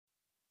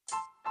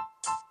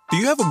Do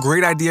you have a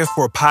great idea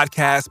for a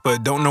podcast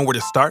but don't know where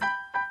to start?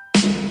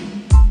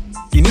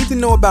 You need to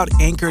know about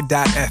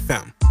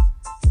Anchor.fm.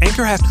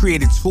 Anchor has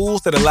created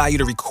tools that allow you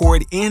to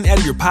record and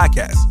edit your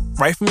podcast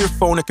right from your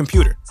phone or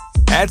computer.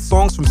 Add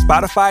songs from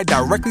Spotify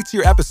directly to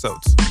your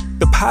episodes.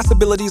 The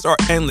possibilities are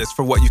endless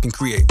for what you can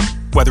create,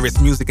 whether it's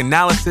music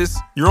analysis,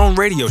 your own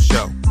radio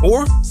show,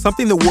 or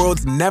something the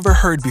world's never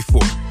heard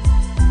before.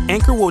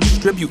 Anchor will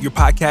distribute your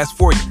podcast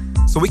for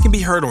you, so it can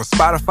be heard on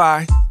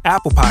Spotify,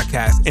 Apple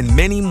Podcasts, and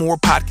many more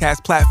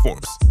podcast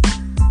platforms.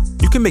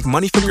 You can make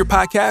money from your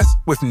podcast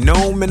with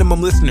no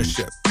minimum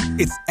listenership.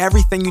 It's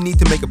everything you need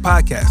to make a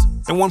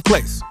podcast in one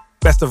place.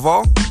 Best of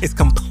all, it's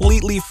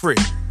completely free.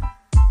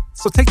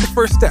 So take the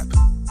first step.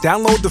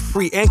 Download the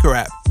free Anchor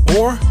app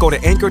or go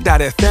to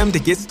anchor.fm to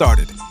get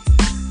started.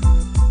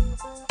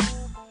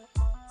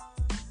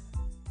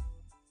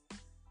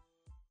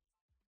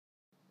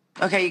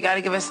 Okay, you got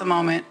to give us a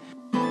moment.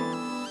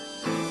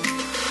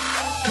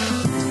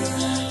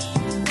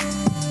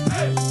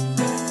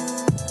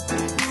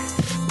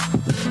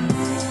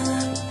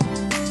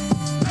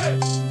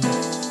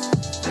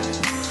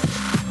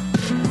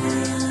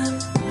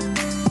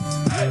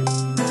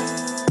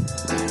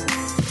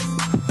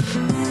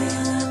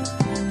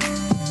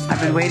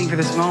 I've been waiting for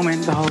this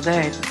moment the whole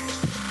day.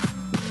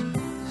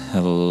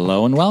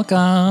 Hello and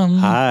welcome.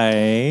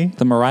 Hi.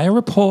 The Mariah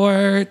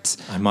Report.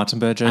 I'm Martin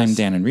Burgess. I'm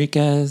Dan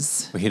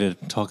Enriquez. We're here to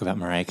talk about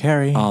Mariah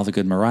Carey. All the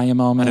good Mariah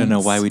moments. I don't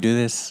know why we do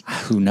this.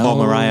 Who knows?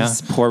 Poor Mariah.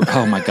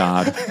 Oh my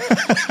God.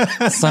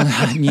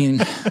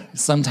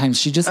 Sometimes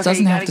she just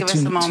doesn't have to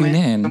tune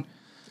in.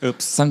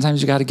 Oops.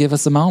 Sometimes you got to give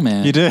us a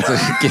moment. You do.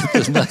 To get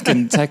the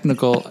fucking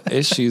technical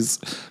issues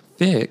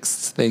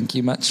fixed. Thank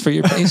you much for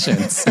your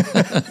patience.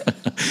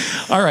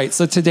 All right,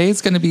 so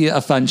today's going to be a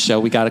fun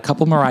show. We got a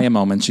couple Mariah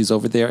moments. She's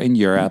over there in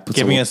Europe.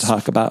 Giving us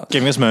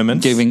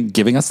moments.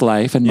 Giving us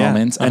life and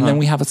moments. Uh-huh. And then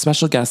we have a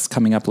special guest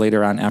coming up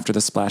later on after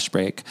the splash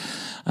break.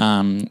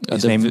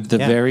 The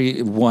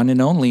very one and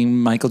only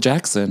Michael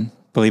Jackson.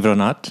 Believe it or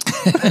not.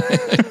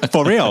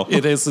 For real.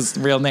 It is his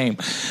real name.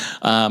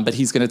 But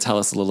he's going to tell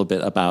us a little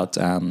bit about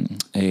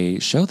a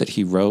show that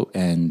he wrote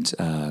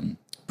and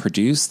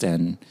produced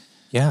and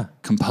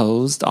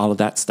composed, all of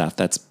that stuff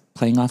that's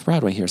playing off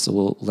Broadway here. So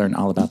we'll learn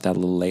all about that a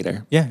little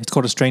later. Yeah, it's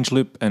called A Strange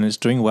Loop, and it's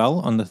doing well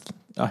on the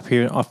up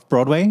here off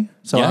Broadway.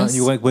 So yes.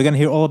 we're going to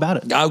hear all about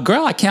it. Oh,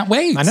 girl, I can't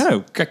wait. I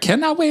know. I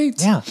cannot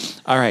wait. Yeah.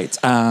 All right.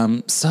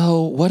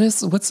 So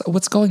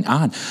what's going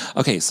on?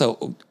 Okay,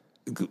 so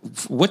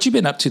what you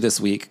been up to this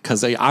week?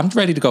 Because I'm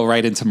ready to go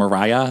right into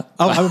Mariah.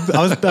 Oh,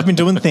 I've been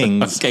doing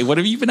things. Okay, what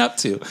have you been up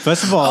to?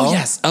 First of all. Oh,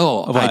 yes.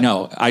 Oh, what? I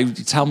know.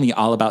 Tell me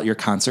all about your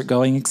concert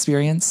going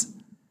experience.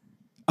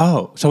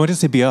 Oh, so I went to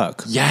see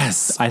Björk.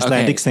 Yes.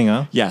 Icelandic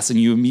singer. Yes, and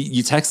you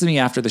texted me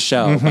after the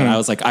show, but I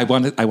was like, I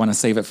want to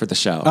save it for the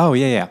show. Oh,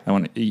 yeah.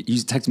 You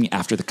texted me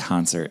after the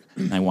concert,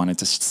 and I wanted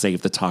to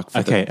save the talk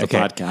for the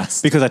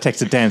podcast. Because I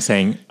texted Dan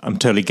saying, I'm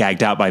totally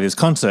gagged out by this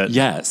concert.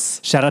 Yes.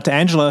 Shout out to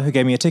Angela, who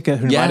gave me a ticket,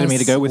 who invited me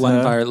to go with one her.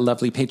 of our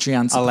lovely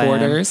Patreon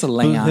supporters, a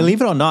lamb.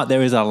 Believe it or not,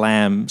 there is a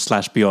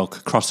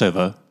Lamb/Björk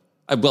crossover.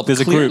 Well,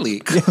 there's clearly, a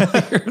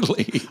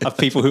group of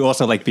people who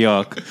also like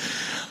Björk.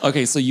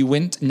 Okay, so you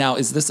went. Now,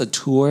 is this a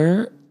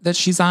tour that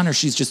she's on, or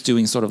she's just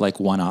doing sort of like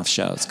one-off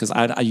shows? Because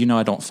I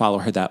don't follow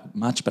her that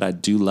much, but I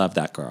do love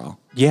that girl.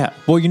 Yeah.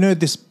 Well,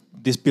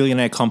 this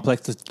billionaire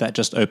complex that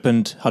just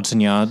opened,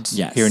 Hudson Yards,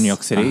 here in New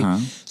York City. Uh-huh.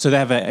 So they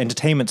have an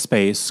entertainment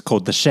space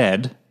called The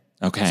Shed.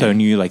 Okay. So a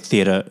new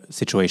theater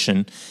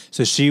situation.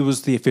 So she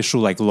was the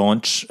official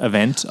launch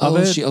event of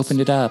it. Oh, she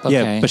opened it up.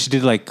 Okay. Yeah, but she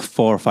did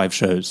 4 or 5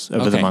 shows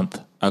over the month.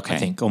 Okay. I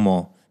think, or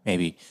more,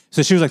 maybe.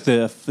 So she was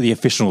the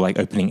official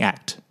opening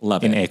act.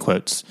 Love in it. air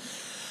quotes.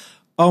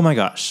 Oh my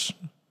gosh.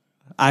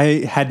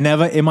 I had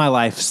never in my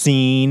life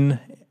seen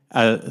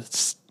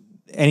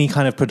any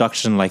kind of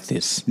production like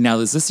this. Now,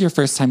 is this your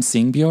first time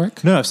seeing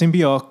Björk? No, I've seen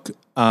Björk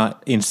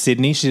in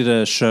Sydney. She did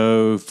a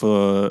show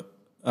for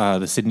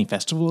the Sydney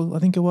Festival, I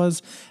think it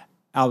was,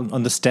 out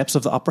on the steps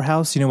of the Opera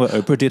House, where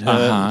Oprah did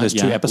those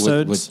 2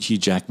 episodes. With Hugh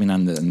Jackman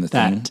on the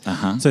thing.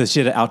 Uh-huh. So she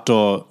had an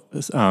outdoor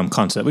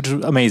concert, which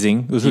was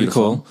amazing. It was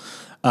Beautiful. really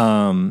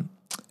cool.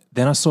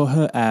 Then I saw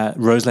her at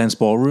Roseland's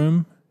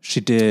Ballroom.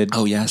 She did.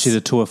 Oh, yes. She did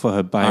a tour for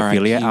her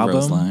Biophilia album.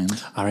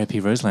 Roseland. R.I.P.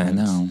 Roseland.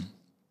 I know.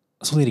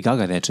 I saw Lady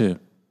Gaga there too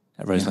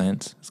at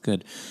Roseland's. It's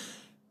good.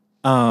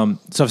 So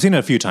I've seen her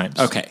a few times.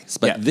 Okay,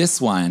 but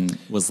this one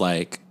was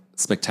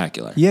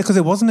spectacular. Yeah, because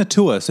it wasn't a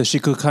tour, so she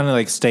could kind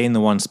of stay in the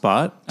one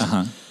spot.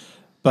 Uh-huh.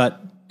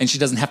 And she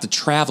doesn't have to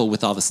travel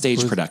with all the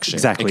stage production.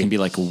 Exactly. It can be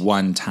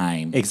one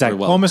time.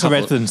 Exactly. Almost a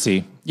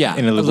residency. Yeah,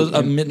 in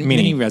a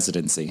mini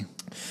residency.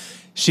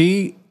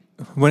 She,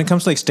 when it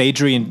comes to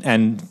stagery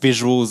and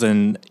visuals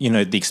and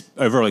the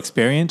overall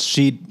experience,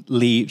 she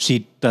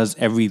does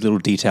every little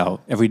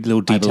detail. Every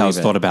little detail is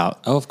thought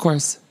about. Oh, of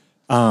course.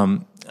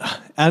 And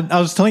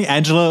I was telling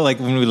Angela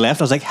when we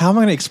left, I was like, "How am I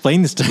going to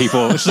explain this to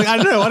people?" She's like, "I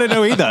don't know. I don't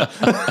know either."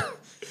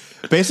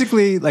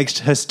 Basically,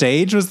 her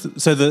stage was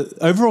the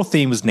overall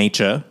theme was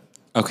nature.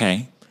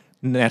 Okay.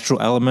 Natural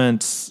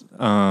elements,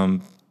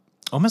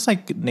 almost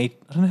like I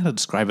don't know how to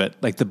describe it,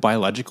 like the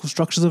biological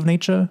structures of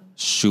nature.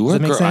 Sure,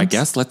 girl, I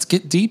guess let's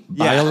get deep.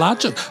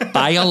 Biological.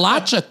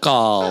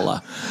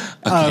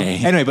 Okay.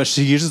 Anyway, but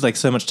she uses like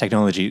so much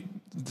technology.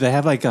 They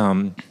have like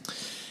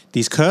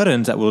these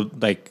curtains that will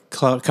like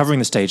covering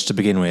the stage to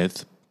begin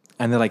with,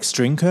 and they're like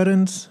string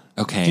curtains.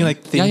 Okay. Do you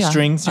like thin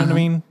strings? You know what I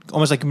mean?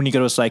 Almost like when you go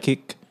to a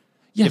psychic.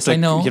 Yes, I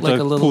know. You have like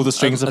to a little pull the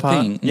strings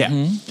apart. thing.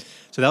 Yeah.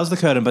 So that was the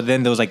curtain, but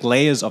then there was like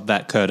layers of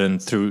that curtain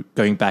through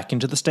going back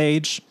into the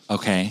stage.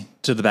 Okay.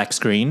 To the back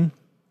screen.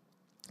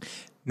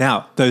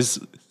 Now, those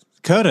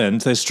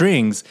curtains, those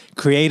strings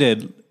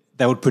they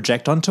would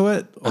project onto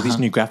it, all these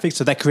new graphics.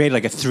 So that created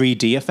like a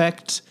 3D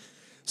effect.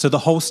 So the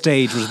whole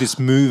stage was this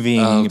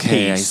moving piece.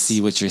 Okay, I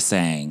see what you're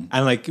saying.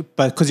 And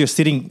but because you're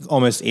sitting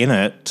almost in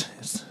it,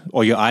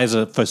 or your eyes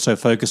are so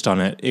focused on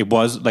it, it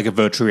was like a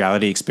virtual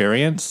reality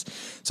experience.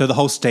 So the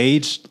whole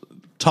stage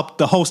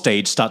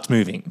starts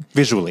moving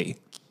visually.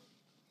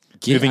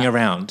 Moving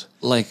around.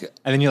 And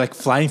then you're like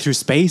flying through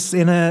space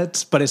in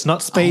it, but it's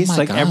not space. Oh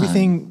my God.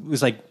 Everything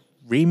was like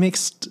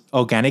remixed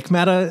organic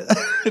matter.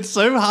 It's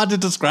so hard to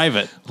describe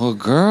it. Well,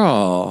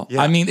 girl.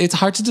 Yeah. I mean, it's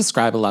hard to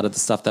describe a lot of the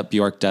stuff that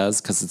Bjork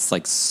does because it's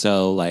like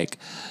so like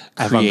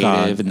Avant-garde,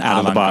 creative and out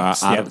of the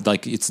box.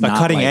 Like it's but not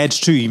cutting like,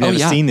 edge too. You've never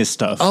seen this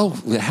stuff. Oh,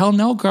 hell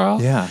no,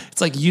 girl. Yeah. It's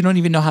like you don't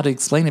even know how to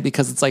explain it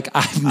because it's like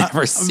I've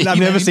never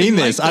seen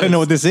this. I don't know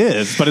what this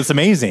is, but it's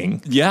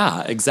amazing.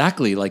 Yeah,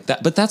 exactly. Like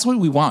that. But that's what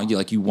we want.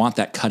 You want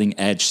that cutting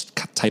edge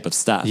type of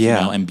stuff. Yeah.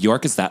 You know? And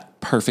Bjork is that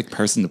perfect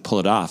person to pull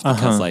it off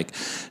because like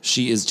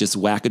she is just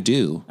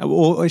wackadoo.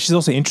 Well, she's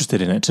also interested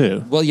in it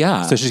too. Well,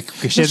 yeah. So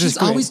she's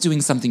always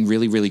doing something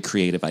really, really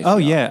creative. I feel. Oh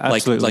yeah,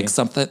 absolutely. Like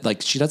something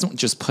like she doesn't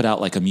just put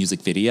out like a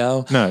music video.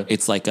 No,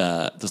 it's like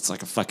a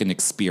fucking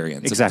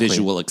experience, exactly. a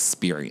visual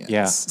experience.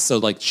 Yeah. So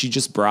like she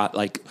just brought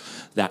like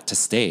that to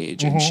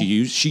stage, and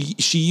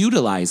she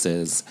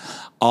utilizes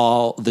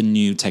all the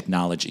new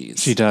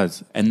technologies. She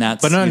does, and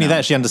that's but not only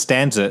that, she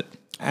understands it.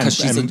 And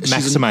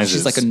maximizes.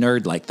 She's like a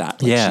nerd like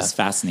that. Like she's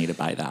fascinated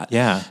by that.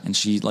 Yeah. And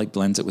she like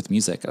blends it with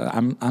music.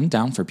 I'm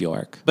down for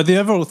Bjork. But the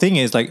overall thing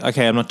is like,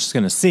 okay, I'm not just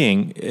going to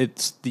sing.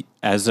 It's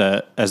as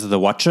the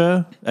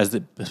watcher,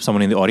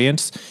 someone in the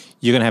audience,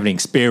 you're going to have an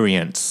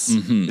experience.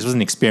 Mm-hmm. This was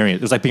an experience.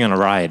 It was like being on a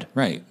ride.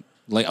 Right.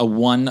 Like a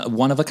one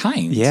of a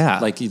kind. Yeah.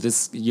 Like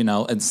this,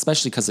 and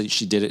especially because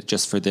she did it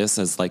just for this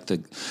as like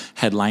the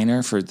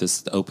headliner for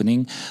this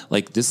opening.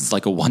 Like this is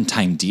like a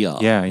one-time deal.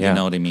 Yeah, yeah. You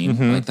know what I mean?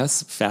 Mm-hmm. Like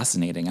that's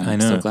fascinating.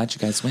 I'm so glad you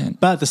guys went.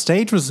 But the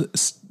stage was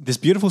this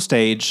beautiful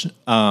stage.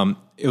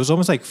 It was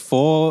almost like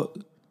 4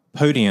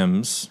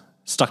 podiums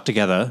stuck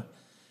together,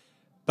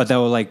 but they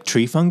were like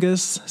tree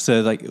fungus.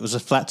 So like it was a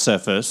flat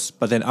surface,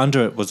 but then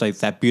under it was like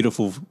that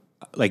beautiful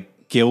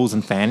like gills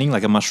and fanning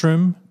like a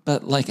mushroom.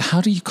 But like,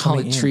 how do you call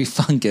it tree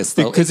fungus?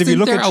 Though? Because if you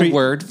look at a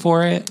word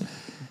for it,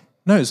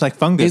 no, it's like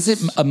fungus.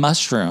 Is it a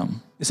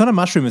mushroom? It's not a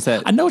mushroom. It's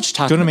that I know what you're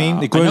talking about. Do you know what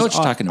I mean? It grows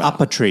up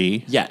a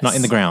tree, not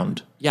in the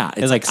ground. Yeah,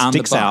 it like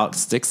sticks out.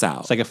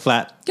 It's like a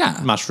flat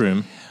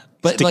mushroom.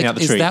 But sticking like, out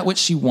the tree. Is that what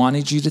she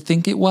wanted you to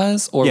think it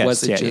was, or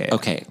was it just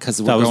okay?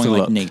 Because we're going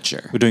like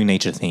nature. We're doing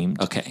nature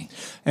themed. Okay.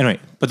 Anyway,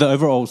 but the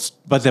overall,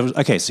 there was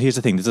okay. So here's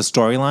the thing: there's a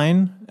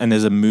storyline and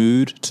there's a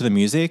mood to the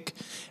music,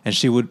 and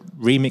she would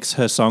remix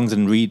her songs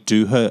and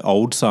redo her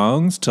old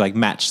songs to like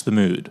match the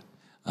mood.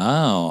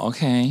 Oh,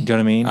 okay. You know what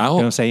I mean? You know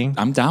what I'm saying?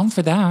 I'm down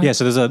for that. Yeah.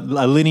 So there's a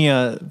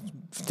linear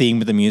theme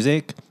with the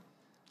music.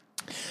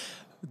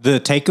 The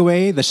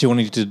takeaway that she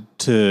wanted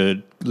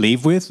to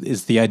leave with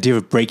is the idea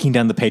of breaking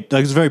down the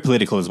like it's very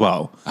political as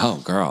well. Oh,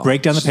 girl,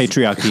 break down the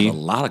patriarchy. A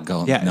lot of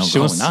going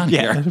on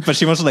here. But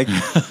she wants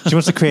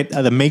to create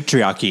the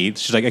matriarchy.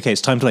 She's like, okay,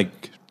 it's time to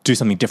like do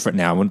something different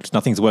now when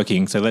nothing's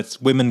working. So let's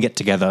women get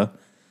together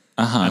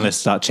and let's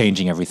start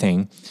changing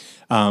everything.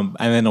 And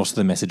then also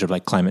the message of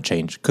like climate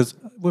change because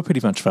we're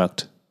pretty much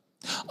fucked.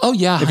 Oh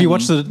yeah, if you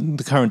watch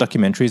the current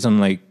documentaries on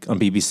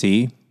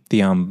BBC,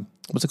 the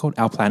what's it called,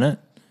 Our Planet.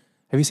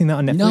 Have you seen that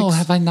on Netflix? No,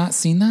 have I not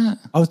seen that?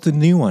 Oh, it's the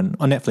new one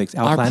on Netflix.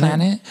 Our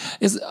Planet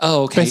is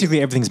okay.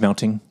 Basically, everything's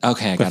melting.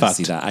 Okay, I gotta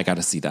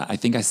see that. I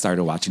think I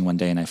started watching one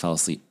day and I fell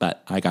asleep,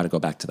 but I gotta go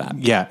back to that.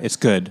 Yeah, it's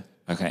good.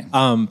 Okay.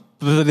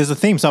 But there's a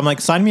theme, so I'm like,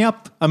 sign me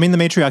up. I'm in the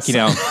matriarchy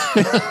now.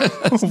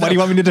 What do you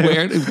want me to do?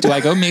 Where do I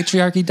go?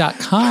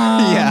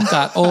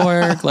 Matriarchy.com,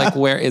 .org. Like,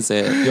 where is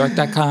it?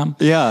 York.com?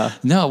 Yeah.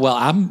 No, well,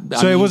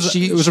 it was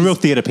a real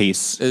theater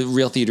piece. A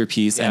real theater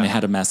piece, and it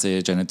had a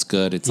message, and it's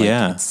good. It's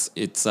like,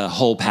 it's a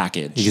whole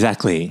package.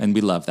 Exactly. And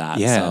we love that.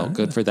 Yeah. So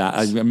good for that.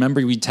 I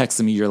remember you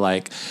texted me, you're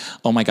like,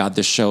 oh my God,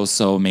 this show is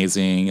so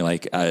amazing.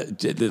 Like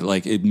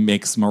it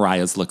makes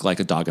Mariah's look like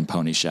a dog and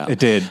pony show. It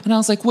did. And I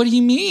was like, what do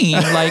you mean?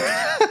 Like,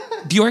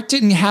 Bjork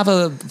didn't have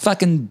a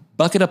fucking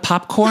bucket of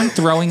popcorn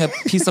throwing a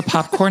piece of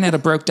popcorn at a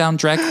broke down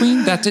drag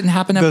queen? That didn't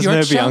happen at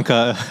Bjork's show?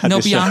 Bianca.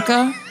 No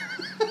Bianca?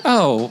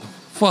 Oh,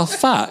 well,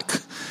 fuck.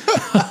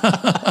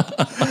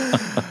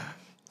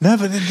 No,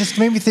 but it just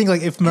made me think,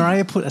 like, if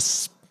Mariah put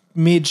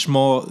smidge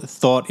more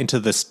thought into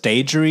the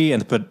stagery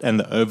and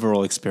the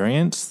overall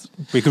experience,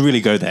 we could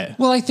really go there.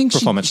 Well, I think she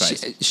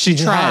tried. She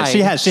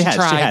has.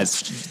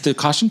 The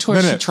caution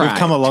tour, she tried. We've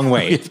come a long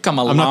way. We've come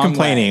a long way.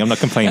 I'm not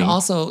complaining. And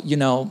also,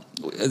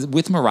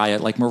 with Mariah,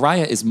 like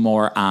Mariah is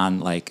more on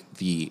like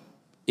the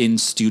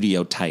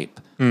in-studio type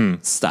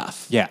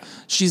stuff. Yeah.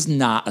 She's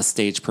not a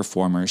stage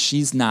performer.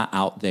 She's not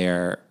out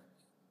there,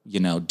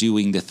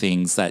 doing the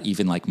things that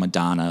even like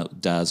Madonna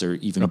does or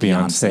even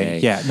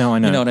Beyonce. Yeah, no, I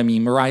know. You know what I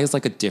mean? Mariah's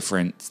like a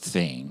different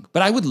thing.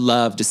 But I would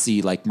love to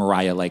see like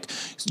Mariah like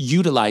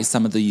utilize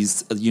some of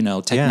these,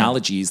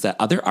 technologies that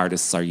other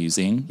artists are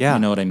using. Yeah. You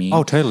know what I mean?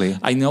 Oh, totally.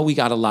 I know we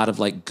got a lot of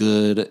like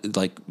good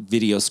like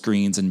video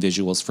screens and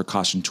visuals for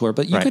Caution Tour,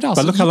 but you could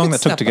also... But look how long that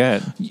took to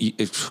get.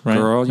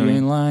 Girl, you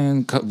ain't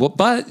lying. Well,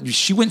 but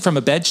she went from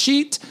a bed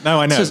sheet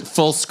to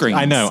full screen.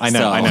 I know.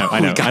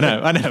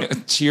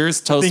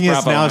 Cheers, toast, thing bravo.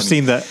 Is, now I've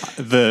seen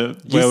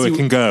where it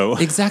can go.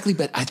 Exactly,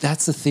 but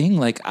that's the thing.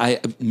 Like,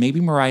 maybe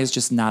Mariah's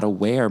just not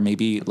aware.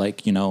 Maybe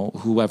like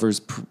whoever's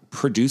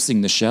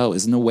producing the show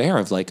isn't aware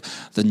of like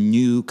the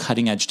new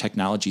cutting edge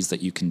technologies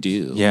that you can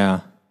do.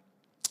 Yeah.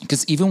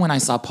 Because even when I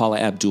saw Paula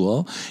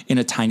Abdul in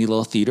a tiny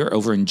little theater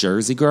over in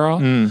Jersey, girl,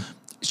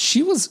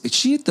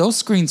 those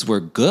screens were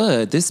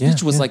good. This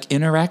bitch was like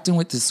interacting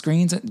with the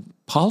screens.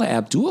 Paula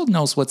Abdul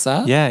knows what's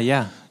up.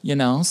 Yeah.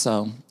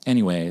 So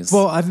anyways.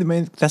 Well, I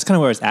mean, that's kind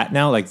of where it's at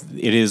now. Like,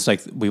 it is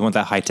like we want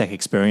that high-tech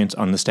experience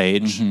on the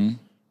stage. Mm-hmm.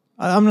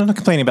 I'm not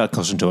complaining about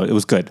Caution Tour. It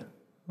was good.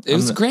 It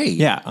was great.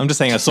 Yeah, I'm just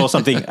saying I saw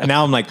something. And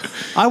now I'm like,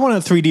 I want a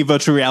 3D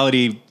virtual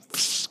reality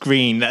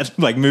screen that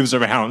like moves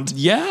around.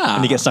 Yeah.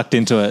 And you get sucked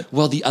into it.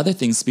 Well, the other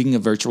thing, speaking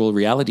of virtual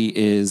reality,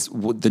 is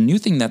the new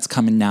thing that's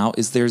coming now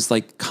is there's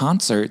like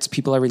concerts.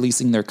 People are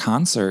releasing their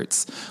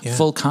concerts,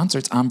 full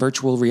concerts on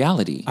virtual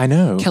reality. I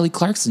know. Kelly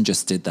Clarkson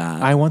just did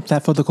that. I want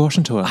that for the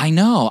Caution Tour. I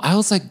know. I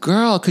was like,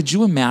 girl, could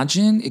you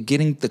imagine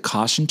getting the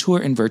Caution Tour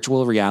in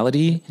virtual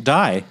reality?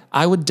 Die.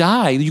 I would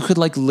die. You could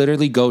like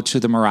literally go to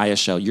the Mariah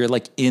show. You're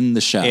like in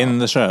the show. In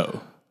the show.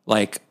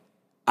 Like,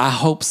 I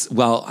hope.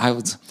 Well,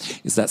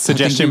 is that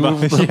suggestion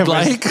something you button?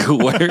 Like?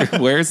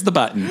 Where's the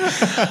button?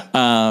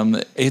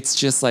 It's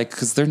just like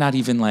because they're not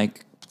even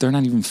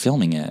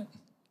filming it.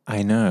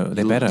 I know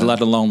they better. Let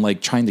alone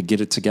like trying to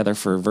get it together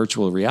for a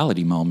virtual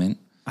reality moment.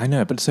 I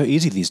know, but it's so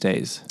easy these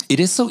days. It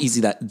is so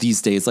easy that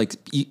these days, like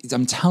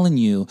I'm telling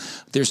you,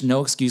 there's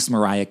no excuse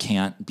Mariah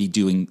can't be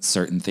doing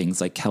certain things.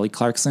 Like Kelly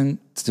Clarkson,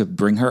 to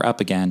bring her up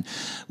again,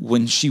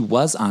 when she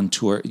was on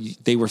tour,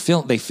 they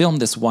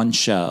filmed this one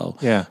show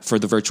for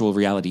the virtual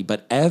reality,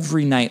 but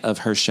every night of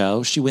her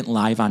show, she went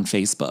live on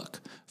Facebook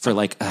for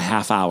like a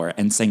half hour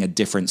and sang a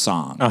different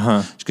song.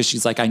 Because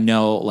she's like, I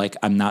know, like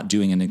I'm not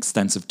doing an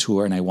extensive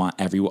tour and I want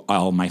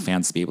all my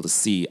fans to be able to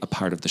see a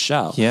part of the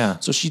show. Yeah.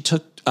 So she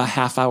took a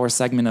half hour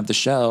segment of the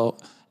show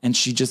and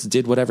she just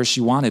did whatever she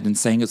wanted and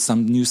sang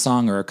some new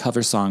song or a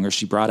cover song, or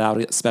she brought out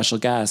a special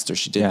guest, or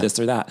she did this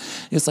or that.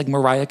 It's like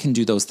Mariah can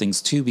do those things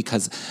too,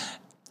 because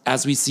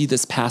as we see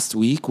this past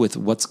week with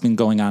what's been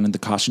going on in the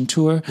Caution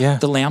Tour,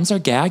 the lambs are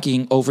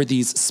gagging over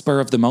these spur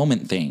of the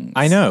moment things.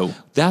 I know.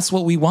 That's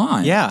what we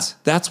want. Yeah.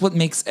 That's what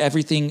makes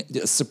everything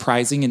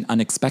surprising and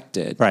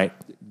unexpected. Right.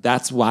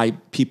 That's why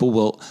people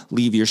will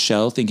leave your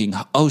show thinking,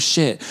 oh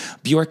shit,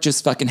 Bjork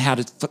just fucking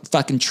had a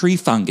fucking tree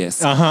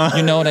fungus.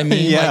 You know what I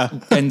mean? Yeah.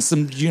 Like, and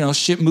some,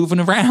 shit moving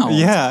around.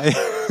 Yeah.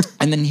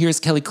 And then here's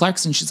Kelly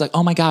Clarkson. She's like,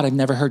 oh my God, I've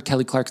never heard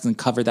Kelly Clarkson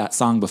cover that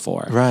song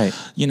before. Right.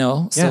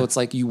 So it's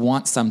like you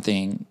want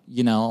something,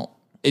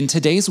 in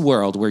today's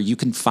world where you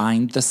can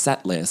find the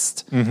set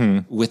list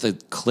with a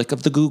click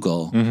of the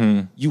Google,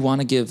 you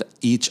want to give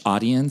each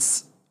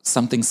audience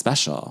something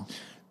special.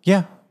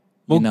 Yeah.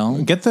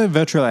 Well, get the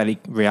virtual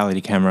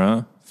reality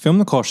camera, film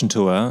the Caution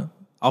Tour.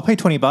 I'll pay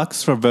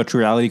 $20 for a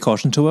virtual reality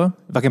Caution Tour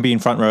if I can be in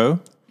front row.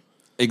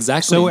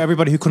 Exactly. So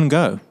everybody who couldn't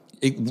go.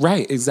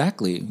 Right,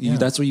 exactly.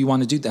 That's what you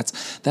want to do.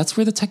 That's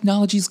where the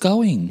technology's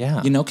going.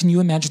 Yeah. Can you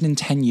imagine in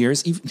 10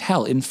 years, even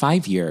hell, in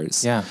 5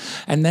 years? Yeah.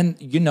 And then,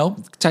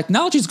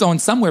 technology's going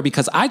somewhere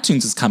because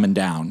iTunes is coming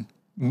down.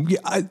 Yeah,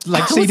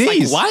 like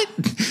CDs. Like,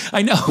 what?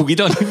 I know. We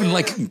don't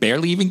even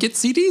barely even get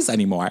CDs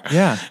anymore.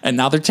 Yeah. And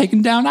now they're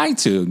taking down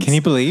iTunes. Can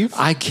you believe?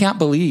 I can't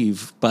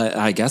believe, but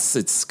I guess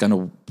I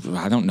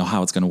don't know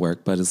how it's going to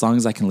work, but as long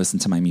as I can listen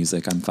to my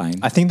music, I'm fine.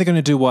 I think they're going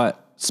to do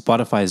what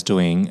Spotify is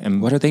doing.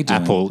 And what are they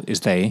doing? Apple is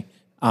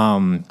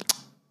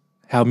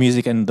how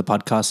music and the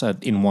podcasts are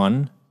in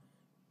one,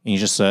 and you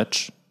just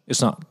search.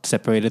 It's not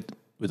separated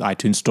with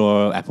iTunes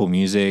Store, Apple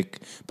Music,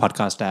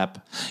 podcast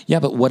app. Yeah,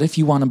 but what if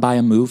you want to buy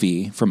a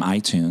movie from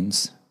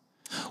iTunes?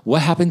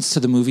 What happens to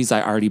the movies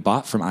I already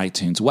bought from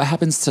iTunes? What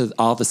happens to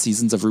all the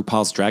seasons of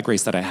RuPaul's Drag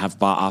Race that I have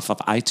bought off of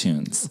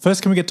iTunes?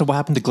 First, can we get to what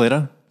happened to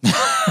Glitter? On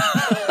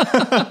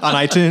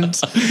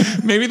iTunes?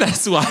 Maybe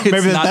that's why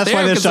it's not that's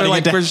there. why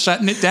they're Because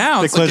shutting it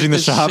down. We're shutting it down. They're closing the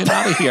shop. Shit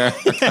out of here.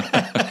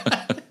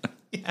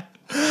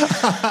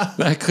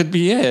 That could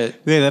be it.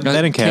 Yeah,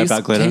 they don't care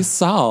about Glitter. Case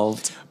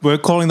solved. We're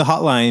calling the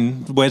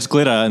hotline, where's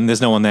Glitter? And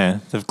there's no one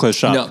there. They've closed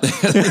shop. No,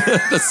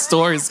 the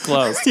store is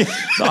closed. The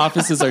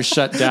offices are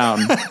shut down.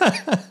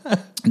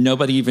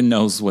 Nobody even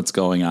knows what's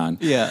going on.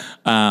 Yeah.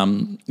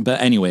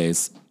 But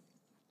anyways,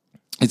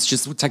 it's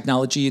just with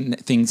technology and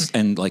things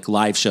and like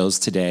live shows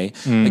today.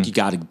 Like you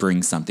got to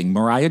bring something.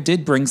 Mariah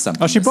did bring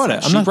something. Oh, she brought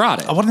it. She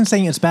brought it. I wasn't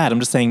saying it's bad. I'm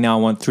just saying now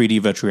I want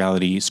 3D virtual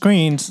reality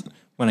screens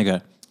when I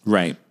go.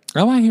 Right.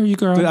 Oh, I hear you,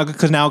 girl.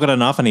 Because now I've got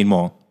enough. I need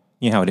more.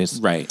 You know how it is.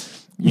 Right.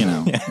 You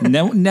know,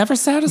 never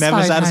satisfied,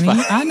 Never satisfied.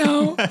 honey. I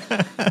know.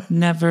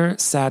 Never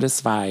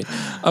satisfied.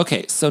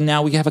 Okay, so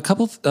now we have a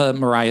couple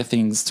Mariah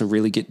things to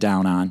really get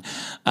down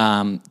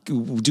on.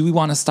 Do we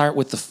want to start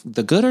with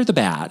the good or the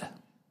bad?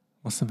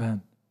 What's the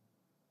bad?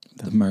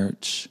 The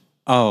merch.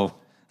 Oh.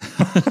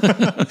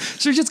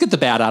 Should we just get the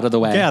bad out of the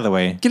way? Get out of the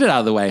way. Get it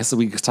out of the way so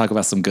we can talk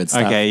about some good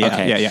stuff. Okay,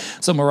 yeah.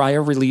 So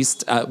Mariah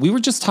released, we were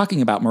just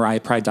talking about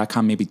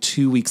MariahPride.com maybe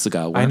 2 weeks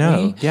ago, weren't I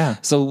know, we? yeah.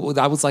 So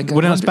I was like...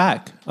 When it's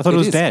back. I thought it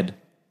was dead.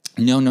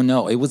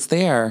 No. It was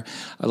there,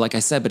 like I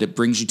said, but it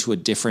brings you to a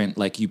different,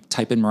 like you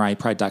type in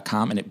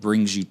MariahPride.com and it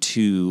brings you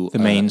to the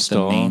main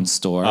store. The main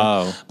store.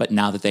 Oh. But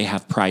now that they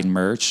have Pride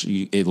merch,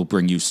 it will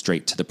bring you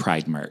straight to the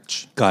Pride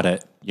merch. Got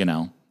it. You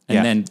know?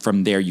 And then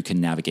from there you can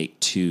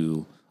navigate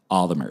to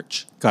all the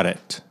merch. Got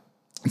it.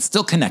 It's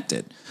still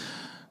connected.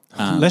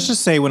 Let's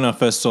just say when I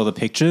first saw the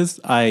pictures,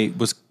 I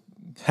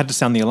had to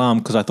sound the alarm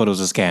because I thought it was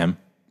a scam.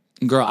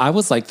 Girl, I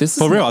was like, this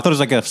is... For real, I thought it was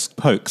like a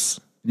hoax.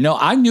 No,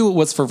 I knew it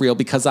was for real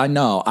because I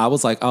know. I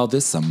was like, oh,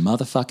 this is some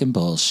motherfucking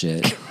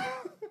bullshit.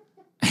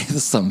 This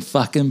is some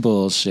fucking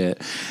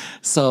bullshit.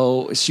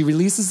 So she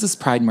releases this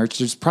Pride merch.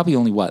 There's probably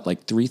only,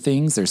 like 3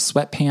 things? There's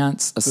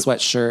sweatpants, a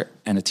sweatshirt,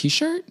 and a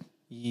T-shirt?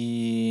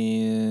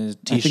 Yeah,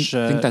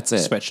 T-shirt. I think that's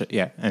it. Sweatshirt,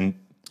 yeah. And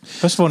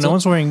first of all, no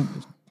one's wearing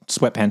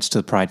sweatpants to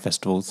the Pride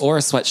festivals. Or a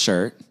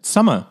sweatshirt.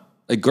 Summer.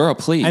 Girl,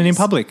 please. And in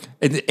public.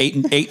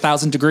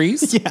 8,000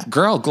 degrees? Yeah.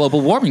 Girl,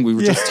 global warming. We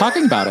were just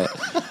talking about it.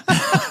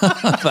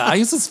 The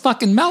ice is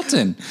fucking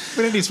melting.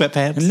 We don't need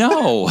sweatpants.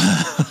 No.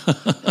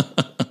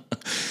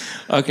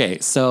 Okay,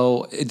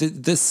 so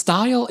the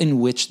style in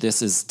which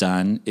this is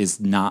done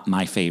is not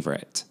my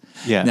favorite.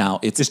 Yeah. Now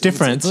it's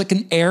different. It's like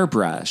an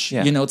airbrush.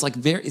 Yeah. You know, it's like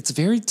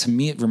very to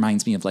me it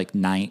reminds me of like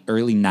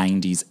early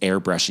 90s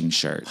airbrushing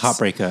shirts.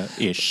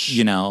 Heartbreaker-ish.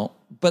 You know,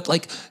 but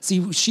like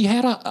see she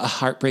had a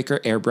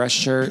Heartbreaker airbrush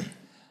shirt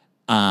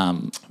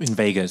in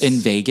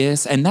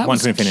Vegas. And that One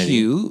was to Infinity.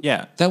 cute.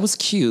 Yeah. That was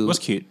cute. It was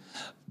cute.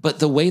 But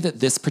the way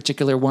that this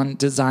particular one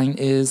design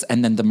is,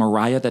 and then the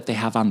Mariah that they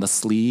have on the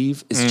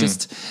sleeve is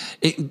just,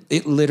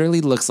 it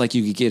literally looks like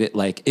you could get it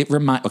like,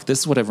 this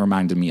is what it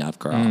reminded me of,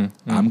 girl.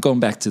 I'm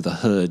going back to the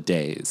hood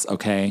days,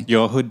 okay?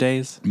 Your hood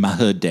days? My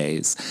hood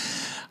days.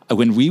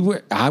 When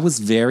I was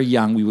very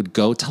young, we would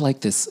go to like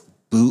this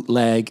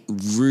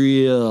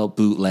real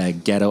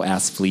bootleg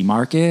ghetto-ass flea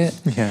market.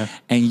 Yeah.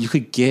 And you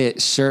could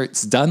get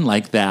shirts done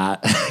like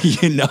that,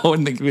 you know,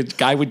 and the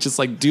guy would just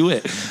like do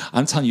it.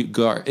 I'm telling you,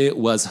 girl, it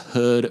was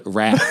hood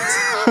rat.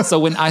 So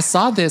when I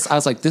saw this, I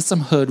was like, this is some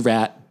hood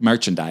rat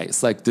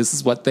merchandise. Like, this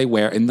is what they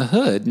wear in the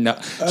hood. No,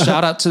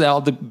 shout out to all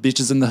the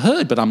bitches in the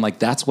hood, but I'm like,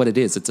 that's what it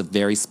is. It's a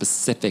very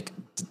specific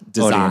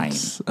design.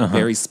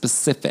 Very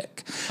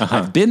specific.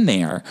 I've been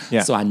there,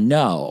 so I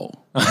know.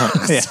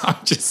 So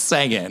I'm just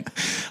saying.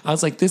 I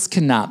was like, this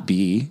cannot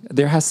be.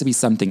 There has to be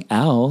something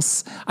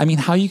else. I mean,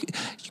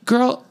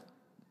 girl.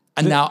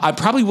 And now I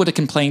probably would have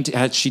complained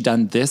had she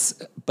done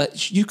this,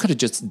 but you could have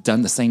just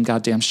done the same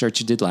goddamn shirt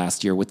you did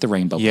last year with the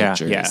rainbow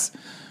pictures. Yeah.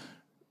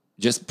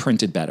 Just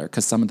printed better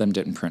because some of them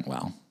didn't print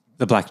well.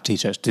 The black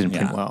T-shirts didn't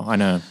print well. I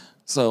know.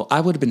 So I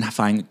would have been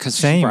fine because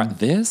she brought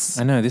this.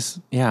 I know this.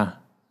 Yeah.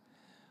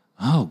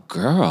 Oh,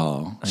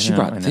 girl, she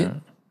brought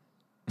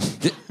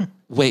this.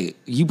 Wait,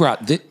 you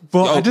brought this?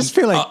 Well, I just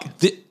feel like...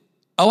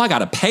 I got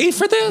to pay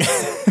for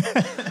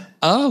this?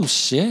 Oh,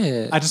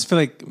 shit. I just feel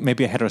like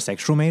maybe a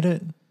heterosexual made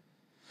it.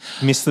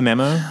 Missed the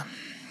memo?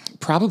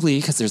 Probably,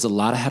 because there's a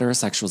lot of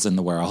heterosexuals in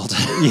the world.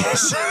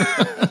 Yes.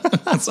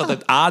 So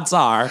the odds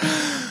are.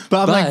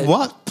 But I'm like,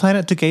 what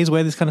planet do gays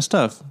wear this kind of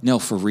stuff? No,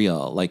 for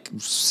real. Like,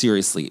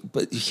 seriously.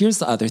 But here's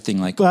the other thing.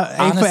 Like, but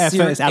A for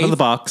effort, it's out of the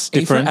box,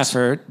 different. A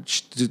for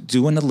effort,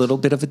 doing a little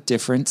bit of a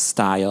different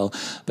style.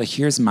 But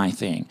here's my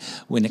thing.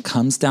 When it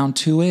comes down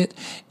to it,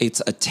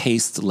 it's a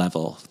taste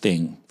level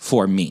thing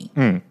for me.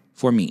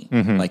 For me.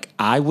 Mm-hmm. Like,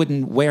 I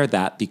wouldn't wear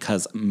that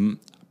because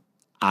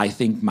I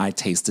think my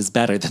taste is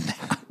better than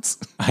that.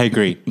 I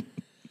agree.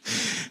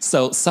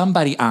 So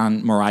somebody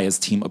on Mariah's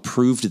team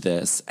approved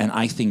this, and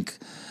I think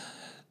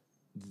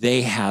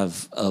they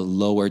have a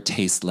lower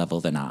taste level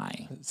than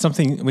I.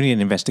 We need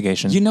an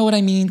investigation. You know what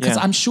I mean? Because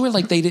I'm sure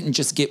like they didn't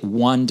just get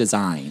one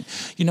design.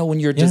 You know, when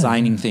you're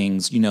designing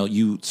things, you know,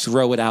 you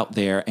throw it out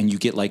there and you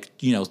get like,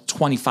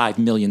 25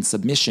 million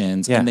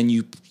submissions and then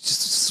you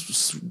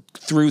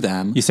through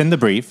them. You send the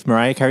brief.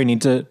 Mariah Carey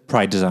needs a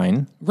Pride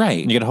design.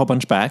 Right. And you get a whole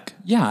bunch back.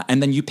 Yeah.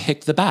 And then you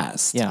pick the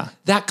best. Yeah.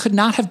 That could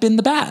not have been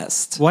the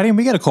best. Why didn't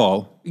we get a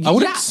call?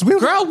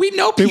 Girl, we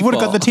know people. We would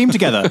have got the team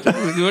together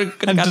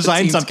and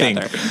designed something.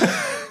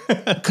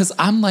 Because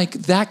I'm like,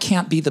 that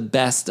can't be the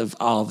best of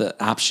all the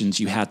options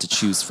you had to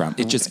choose from.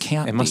 It just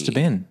can't be. It must have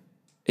been.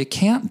 It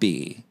can't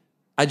be.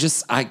 I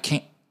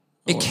can't.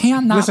 It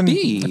cannot Listen,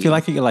 be. if you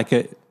like it, you like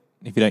it.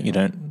 If you don't, you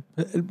don't.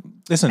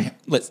 Listen,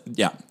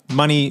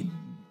 money,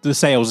 the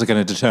sales are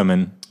going to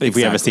determine if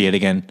we ever see it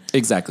again.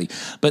 Exactly.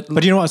 But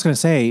you know what I was going to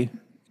say?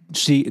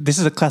 This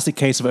is a classic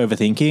case of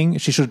overthinking.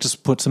 She should have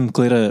just put some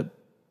glitter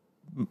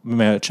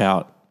merch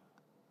out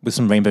with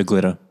some rainbow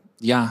glitter.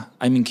 Yeah.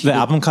 I mean, the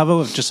album cover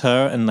with just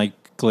her and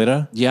like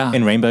glitter. Yeah.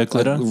 In rainbow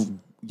glitter.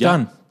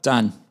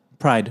 Done.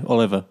 Pride all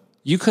over.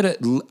 You could have,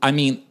 I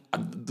mean,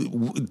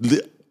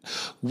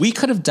 we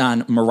could have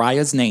done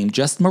Mariah's name,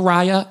 just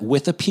Mariah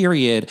with a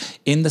period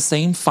in the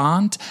same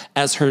font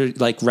as her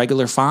like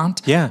regular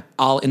font. Yeah.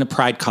 All in a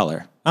pride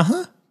color.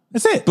 Uh-huh.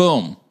 That's it.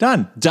 Boom.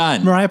 Done.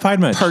 Mariah Pride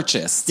merch.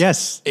 Purchased.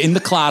 Yes. In the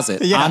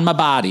closet. Yeah. On my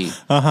body.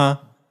 Uh-huh.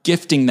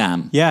 Gifting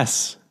them.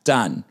 Yes.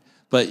 Done.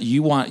 But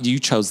you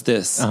chose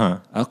this. Uh-huh.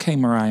 Okay,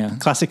 Mariah.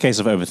 Classic case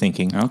of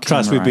overthinking. Okay,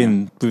 Trust,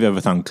 Mariah. we've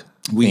overthunk.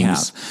 We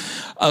things.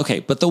 have. Okay,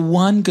 but the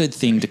one good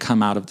thing to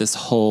come out of this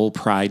whole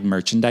Pride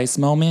merchandise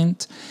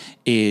moment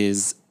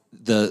is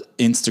the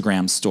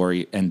Instagram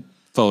story and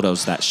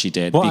photos that she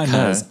did. Well,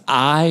 because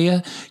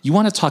you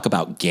want to talk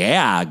about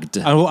gagged.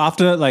 Well,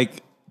 after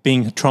like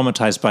being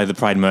traumatized by the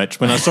Pride merch,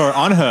 when I saw it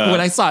on her.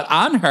 When I saw it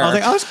on her,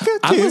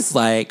 I was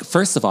like,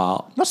 first of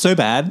all. Not so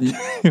bad.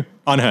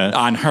 On her.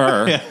 On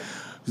her. Yeah.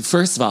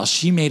 First of all,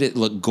 she made it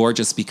look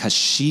gorgeous because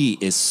she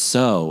is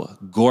so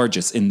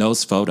gorgeous in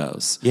those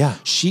photos. Yeah.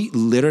 She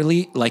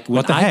literally, like,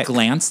 when I heck?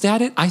 glanced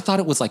at it, I thought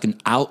it was like an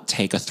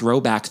outtake, a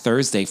throwback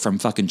Thursday from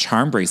fucking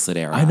Charm Bracelet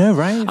era. I know,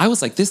 right? I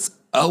was like,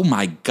 oh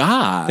my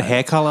God. The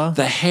hair color.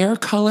 The hair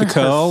color. The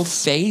curls.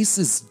 Her face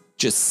is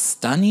just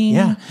stunning.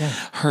 Yeah.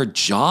 Her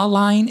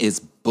jawline is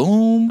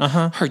boom.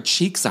 Her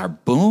cheeks are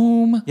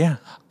boom. Yeah.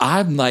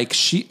 I'm like,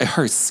 this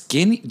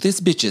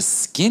bitch is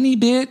skinny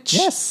bitch.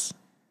 Yes.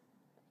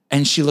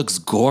 And she looks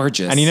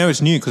gorgeous. And you know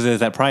it's new because there's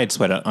that Pride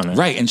sweater on it.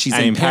 Right, and she's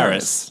in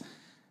Paris.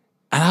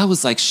 And I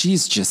was like,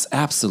 she's just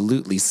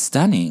absolutely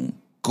stunning.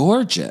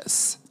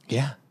 Gorgeous.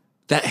 Yeah.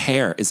 That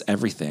hair is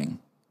everything.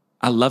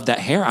 I love that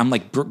hair. I'm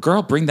like,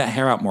 girl, bring that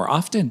hair out more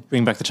often.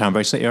 Bring back the Charm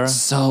Bracelet era.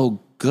 So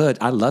good.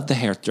 I love the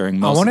hair during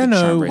most I of the want to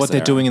Charm know Bracelet what they're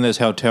era. doing in those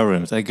hotel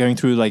rooms. They're going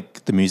through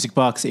like the music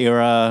box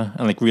era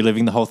and like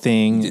reliving the whole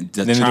thing.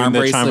 The Charm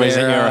Bracelet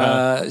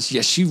era.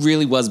 Yeah, she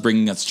really was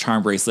bringing us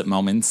Charm Bracelet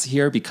moments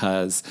here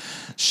because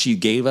she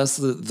gave us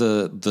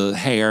the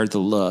hair, the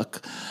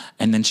look,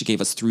 and then she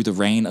gave us Through the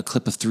Rain, a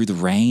clip of Through the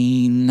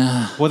Rain.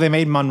 Well, they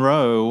made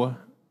Monroe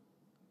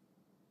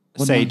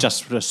say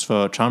just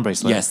for Charm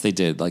Bracelet. Yes, they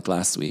did, like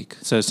last week.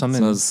 So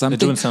something. They're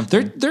doing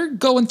something. They're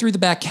going through the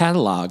back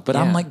catalog, but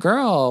I'm like,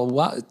 girl,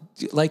 what?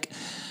 Like,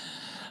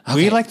 okay.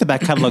 We like the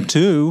back catalog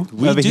too.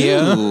 We over do.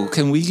 Here.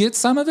 Can we get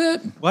some of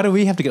it? Why do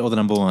we have to get all the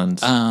number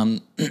ones?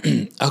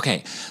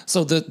 Okay,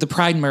 so the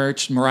Pride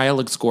merch, Mariah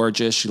looks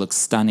gorgeous. She looks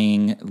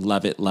stunning.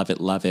 Love it, love it,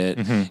 love it.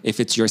 Mm-hmm. If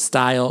it's your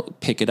style,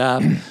 pick it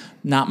up.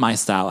 Not my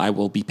style. I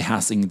will be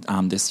passing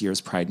this year's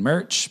Pride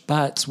merch,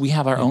 but we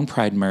have our own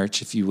Pride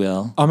merch, if you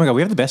will. Oh my God,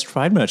 we have the best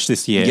Pride merch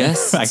this year.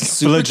 Yes, like,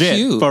 super legit,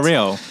 cute. for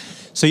real.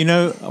 So you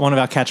know one of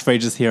our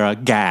catchphrases here are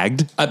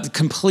gagged.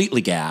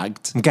 Completely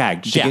gagged. I'm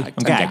gagged. Gagged.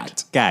 I'm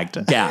gagged.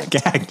 Gagged.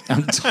 Gagged.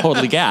 I'm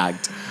totally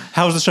gagged.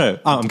 How was the show?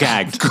 Oh, I'm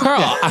gagged.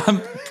 Girl,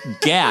 I'm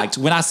gagged.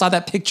 When I saw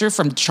that picture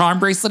from Charm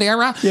Bracelet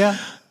era, Yeah.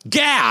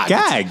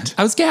 Gagged.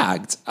 I was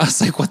gagged. I was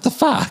like, what the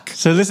fuck?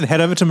 So listen, head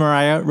over to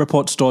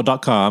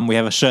MariahReportStore.com. We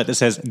have a shirt that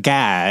says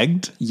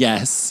gagged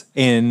Yes.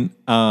 in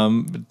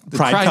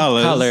Pride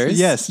colors.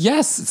 Yes.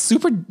 Yes. It's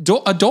super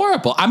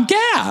adorable. I'm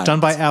gagged. Done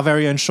by our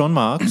very own Sean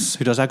Marks,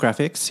 who does our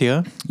graphics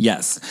here.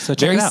 Yes. So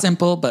check very it out.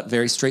 simple, but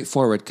very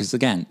straightforward. Because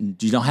again,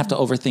 you don't have to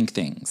overthink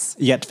things.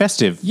 Yet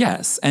festive.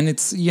 Yes. And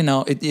it's,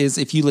 it is,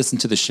 if you listen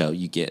to the show,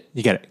 you get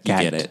You get it. You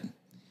get it.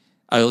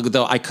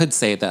 Though I could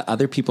say that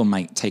other people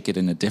might take it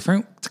in a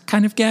different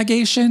kind of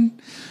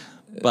gaggation,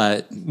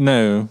 but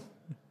No.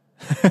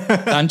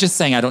 I'm just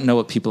saying I don't know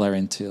what people are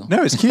into.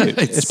 No, it's cute.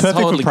 It's perfect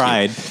totally for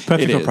Pride. cute.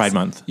 Perfect It for is. Pride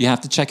Month. You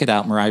have to check it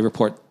out,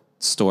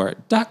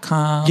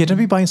 MariahReportStore.com. Yeah, don't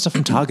be buying stuff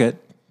from Target.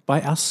 Buy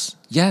us.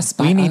 Yes,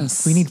 We by need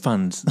us.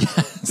 funds.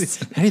 How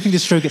do you think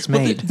this show gets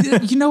made?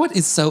 You know what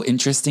is so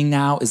interesting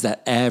now is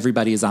that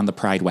everybody is on the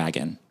Pride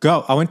wagon.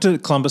 Go. I went to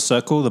Columbus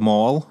Circle, the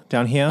mall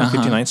down here,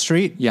 59th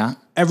Street. Yeah.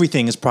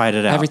 Everything is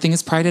prided out. Everything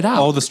is prided out.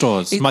 All the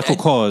stores. Michael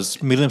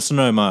Kors, Medium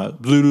Sonoma,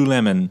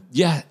 Lululemon.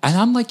 Yeah. And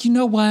I'm like, you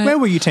know what? Where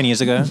were you 10 years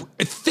ago?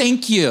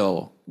 Thank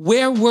you.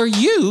 Where were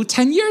you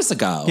 10 years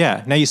ago?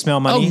 Yeah, now you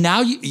smell money. Oh,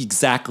 now you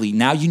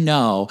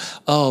know.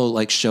 Oh,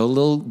 like show a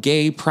little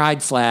gay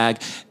pride flag.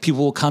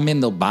 People will come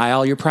in, they'll buy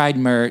all your pride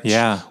merch.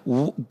 Yeah.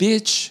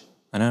 Bitch.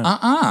 I know.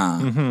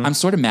 Mm-hmm. I'm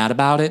sort of mad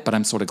about it, but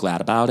I'm sort of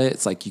glad about it.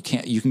 It's like you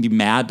can be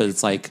mad, but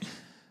it's like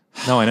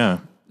No, I know.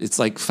 it's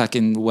like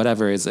fucking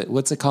whatever is it?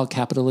 What's it called?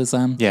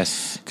 Capitalism?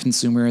 Yes.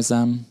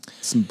 Consumerism?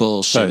 Some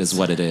bullshit Both. is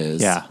what it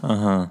is. Yeah.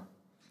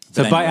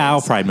 So But buy anyways.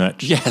 our Pride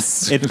merch.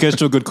 Yes. It goes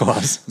to a good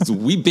cause.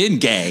 We've been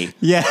gay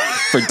Yeah.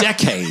 for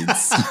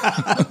decades.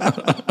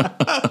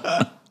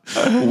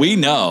 We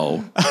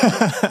know.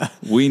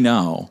 We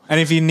know. And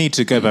if you need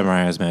to, go buy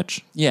Mariah's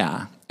merch.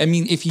 Yeah. I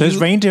mean, if you... Those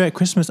reindeer at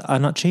Christmas are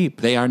not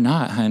cheap. They are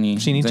not, honey.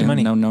 She needs your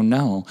money.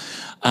 No.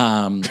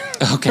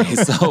 Okay,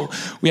 so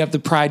we have the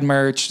Pride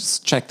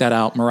merch. Check that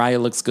out. Mariah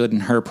looks good in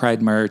her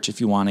Pride merch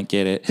if you want to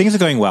get it. Things are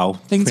going well.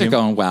 Things are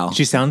going well.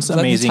 She sounds Let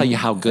amazing. Let me tell you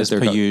how good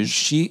they're going. usual.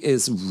 She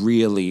is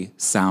really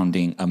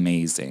sounding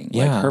amazing.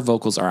 Yeah. Like, her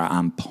vocals are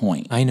on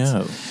point. I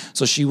know.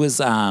 So she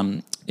was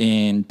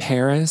in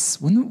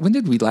Paris. When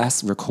did we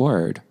last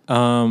record?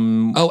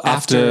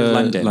 After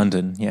London.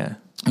 London, yeah.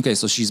 Okay,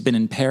 so she's been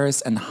in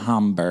Paris and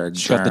Hamburg,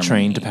 She got the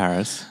train to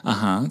Paris.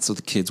 So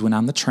the kids went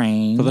on the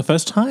train. For the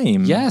first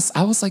time. Yes,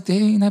 I was like, they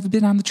ain't never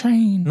been on the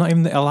train. Not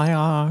even the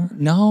LIR.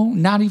 No,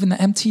 not even the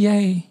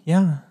MTA.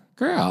 Yeah.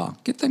 Girl,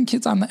 get them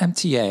kids on the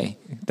MTA.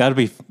 That'll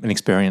be an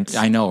experience.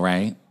 I know,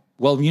 right?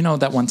 Well, you know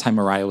that one time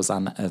Mariah was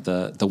on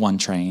the one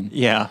train.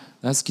 Yeah.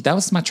 That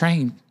was my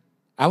train.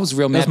 I was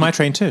real mad. That was my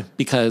train too.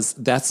 Because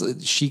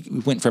she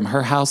went from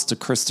her house to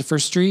Christopher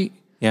Street.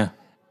 Yeah.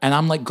 And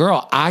I'm like,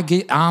 girl, I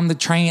get on the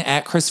train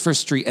at Christopher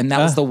Street, and that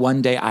was the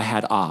one day I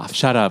had off.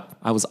 Shut up.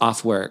 I was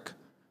off work.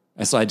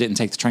 And so I didn't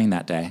take the train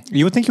that day.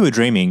 You would think you were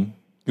dreaming.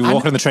 You were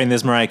walking on the train,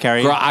 there's Mariah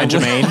Carey Girl, and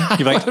Jermaine.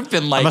 You're like, have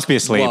been like, I must be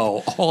asleep. Whoa,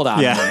 hold on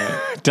a minute.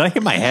 Yeah. Did I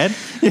hit my head?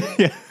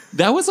 Yeah.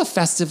 That was a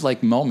festive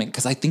moment,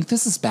 because I think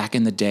this is back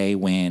in the day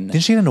when...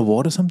 Didn't she get an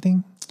award or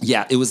something?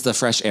 Yeah, it was the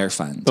Fresh Air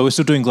Fund. But we're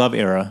still doing Glove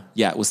era.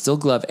 Yeah, it was still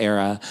Glove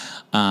era.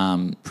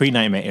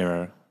 Pre-Nightmare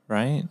era,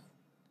 right?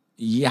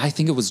 Yeah, I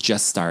think it was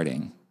just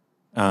starting.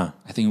 I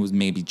think it was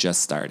maybe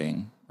just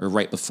starting, or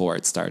right before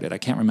it started. I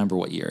can't remember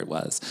what year it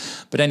was.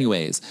 But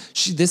anyways,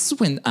 this is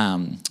when,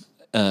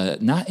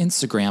 not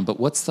Instagram, but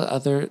what's the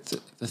other,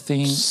 the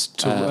thing?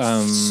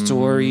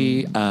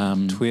 Story.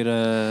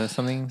 Twitter,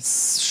 something?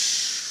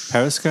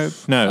 Periscope?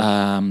 No.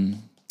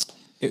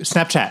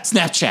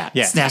 Snapchat.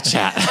 Yeah.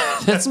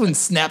 Snapchat. That's when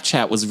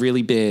Snapchat was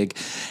really big.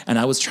 And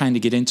I was trying to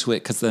get into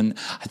it because then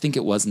I think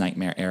it was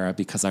Nightmare era,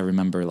 because I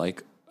remember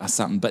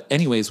something. But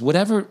anyways,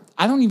 whatever.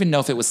 I don't even know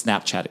if it was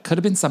Snapchat. It could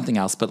have been something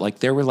else. But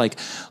there were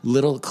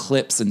little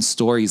clips and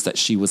stories that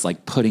she was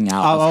putting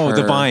out. Oh,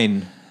 the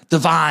Vine. The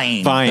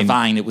Vine. Vine. The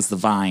Vine. It was the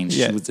Vine.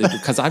 Yeah.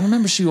 Because I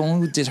remember she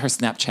only did her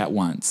Snapchat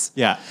once.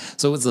 Yeah.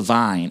 So it was the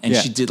Vine. And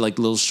she did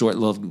short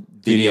little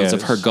videos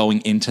of her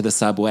going into the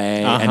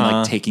subway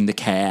and taking the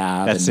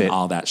cab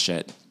all that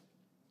shit.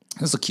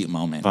 It was a cute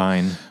moment.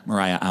 Vine.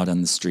 Mariah out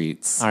on the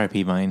streets.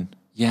 R.I.P. Vine.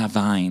 Yeah,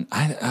 Vine.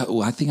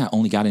 I think I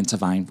only got into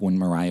Vine when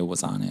Mariah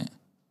was on it.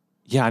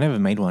 Yeah, I never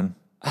made one.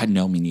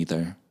 No, me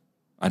neither.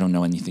 I don't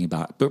know anything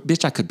about it. But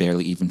bitch, I could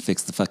barely even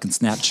fix the fucking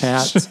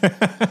Snapchat.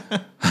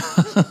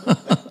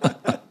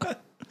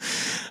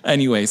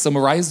 Anyway, so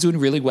Mariah's doing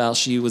really well.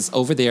 She was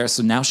over there.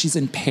 So now she's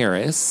in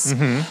Paris.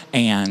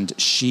 And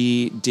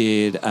she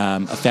did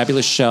a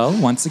fabulous show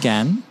once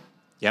again.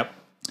 Yep.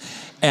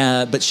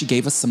 But she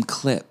gave us some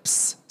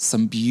clips,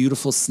 some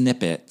beautiful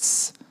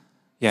snippets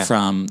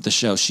from the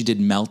show. She did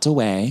Melt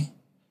Away.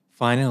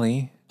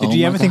 Finally. Did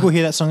you ever think we'll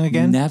hear that song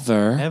again?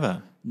 Never.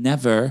 Ever.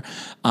 Never.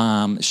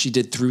 She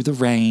did Through the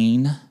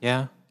Rain.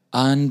 Yeah.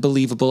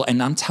 Unbelievable.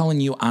 And I'm telling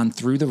you, on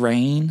Through the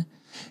Rain,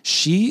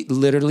 she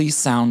literally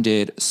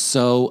sounded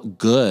so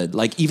good.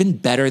 Even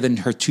better than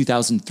her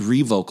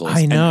 2003 vocals.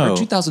 I know. And her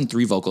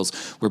 2003 vocals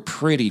were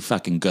pretty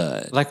fucking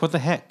good. What the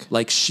heck?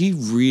 She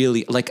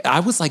really,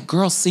 I was like,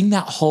 girl, sing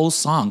that whole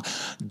song.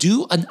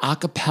 Do an a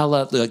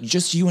cappella,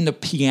 just you and the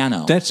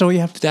piano. That's all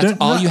you have to do. That's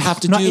all you have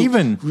to not do. Not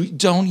even.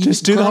 Don't even.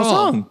 Just do the whole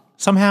song.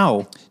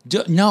 Somehow.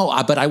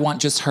 No, but I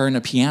want just her and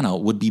a piano.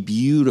 Would be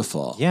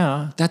beautiful.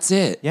 Yeah. That's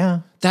it.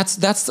 Yeah. That's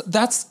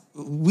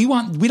we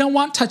don't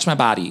want Touch My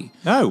Body.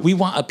 No. We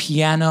want a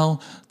piano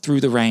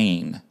Through the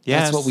Rain.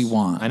 Yes. That's what we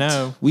want. I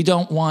know. We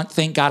don't want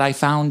Thank God I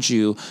Found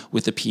You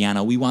with a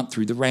piano. We want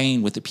Through the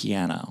Rain with a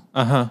piano.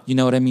 You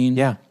know what I mean?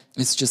 Yeah.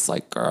 It's just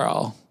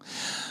girl.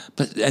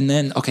 And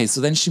then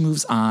she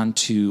moves on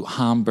to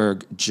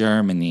Hamburg,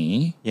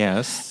 Germany.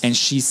 Yes. And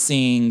she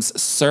sings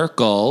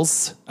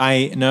Circles.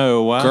 I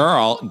know.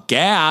 Girl,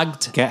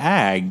 gagged.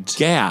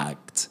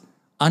 Gagged.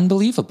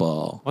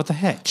 Unbelievable. What the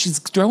heck? She's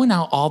throwing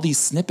out all these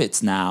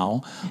snippets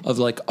now of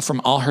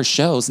from all her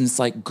shows. And it's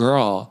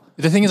girl.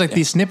 The thing is,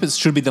 these snippets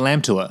should be the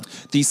Lamb Tour.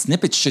 These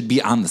snippets should be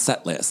on the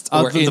set list.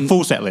 Or the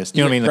full set list.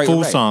 You know what I mean? The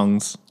full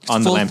songs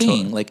on the Lamb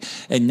Tour.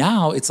 And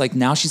now it's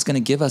now she's going to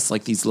give us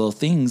these little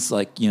things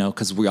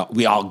because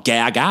we all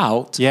gag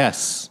out.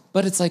 Yes.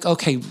 But it's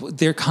okay,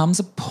 there comes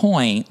a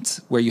point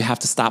where you have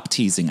to stop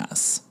teasing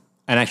us.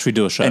 And actually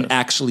do a show. And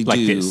actually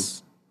do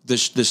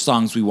the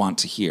songs we want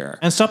to hear.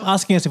 And stop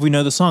asking us if we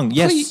know the song.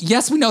 Yes. Please,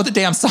 yes, we know the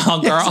damn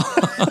song, girl.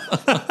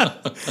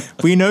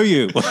 We know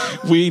you.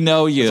 We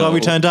know you. That's why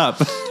we turned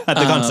up at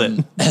the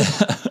concert.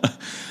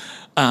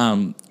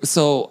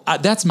 So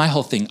that's my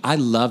whole thing. I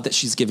love that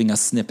she's giving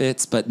us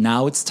snippets, but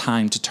now it's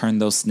time to turn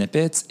those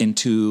snippets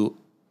into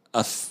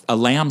a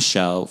lamb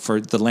show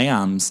for the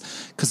lambs,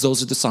 because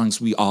those are the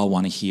songs we all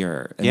want to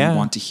hear, and we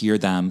want to hear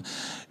them,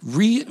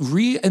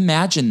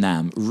 reimagine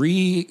them,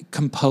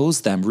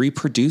 recompose them,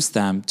 reproduce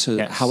them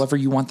to however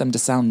you want them to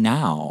sound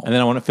now. And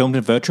then I want it filmed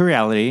in virtual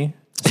reality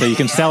So you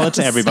can sell it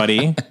to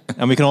everybody,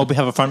 and we can all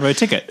have a front row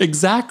ticket.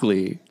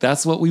 Exactly.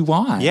 That's what we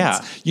want.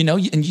 Yeah.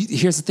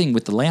 Here's the thing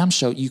with the Lamb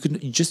show, you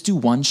just do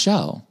one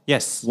show.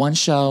 Yes. One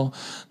show,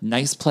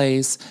 nice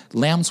place.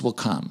 Lambs will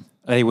come.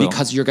 They will.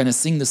 Because you're going to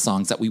sing the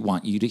songs that we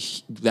want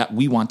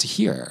to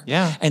hear.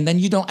 Yeah. And then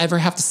you don't ever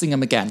have to sing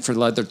them again for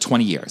another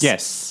 20 years.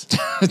 Yes.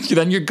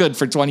 Then you're good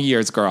for 20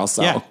 years, girl.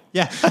 So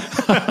Yeah.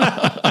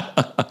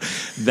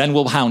 then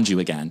we'll hound you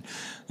again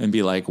and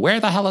be like, where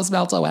the hell is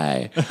Melt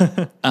Away?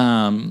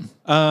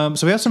 So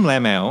we have some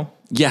lamb mail.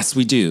 Yes,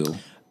 we do.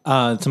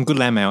 Some good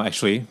lamb mail,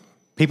 actually.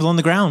 People on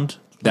the ground.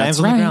 That's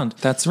Lambs right. on the ground.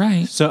 That's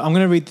right. So I'm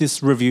going to read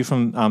this review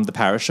from the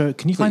Paris show.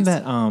 Can you find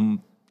that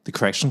the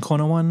correction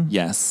corner one?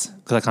 Yes.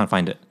 Because I can't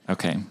find it.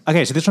 Okay.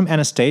 Okay, so this is from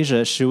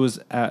Anastasia. She was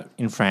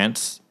in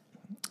France.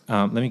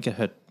 Let me get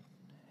her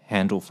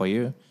handle for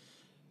you.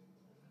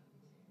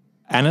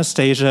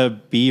 Anastasia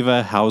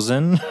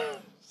Beaverhausen.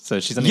 So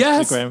she's on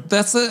Instagram.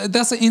 That's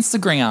an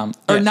Instagram.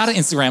 Or not an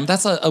Instagram.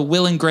 That's a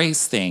Will and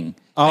Grace thing.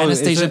 Oh,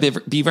 Anastasia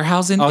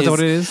Beaverhausen. Oh, is that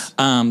what it is?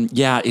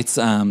 Yeah, it's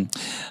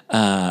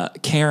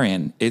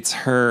Karen. It's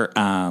her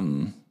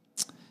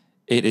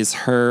it is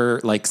her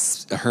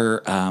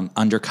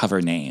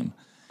undercover name.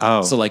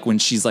 Oh. So like when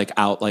she's like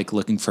out like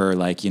looking for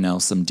like,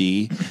 some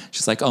D,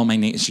 she's like, oh, my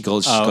name, she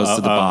goes to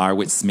the bar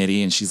with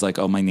Smitty and she's like,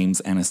 oh, my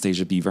name's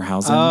Anastasia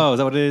Beaverhausen. Oh, is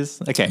that what it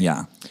is? Okay.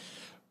 Yeah.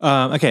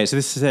 Okay, so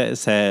this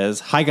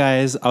says, hi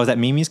guys, I was at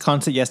Mimi's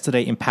concert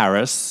yesterday in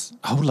Paris.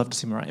 I would love to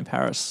see Mariah in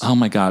Paris. Oh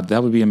my God,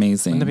 that would be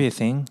amazing. Wouldn't that be a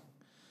thing?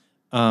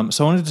 So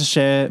I wanted to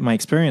share my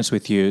experience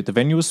with you. The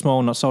venue was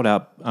small, not sold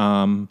out.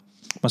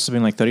 Must have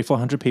been like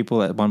 3,400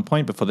 people at one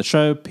point before the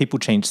show. People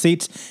changed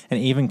seats and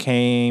even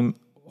came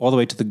all the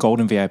way to the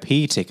golden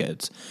VIP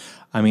tickets.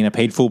 I mean, I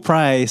paid full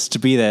price to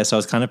be there, so I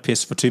was kind of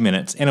pissed for 2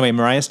 minutes. Anyway,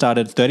 Mariah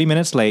started 30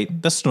 minutes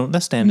late. That's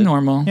standard.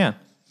 Normal. Yeah.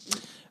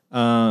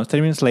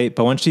 30 minutes late,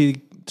 but once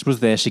she was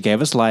there, she gave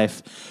us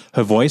life.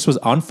 Her voice was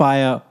on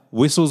fire.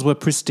 Whistles were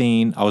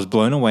pristine. I was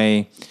blown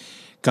away.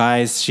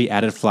 Guys, she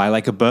added Fly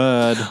Like a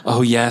Bird.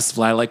 Oh, yes,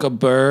 Fly Like a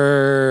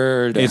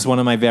Bird. It's one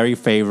of my very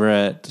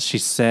favorite. She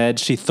said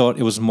she thought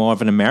it was more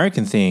of an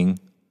American thing.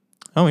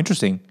 Oh,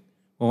 interesting.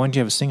 Well, why didn't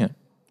you ever sing it?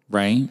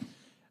 Right.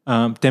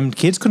 Them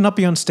kids could not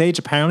be on stage.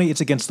 Apparently,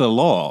 it's against the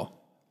law.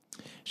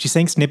 She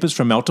sang snippets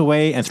from Melt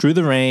Away and Through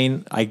the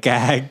Rain. I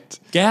gagged.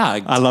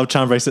 I love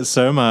Charm Bracelet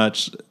so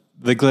much.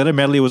 The glitter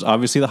medley was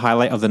obviously the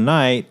highlight of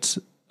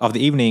the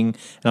evening,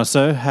 and I was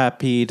so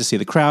happy to see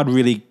the crowd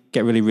really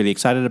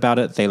excited about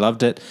it. They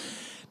loved it.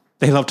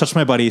 They love Touch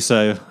My Body,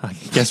 so I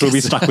guess we'll be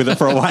stuck with it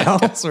for a while. I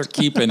guess we're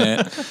keeping it.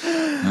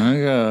 I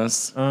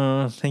guess.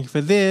 Thank you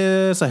for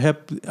this. I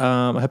hope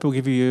it will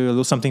give you a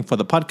little something for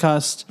the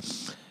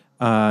podcast.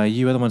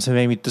 You are the ones who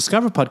made me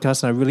discover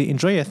podcasts, and I really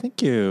enjoy it.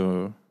 Thank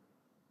you.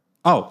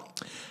 Oh,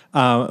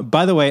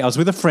 by the way, I was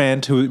with a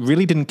friend who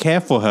really didn't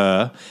care for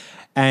her,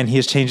 and he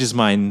has changed his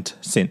mind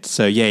since.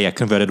 So yeah,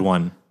 converted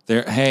one.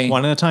 Hey,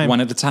 one at a time.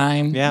 One at a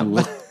time. Yeah,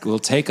 we'll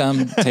take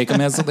them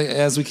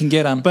as we can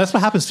get them. But that's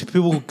what happens.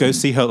 People go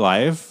see her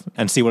live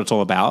and see what it's all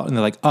about, and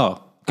they're like,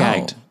 "Oh,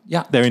 gagged." Oh,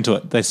 yeah, they're into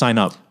it. They sign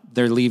up.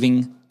 They're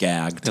leaving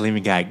gagged.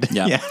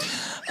 Yeah.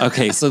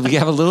 Okay, so we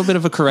have a little bit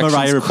of a correction.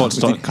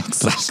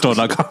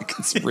 MariahReports.store.com.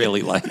 It's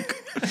really like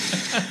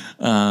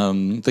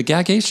the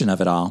gagation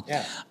of it all.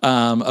 Yeah.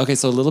 Okay,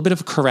 so a little bit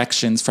of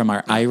corrections from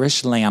our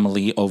Irish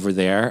lamely over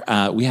there.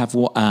 We have,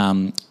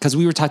 because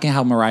we were talking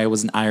how Mariah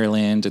was in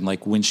Ireland and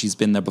like when she's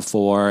been there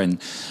before,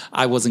 and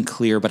I wasn't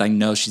clear, but I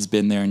know she's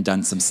been there and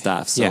done some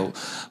stuff. So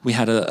we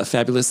had a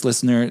fabulous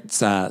listener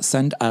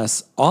send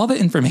us all the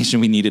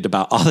information we needed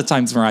about all the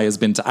times Mariah's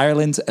been to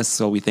Ireland.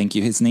 So we thank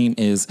you. His name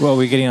is... Well,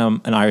 we're getting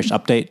an Irish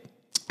update.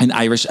 An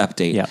Irish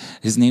update. Yeah.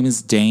 His name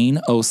is Dane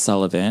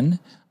O'Sullivan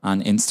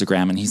on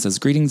Instagram, and he says,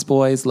 "Greetings,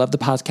 boys. Love the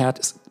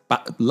podcast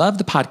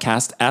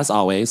as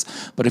always,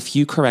 but a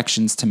few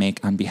corrections to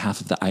make on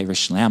behalf of the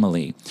Irish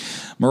Lamely.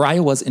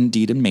 Mariah was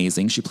indeed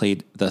amazing. She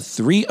played the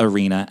 3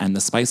 Arena, and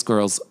the Spice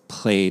Girls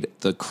played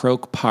the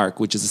Croke Park,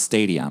 which is a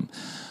stadium.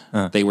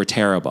 They were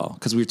terrible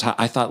because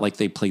I thought like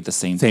they played the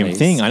same place.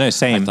 thing. I know,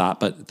 same. I thought,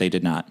 but they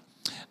did not.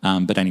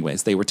 But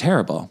anyways, they were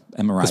terrible.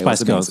 And Mariah Spice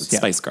was Girls, amazing.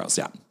 Spice Girls,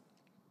 yeah.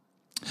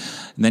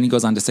 And then he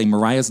goes on to say,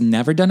 Mariah's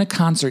never done a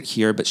concert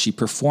here, but she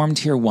performed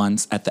here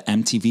once at the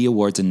MTV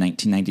Awards in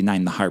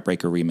 1999, the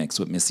Heartbreaker remix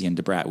with Missy and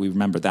Debrat. We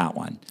remember that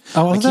one.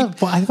 Oh,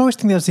 I always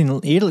think that was in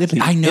Italy.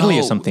 I know, Italy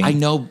or something. I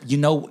know.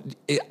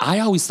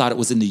 I always thought it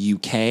was in the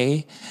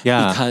UK.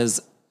 Yeah.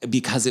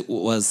 Because it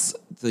was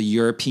the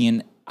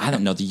European... I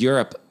don't know, the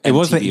Europe MTV It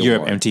was the award.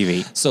 Europe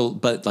MTV. So,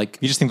 but like...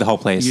 You just think the whole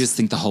place. You just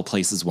think the whole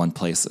place is one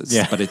place.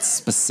 Yeah. But it's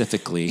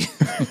specifically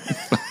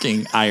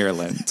fucking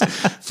Ireland.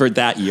 For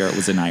that year, it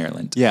was in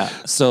Ireland. Yeah.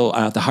 So,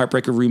 the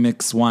Heartbreaker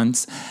remix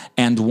once.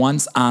 And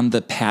once on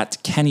the Pat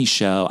Kenny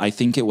show, I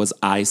think it was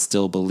I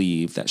Still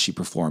Believe that she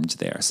performed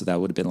there. So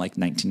that would have been like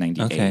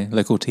 1998. Okay,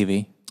 local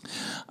TV.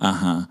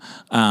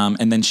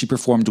 And then she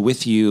performed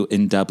with you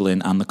in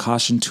Dublin on the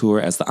Caution Tour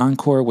as the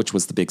encore, which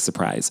was the big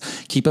surprise.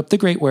 Keep up the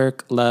great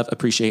work. Love,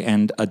 appreciate,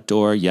 and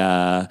adore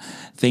ya.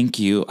 Thank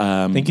you.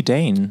 Thank you,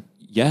 Dane.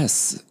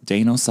 Yes,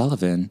 Dane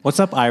O'Sullivan. What's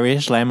up,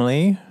 Irish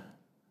Lamely?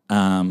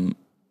 Shout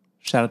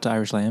out to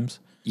Irish Lambs.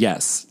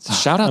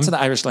 Yes. Shout out to the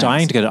Irish Lambs.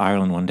 Dying to go to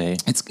Ireland one day.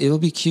 It'll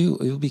be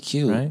cute. It'll be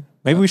cute. Right?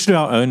 Maybe we should do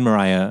our own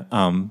Mariah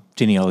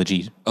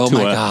genealogy tour.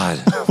 My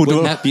God.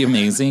 Wouldn't that be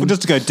amazing? We'll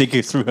just go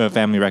dig through her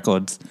family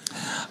records.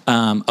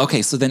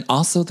 Okay, so then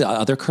also the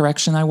other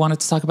correction I wanted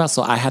to talk about.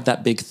 So I had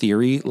that big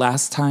theory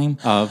last time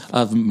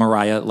of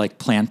Mariah like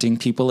planting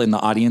people in the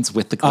audience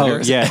with the glitter.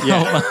 Oh,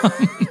 yeah.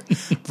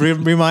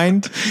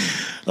 Remind?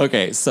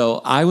 Okay,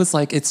 so I was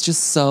like, it's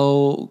just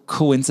so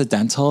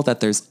coincidental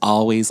that there's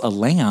always a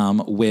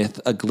lamb with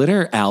a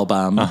glitter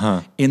album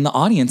in the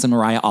audience, and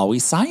Mariah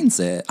always signs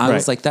it. I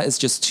was like, that is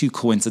just too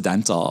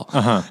coincidental.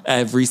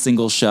 Every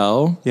single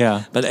show.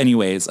 Yeah. But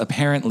anyways,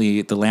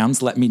 apparently the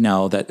lambs let me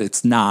know that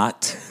it's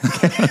not.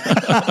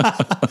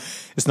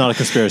 It's not a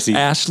conspiracy.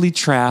 Ashley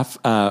Traff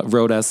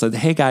wrote us, said,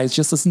 hey guys,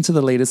 just listen to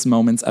the latest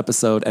Moments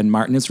episode, and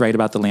Martin is right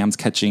about the lambs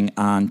catching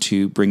on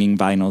to bringing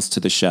vinyls to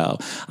the show.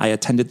 I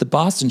attended the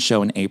Boston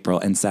show in April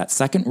and sat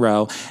second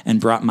row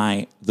and brought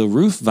my The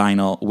Roof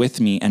vinyl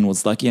with me and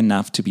was lucky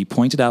enough to be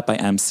pointed out by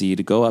MC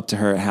to go up to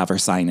her and have her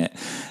sign it.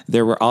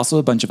 There were also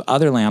a bunch of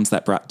other lambs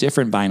that brought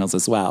different vinyls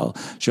as well.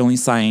 She only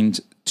signed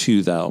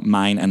 2 though,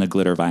 mine and a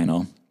glitter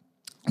vinyl.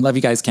 Love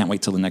you guys. Can't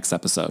wait till the next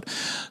episode.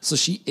 So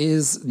she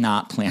is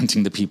not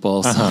planting the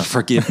people, so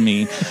forgive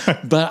me.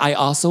 But I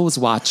also was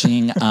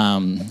watching,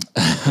 I'm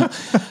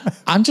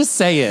just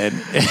saying,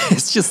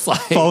 it's just like...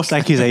 False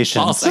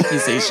accusations. False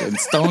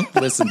accusations. Don't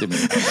listen to me.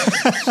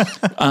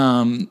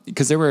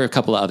 Because there were a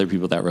couple of other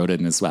people that wrote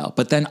in as well.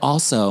 But then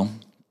also...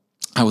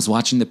 I was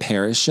watching the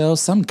Paris show.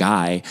 Some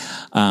guy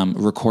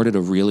recorded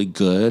a really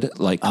good,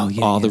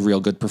 the real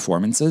good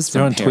performances from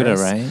They're on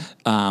Paris. Twitter,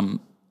 right?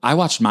 I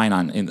watched mine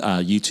on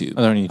YouTube.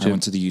 Oh, they're on YouTube. I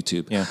went to the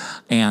YouTube. Yeah.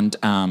 And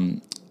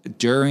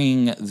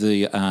during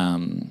the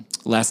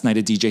last night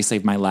a DJ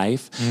Saved My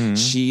Life,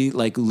 she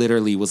like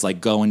literally was like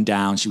going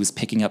down. She was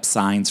picking up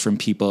signs from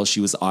people.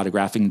 She was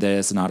autographing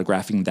this and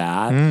autographing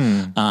that.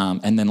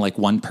 And then like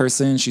one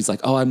person, she's like,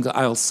 oh,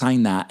 I'll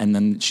sign that. And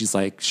then she's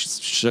like,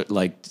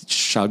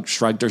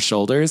 shrugged her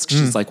shoulders.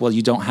 She's like, well,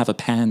 you don't have a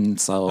pen.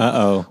 So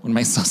what am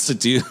I supposed to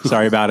do?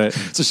 Sorry about it.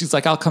 So she's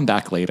like, I'll come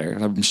back later.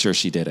 I'm sure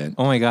she didn't.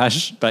 Oh my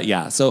gosh. But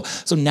yeah, so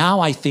now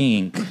I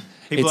think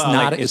People it's are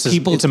not like, it's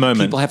it's a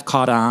moment. People have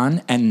caught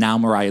on, and now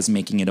Mariah's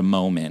making it a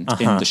moment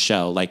in the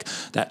show, like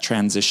that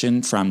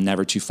transition from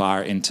Never Too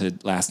Far into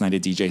Last Night a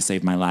DJ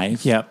Saved My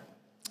Life. Yep.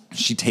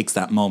 She takes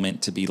that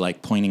moment to be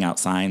like pointing out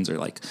signs or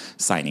like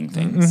signing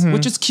things,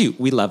 which is cute.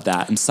 We love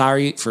that. I'm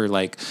sorry for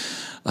like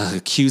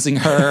accusing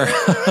her.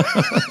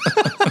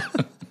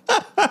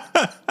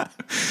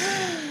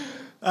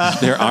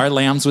 There are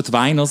lambs with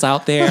vinyls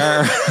out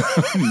there.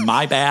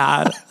 My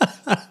bad.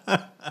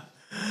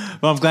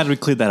 Well, I'm glad we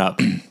cleared that up.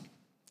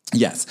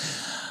 Yes.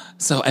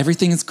 So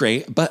everything is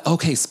great. But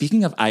okay,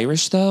 speaking of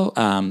Irish though,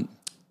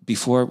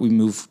 before we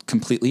move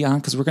completely on,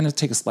 because we're going to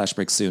take a splash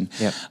break soon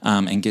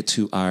and get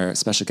to our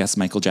special guest,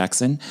 Michael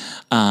Jackson.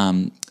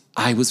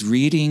 I was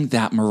reading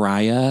that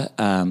Mariah,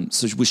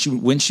 so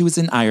when she was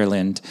in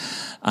Ireland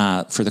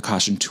for the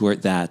Caution Tour,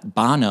 that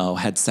Bono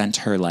had sent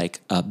her like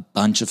a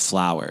bunch of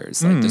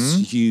flowers, like this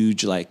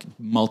huge, like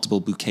multiple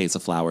bouquets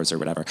of flowers or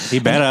whatever. He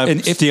better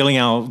stealing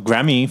our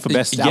Grammy for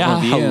Best Album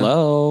of the Year.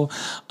 Hello.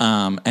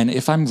 And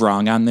if I'm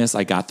wrong on this,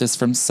 I got this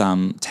from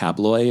some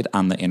tabloid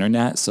on the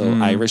internet. So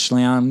Irish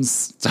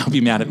lambs, don't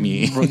be mad at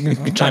me.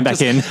 Chime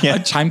back in. Yeah.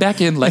 Chime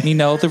back in. Let me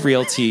know the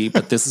real tea.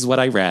 But this is what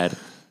I read.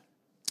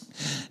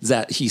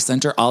 That he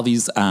sent her all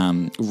these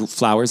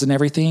flowers and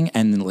everything,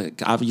 and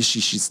like obviously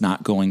she's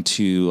not going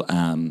to you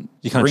can't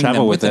bring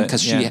travel them with with it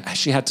because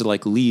she had to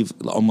like leave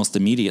almost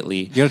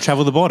immediately. You got to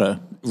travel the border,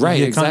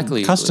 right?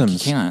 Exactly. Customs.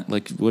 Like, you can't.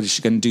 Like, what is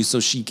she going to do? So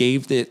she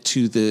gave it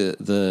to the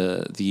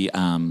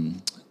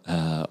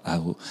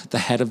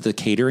head of the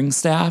catering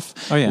staff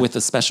with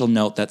a special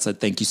note that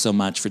said, thank you so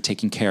much for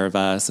taking care of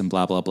us and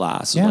blah, blah,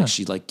 blah. So like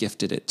she like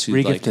gifted it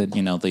to like,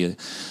 you know,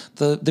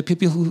 the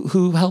people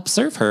who help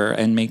serve her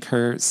and make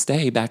her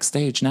stay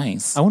backstage.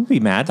 Nice. I wouldn't be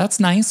mad. That's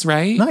nice,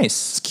 right? Nice.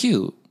 It's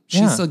cute.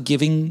 She's a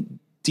giving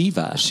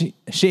diva. She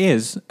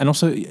is. And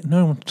also, no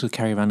one wants to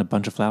carry around a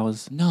bunch of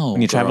flowers. No.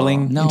 When you're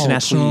traveling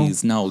international.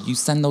 Please, no. You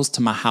send those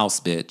to my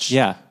house, bitch.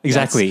 Yeah,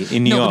 exactly.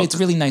 In New York. No, but it's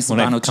really nice of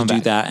Bono to do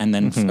that. And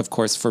then, of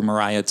course, for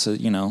Mariah to,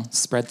 you know,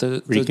 spread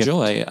the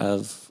joy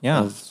of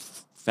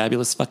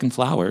fabulous fucking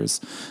flowers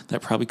that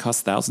probably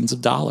cost thousands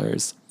of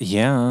dollars.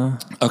 Yeah.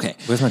 Okay.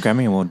 Where's my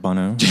Grammy Award,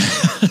 Bono?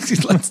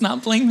 Let's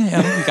not blame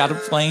him. We got to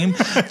blame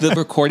the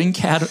Recording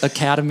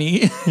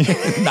Academy,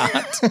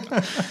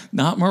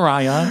 not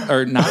Mariah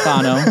or not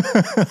Bono.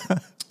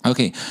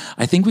 Okay.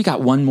 I think we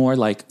got one more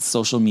like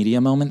social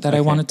media moment that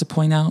I wanted to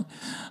point out.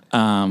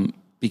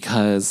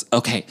 because,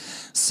 okay,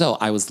 so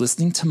I was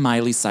listening to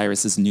Miley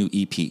Cyrus's new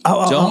EP.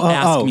 Don't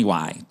ask me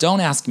why. Don't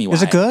ask me why.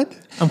 Is it good?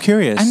 I'm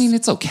curious. I mean,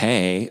 it's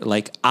okay.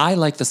 Like, I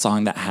like the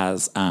song that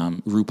has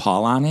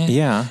RuPaul on it.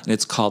 Yeah. And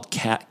it's called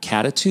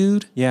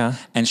Catitude. Yeah.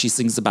 And she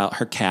sings about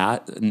her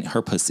cat and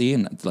her pussy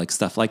and like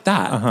stuff like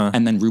that.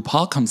 And then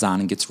RuPaul comes on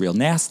and gets real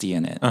nasty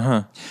in it.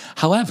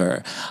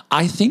 However,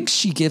 I think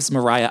she gives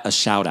Mariah a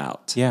shout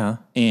out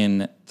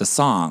in the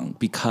song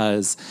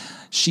because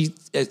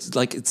it's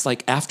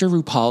like after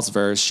RuPaul's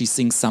verse, she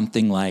sings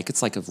something like,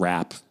 it's like a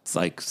rap, it's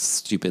like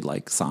stupid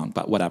like song,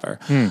 but whatever.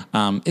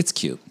 It's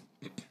cute.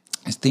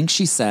 I think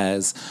she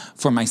says,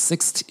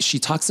 she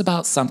talks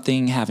about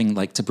something having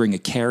like to bring a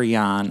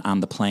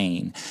carry-on the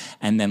plane.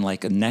 And then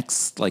like a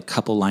next like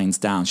couple lines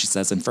down, she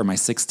says, and for my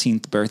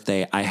 16th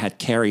birthday, I had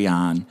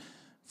carry-on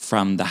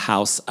from the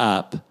house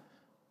up,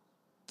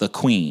 the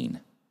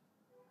queen.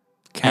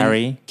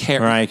 Mariah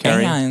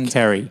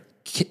Carey.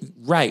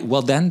 Right.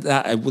 Well, then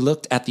I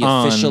looked at the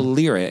official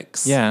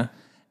lyrics. Yeah.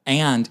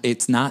 And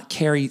it's not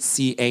Carrie,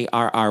 Carry,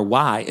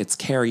 it's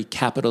Carrie,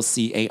 capital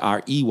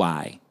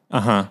Carey.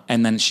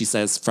 And then she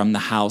says, from the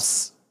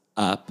house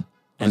up.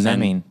 What does that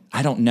mean?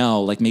 I don't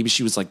know. Like maybe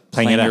she was like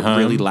playing it at home?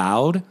 really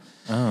loud.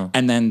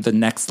 And then the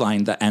next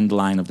line, the end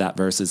line of that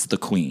verse is the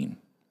queen.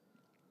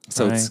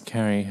 So Mariah it's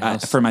Carey.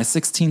 for my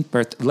 16th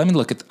birthday. Let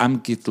me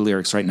get the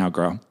lyrics right now,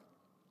 girl.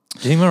 Do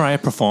you think Mariah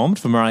performed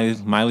for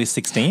Miley's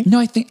 16? No,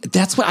 I think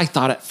that's what I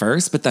thought at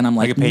first, but then I'm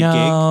like, a paid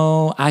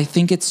no, I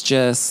think it's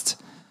just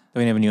that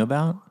we never knew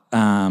about?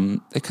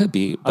 it could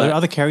be. Are But there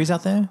other Careys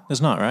out there?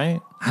 There's not,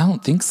 right? I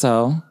don't think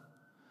so.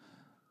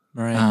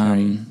 Mariah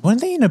Carey.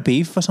 Weren't they in a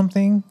beef or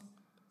something?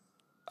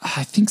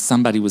 I think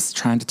somebody was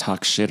trying to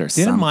talk shit or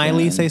something. Didn't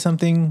Miley say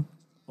something?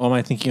 Or am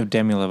I thinking of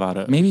Demi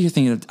Lovato? Maybe you're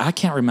thinking I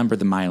can't remember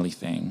the Miley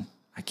thing.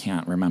 I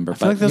can't remember. I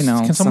feel But like you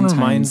know, can someone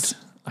sometimes, remind?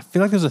 I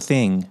feel like there's a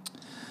thing.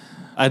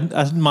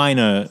 A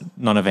minor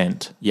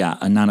non-event. Yeah,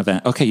 a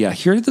non-event. Okay, yeah.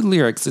 Here are the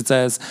lyrics. It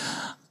says,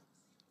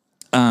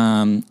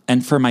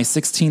 and for my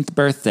 16th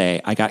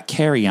birthday, I got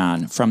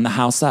carry-on from the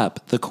house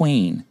up, the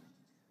queen.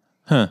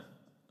 Huh.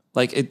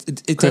 Like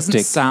it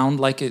doesn't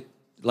sound like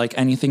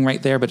anything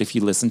right there, but if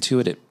you listen to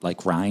it, it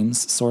like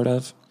rhymes sort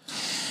of.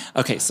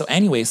 Okay, so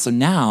anyway, so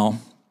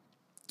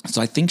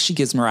I think she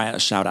gives Mariah a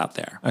shout out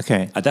there.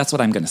 Okay. That's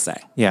what I'm going to say.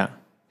 Yeah.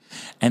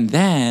 And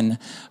then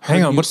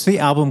hang on, what's the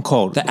album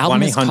called? The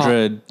album is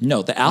called,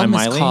 no, the album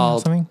is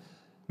called something.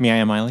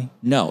 Mariah Miley?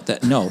 No,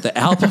 the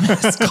album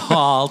is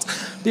called,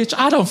 bitch,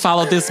 I don't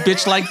follow this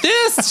bitch like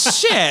this.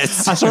 Shit.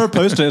 I saw a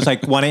poster. It's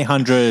like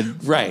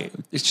 1-800. Right.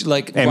 It's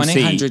like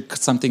MC. 1-800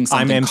 something,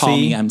 I'm MC. call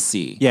me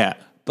MC. Yeah.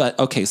 But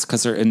okay,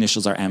 because her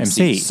initials are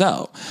MC.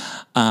 So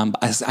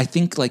I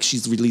think like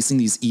she's releasing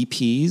these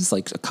EPs,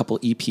 like a couple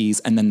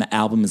EPs, and then the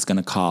album is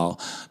going to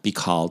be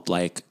called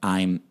like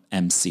I'm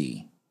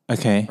MC.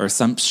 Okay. Or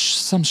some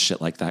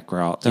shit like that,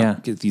 girl.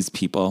 Don't get these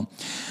people.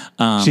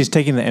 She's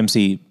taking the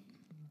MC,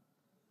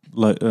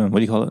 what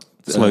do you call it?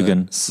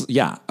 Slogan.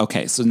 Yeah.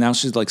 Okay. So now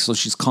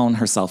she's calling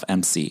herself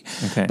MC.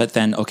 Okay. But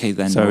then,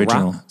 So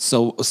original.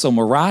 So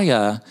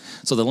Mariah,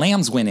 so the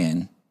Lambs went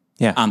in.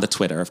 Yeah. On the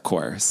Twitter, of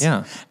course.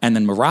 Yeah. And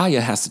then Mariah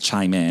has to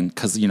chime in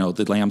because, you know,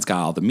 the Lambs got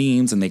all the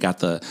memes and they got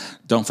the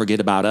don't forget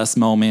about us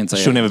moments.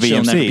 She'll never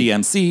be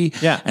MC.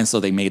 Yeah. And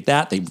so they made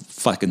that. They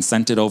fucking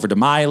sent it over to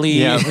Miley.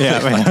 Yeah.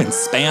 Fucking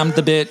spammed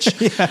the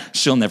bitch. Yeah.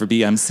 She'll never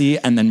be MC.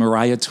 And then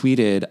Mariah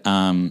tweeted,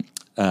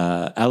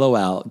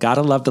 LOL,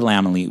 gotta love the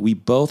Lamely. We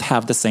both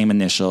have the same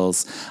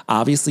initials.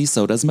 Obviously,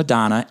 so does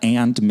Madonna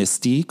and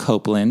Misty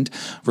Copeland.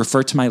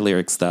 Refer to my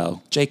lyrics,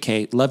 though.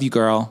 JK, love you,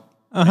 girl.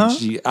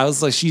 I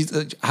was like,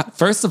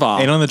 first of all,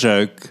 ain't on the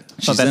joke.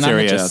 She's not that in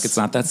serious. on the joke. It's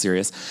not that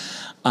serious.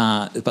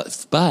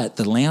 But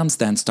the Lambs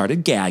then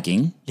started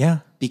gagging. Yeah.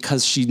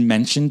 Because she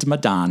mentioned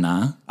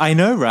Madonna. I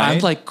know, right? I'm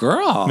like,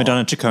 girl.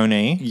 Madonna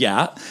Ciccone.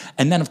 Yeah.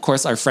 And then, of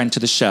course, our friend to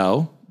the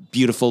show,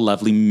 beautiful,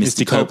 lovely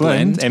Misty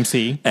Copeland.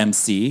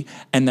 MC.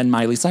 And then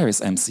Miley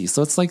Cyrus, MC.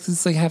 So it's like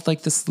they have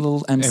like this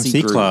little MC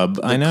group, club.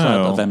 I know.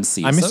 Club of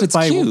MC. I missed it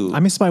by cute. I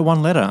missed by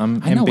one letter.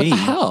 I know, what the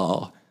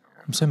hell?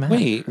 I'm so mad.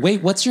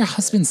 Wait, what's your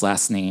husband's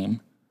last name?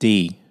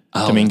 D.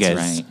 Oh, Dominguez.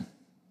 That's right.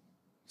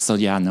 So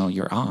yeah, no,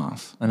 you're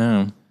off. I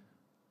know.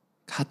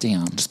 God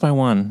damn. Just by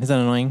one. Is that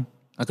annoying?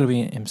 I gotta be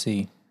an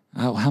MC.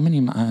 Oh, how many?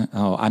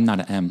 I'm not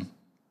an M.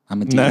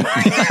 I'm a D. No.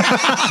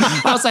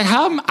 I was like,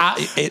 how am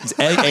I? It's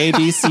A,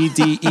 B, C,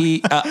 D,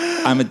 E.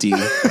 I'm a D.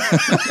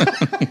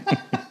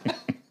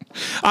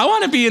 I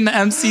want to be in the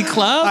MC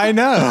club. I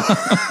know.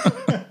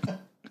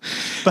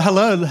 But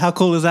hello, how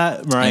cool is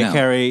that? Mariah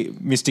Carey,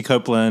 Misty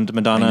Copeland,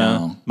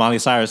 Madonna, Miley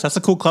Cyrus. That's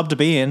a cool club to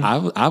be in.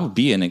 I would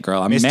be in it,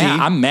 girl. Misty.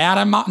 I'm mad.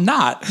 I'm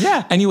not.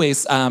 Yeah.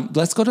 Anyways,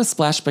 let's go to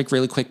Splash Break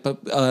really quick.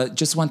 But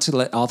just want to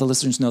let all the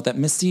listeners know that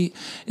Misty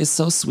is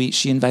so sweet.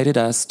 She invited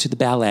us to the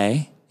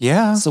ballet.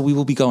 Yeah. So we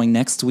will be going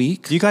next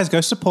week. You guys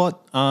go support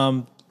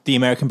the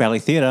American Ballet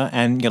Theatre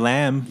and your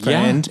lamb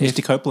friend,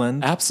 Misty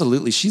Copeland.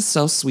 Absolutely. She's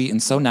so sweet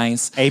and so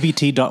nice.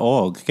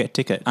 ABT.org. Get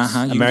tickets.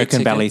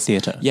 American Ballet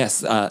Theatre.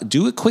 Yes.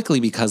 Do it quickly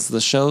because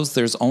the shows,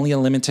 there's only a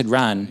limited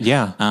run.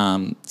 Yeah.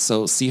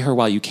 So see her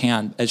while you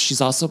can.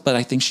 She's also, but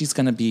I think she's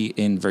going to be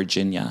in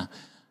Virginia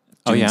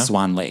doing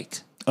Swan Lake.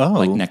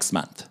 Like next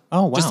month.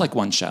 Oh, wow. Just like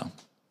one show.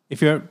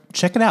 If you're,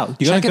 check it out.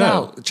 Check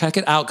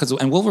it out.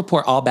 And we'll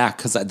report all back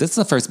because this is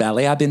the first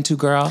ballet I've been to,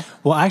 girl.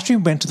 Well, I actually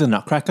went to the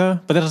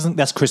Nutcracker, but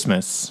that's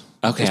Christmas.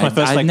 Okay. It's my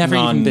first, I've never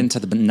even been to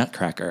the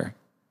Nutcracker.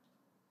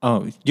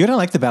 Oh, you don't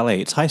like the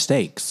ballet. It's high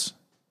stakes.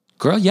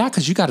 Girl, yeah,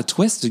 because you got to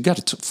twist, you got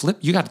to flip,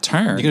 you got to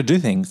turn. You got to do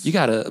things. You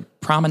got to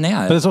promenade.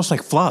 But there's also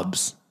like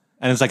flubs.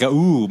 And it's like a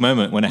ooh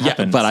moment when it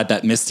happens. But I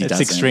bet Misty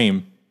doesn't. It's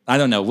extreme. I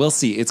don't know. We'll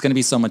see. It's going to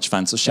be so much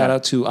fun. So shout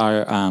out to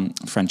our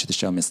friend to the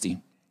show, Misty.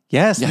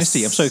 Yes,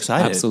 Misty. I'm so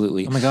excited.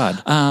 Absolutely. Oh my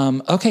God.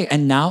 Okay,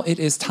 and now it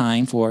is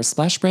time for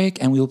Splash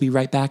Break, and we will be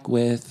right back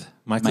with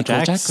Michael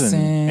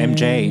Jackson.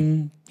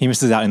 MJ. He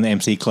misses out in the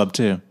MC club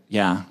too.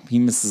 Yeah, he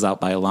misses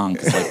out by a long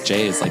because like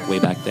Jay is like way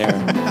back there.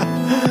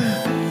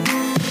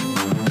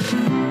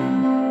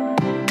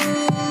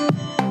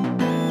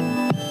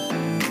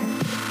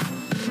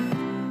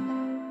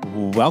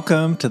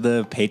 Welcome to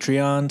the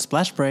Patreon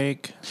Splash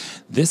Break.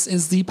 This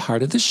is the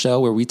part of the show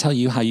where we tell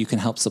you how you can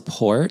help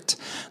support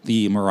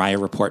the Mariah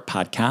Report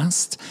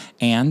podcast,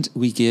 and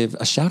we give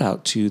a shout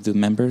out to the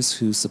members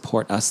who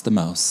support us the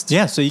most.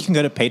 Yeah, so you can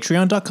go to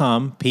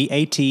patreon.com,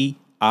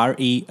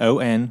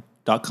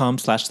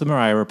 patreon.com/the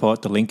Mariah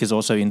Report. The link is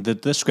also in the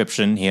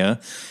description here.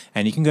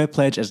 And you can go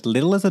pledge as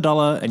little as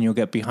 $1 and you'll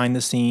get behind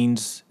the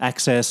scenes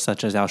access,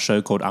 such as our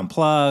show called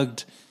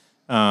Unplugged,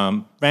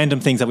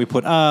 random things that we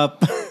put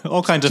up,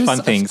 all kinds of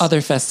fun things. Other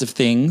festive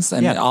things,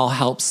 and it all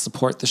helps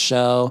support the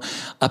show,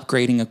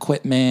 upgrading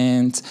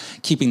equipment,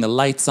 keeping the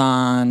lights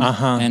on,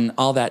 and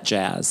all that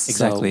jazz.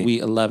 Exactly. So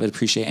we love it,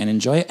 appreciate it, and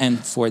enjoy it.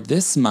 And for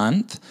this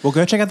month... Well,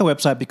 go check out the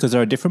website because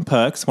there are different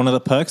perks. One of the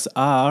perks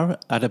are,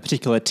 at a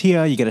particular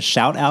tier, you get a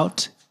shout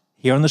out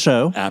here on the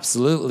show.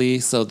 Absolutely.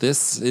 So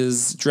this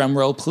is drum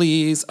roll,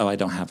 please. Oh, I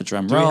don't have a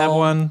drum roll. Do we have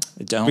one?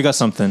 I don't. We got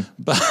something.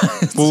 But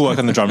we'll work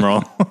on the drum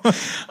roll.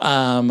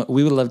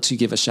 We would love to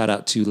give a shout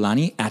out to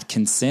Lonnie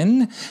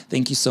Atkinson.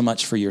 Thank you so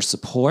much for your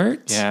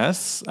support.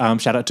 Yes.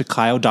 Shout out to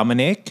Kyle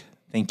Dominic.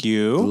 Thank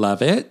you.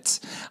 Love it.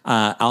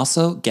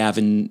 Also,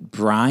 Gavin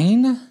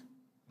Brine.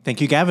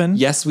 Thank you, Gavin.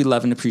 Yes, we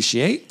love and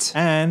appreciate.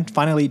 And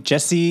finally,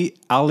 Jesse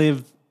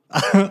Alvazar.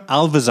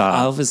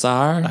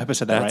 Alvazar. I hope I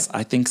said that right.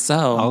 I think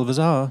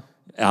so.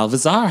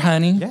 Alvazar,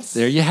 honey. Yes.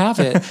 There you have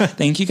it.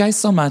 Thank you guys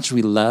so much.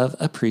 We love,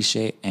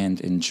 appreciate, and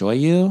enjoy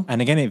you.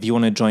 And again, if you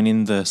want to join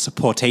in the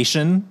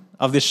supportation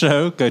of this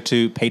show, go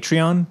to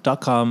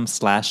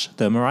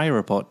patreon.com/the Mariah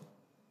Report.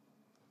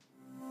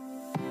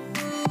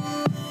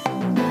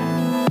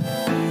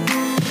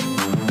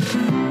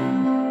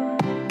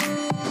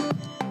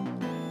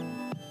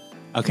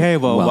 Okay,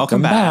 well,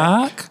 welcome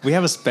back. We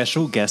have a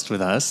special guest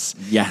with us.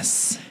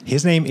 Yes.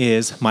 His name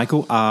is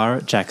Michael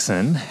R.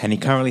 Jackson, and he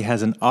currently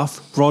has an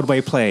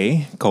off-Broadway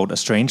play called A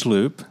Strange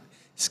Loop.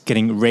 It's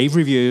getting rave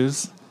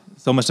reviews.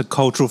 It's almost a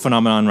cultural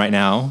phenomenon right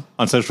now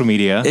on social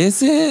media.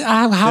 Is it?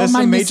 How am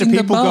I missing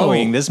the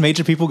boat? There's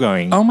major people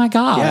going. Oh my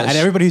gosh. Yeah, and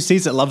everybody who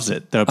sees it loves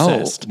it. They're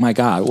obsessed. Oh my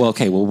God. Well,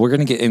 okay. Well, we're going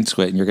to get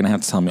into it and you're going to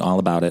have to tell me all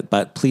about it.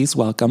 But please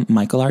welcome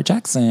Michael R.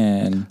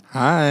 Jackson.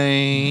 Hi.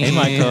 Hey,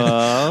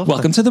 Michael.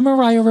 Welcome to the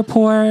Mariah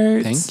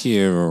Report. Thank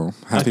you.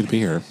 Happy to be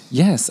here.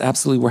 Yes,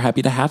 absolutely. We're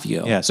happy to have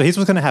you. Yeah, so here's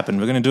what's going to happen.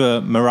 We're going to do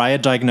a Mariah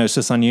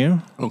diagnosis on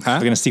you. Okay.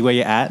 We're going to see where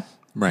you're at.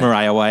 Right.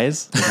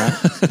 Mariah-wise.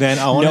 Then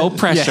no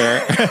pressure.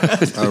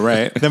 All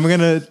right. Then we're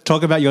going to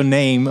talk about your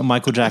name,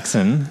 Michael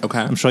Jackson. Okay.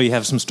 I'm sure you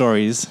have some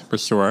stories. For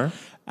sure.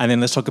 And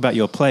then let's talk about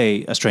your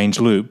play, A Strange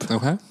Loop.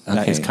 Okay.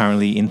 That is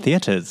currently in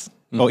theaters.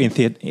 Or in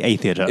a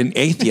theater. In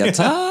a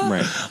theater?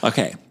 Right.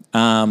 Okay.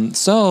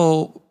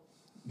 So,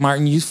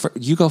 Martin,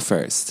 you go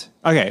first.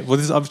 Okay. Well,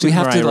 this is obviously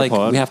Mariah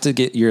Report. We have to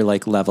get your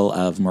level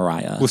of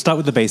Mariah. We'll start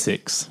with the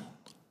basics.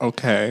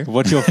 Okay.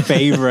 What's your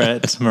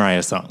favorite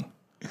Mariah song?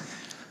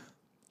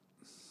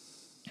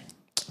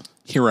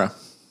 Hero.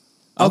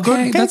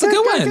 Okay, that's a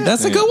good one.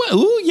 That's a good one.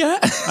 Ooh, yeah.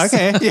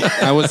 Okay. Yeah.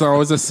 I was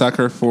always a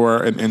sucker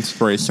for an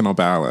inspirational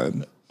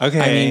ballad.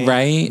 Okay. I mean,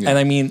 right? Yeah. And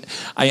I mean,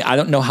 I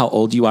don't know how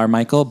old you are,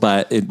 Michael,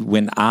 but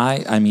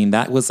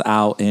that was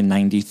out in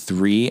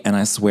 93, and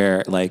I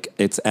swear,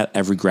 it's at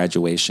every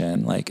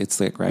graduation. It's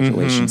the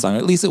graduation song.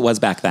 At least it was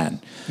back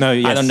then. No,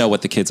 yes. I don't know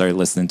what the kids are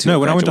listening to.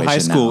 No, when I went to high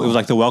school, it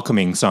was the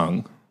welcoming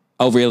song.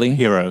 Oh, really?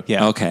 Hero,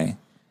 yeah. Okay.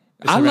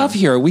 I love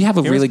Hero. We have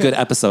a really good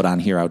episode on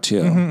Hero,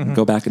 too.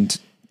 Go back in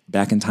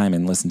time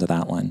and listen to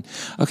that one.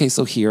 Okay,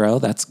 so Hero,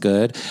 that's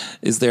good.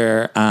 Is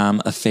there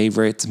a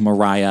favorite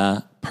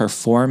Mariah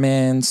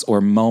performance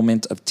or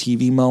moment of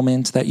TV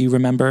moment that you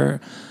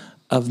remember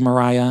of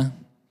Mariah?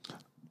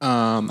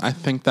 I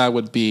think that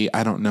would be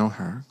I Don't Know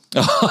Her.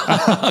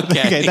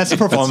 Okay, that's a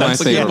performance.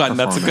 That's a good one.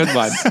 That's a good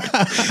one.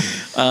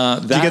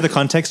 Do you get the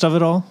context of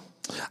it all?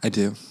 I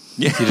do.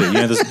 You do. Do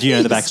you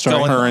know the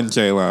backstory? Her and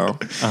J-Lo.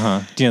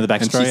 Do you know the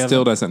backstory? And she of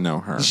still it? doesn't know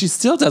her. She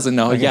still doesn't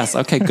know. Okay. Yes.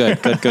 Okay.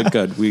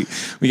 Good.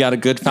 We got a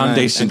good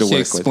foundation to and she work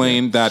with.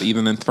 explained that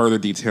even in further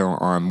detail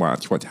on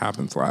Watch What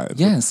Happens Live.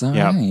 Yes. All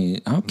right.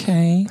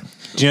 Okay.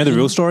 Do you know the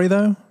real story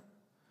though?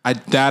 I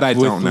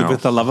don't know.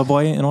 With the lover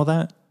boy and all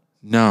that.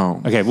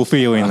 No. Okay, we'll fill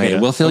you in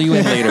later. We'll fill you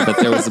in later, but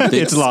there was a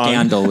big It's long.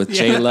 scandal with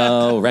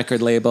J-Lo, record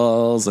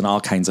labels, and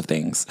all kinds of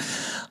things.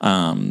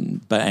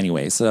 But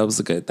anyway, so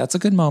that's a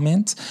good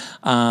moment.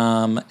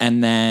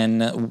 And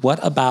then what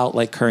about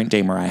like current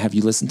day Mariah? Have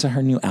you listened to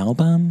her new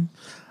album?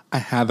 I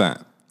haven't.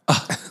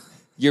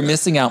 You're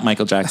missing out,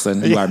 Michael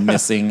Jackson. You are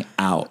missing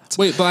out.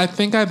 Wait, but I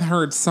think I've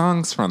heard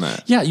songs from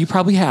it. Yeah, you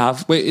probably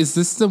have. Wait, is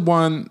this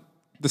the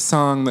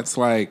song that's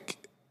like,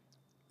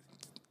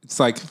 it's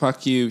like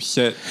fuck you,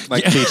 shit,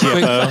 like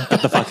GTFO,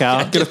 get the fuck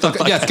out. Get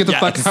the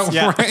fuck out,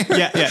 Yeah. right?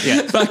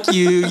 Yeah. Fuck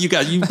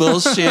you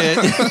bullshit.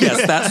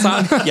 Yes, that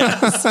song.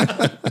 Yes.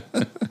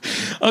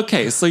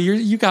 Okay, so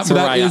you got So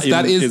Mariah.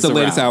 that is the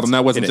latest around. album.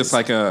 That wasn't It just is.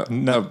 like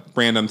a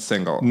random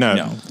single.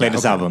 No,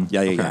 latest album.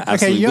 Yeah, Okay.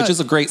 absolutely. Okay, Which is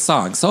a great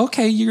song. So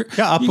you're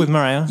up with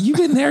Mariah. You've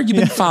been there. You've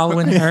been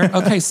following her.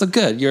 Okay, so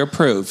good. You're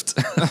approved.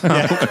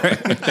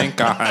 Thank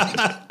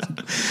God.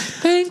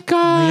 Thank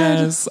God.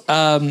 Yes.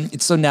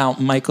 So now,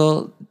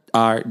 Michael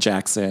R.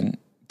 Jackson,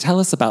 tell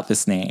us about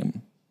this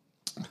name.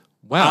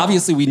 Wow.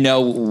 Obviously, we know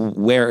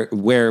where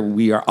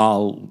we are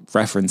all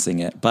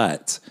referencing it,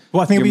 but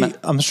Well, I think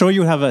I'm sure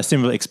you have a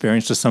similar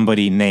experience to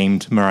somebody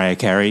named Mariah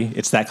Carey.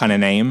 It's that kind of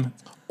name.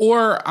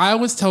 Or I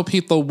always tell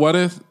people, what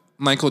if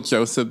Michael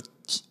Joseph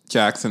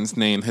Jackson's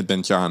name had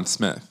been John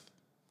Smith?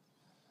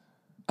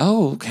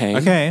 oh, okay.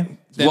 Okay.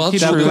 Then Well,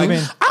 people true. would be I like,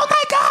 mean- oh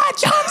my God,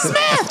 John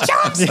Smith,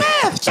 John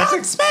Smith,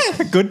 John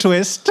Smith. Good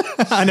twist.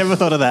 I never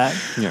thought of that.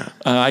 Yeah.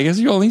 I guess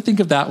you only think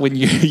of that when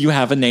you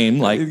have a name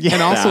like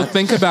And also that.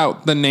 think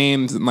about the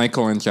names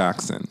Michael and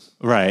Jackson.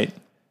 Right.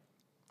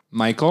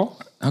 Michael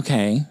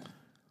Okay.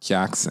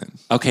 Jackson.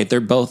 Okay,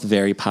 they're both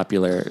very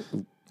popular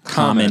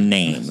common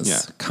names. Yeah.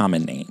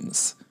 Common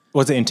names.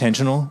 Was it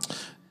intentional?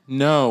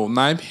 No,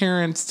 my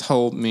parents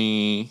told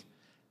me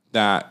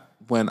that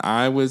when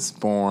I was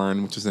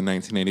born, which was in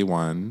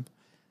 1981,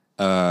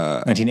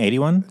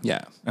 1981?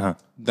 yeah,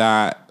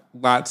 that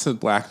lots of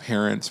black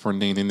parents were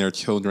naming their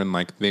children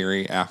like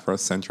very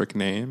Afrocentric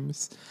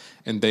names,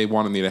 and they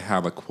wanted me to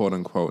have a quote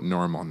unquote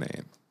normal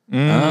name.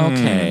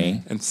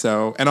 Okay. And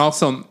so, and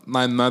also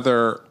my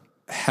mother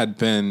had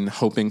been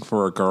hoping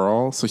for a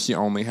girl, so she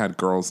only had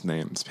girls'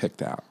 names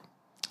picked out.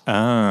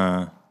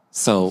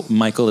 So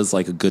Michael is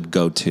like a good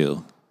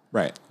go-to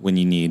Right. when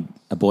you need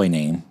a boy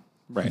name.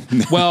 Right.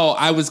 Well,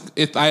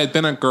 if I had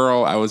been a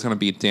girl, I was going to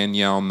be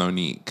Danielle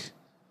Monique.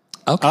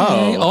 Okay.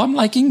 Oh, I'm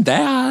liking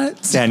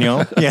that.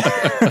 Daniel? Yeah.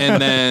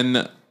 And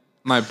then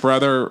my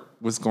brother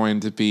was going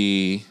to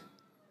be,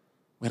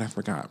 wait, I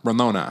forgot.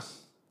 Ramona.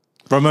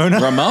 Ramona?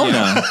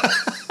 Ramona.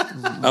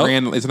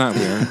 Isn't that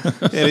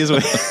weird? It is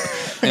weird.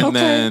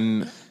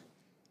 And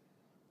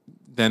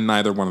then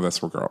neither one of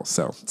us were girls.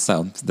 So,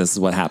 So this is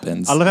what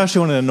happens. I love how she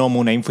wanted a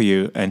normal name for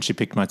you and she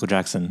picked Michael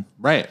Jackson.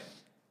 right.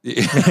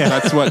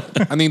 That's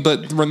what, I mean,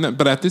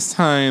 but at this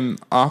time,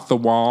 I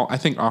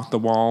think Off the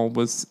Wall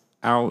was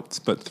out,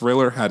 but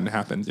Thriller hadn't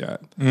happened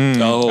yet.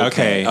 Oh,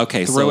 okay.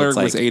 Okay. Thriller so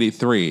it's was like,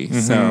 83.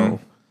 So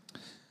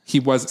he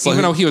was,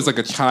 even though he was like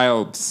a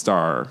child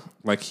star,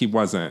 like he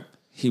wasn't.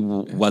 he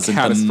wasn't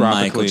the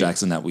Michael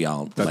Jackson that we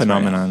all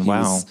Phenomenon. He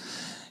Wow. was-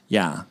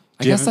 yeah.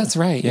 I Do you guess have- that's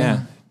right.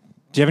 Yeah.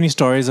 Do you have any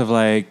stories of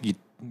like you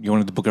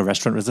wanted to book a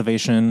restaurant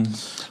reservation?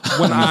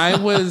 When I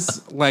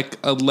was like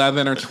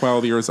 11 or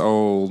 12 years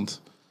old,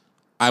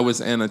 I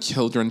was in a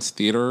children's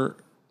theater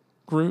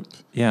group.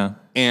 Yeah.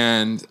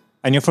 And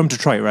And you're from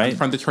Detroit, right?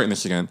 from Detroit,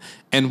 Michigan.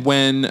 And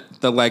when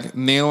the like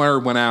mailer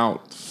went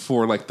out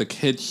for like the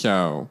kids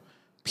show,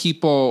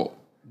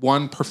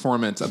 one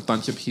performance, a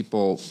bunch of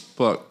people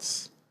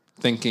booked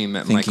thinking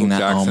that Michael that, oh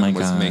Jackson my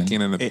was God.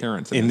 making an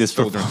appearance in this this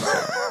children's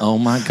show. Oh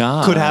my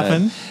God. Could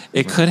happen.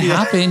 It could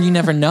happen. You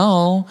never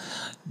know.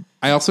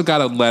 I also got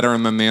a letter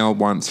in the mail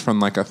once from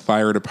like a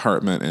fire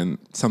department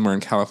somewhere in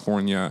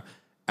California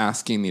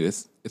asking me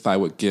if I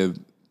would give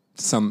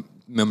some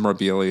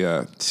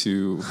memorabilia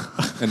to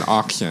an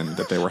auction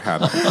that they were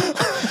having.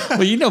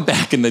 Well, you know,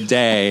 back in the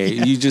day,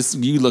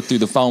 you look through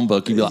the phone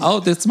book, you'd be like, oh,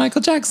 that's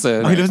Michael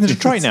Jackson. Oh, he lives in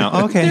Detroit now.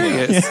 Oh, okay.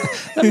 There he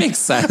is. That makes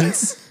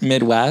sense.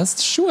 Midwest,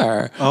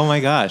 sure. Oh my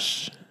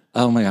gosh.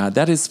 Oh my God,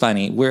 that is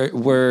funny.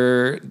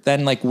 We're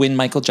then like when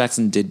Michael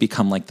Jackson did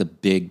become like the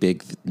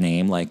big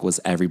name, like was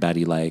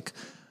everybody like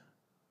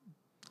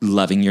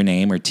loving your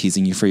name or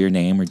teasing you for your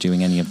name or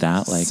doing any of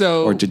that? Like,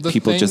 So or did the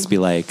people thing just be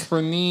like,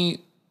 for me,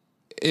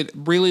 it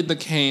really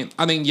became,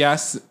 I mean,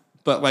 yes,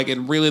 but like it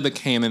really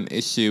became an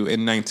issue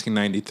in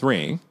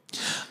 1993.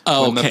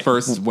 oh, When okay. the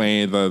first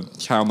wave of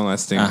child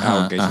molesting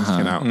allegations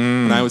came out.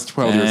 And I was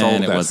 12 years old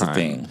And at it that was a time.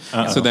 thing.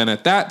 So then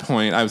at that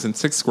point, I was in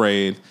 6th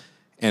grade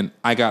and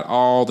I got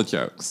all the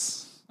jokes.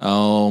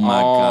 Oh my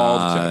all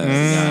God. the jokes.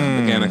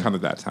 Yeah, began to come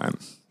at that time.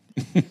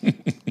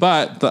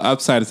 But the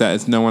upside is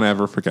that no one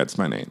ever forgets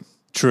my name.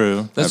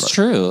 True. That's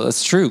true.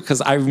 That's true.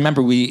 Because I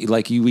remember we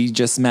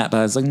just met, but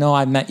I was like, no,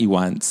 I met you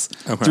once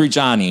through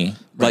Johnny,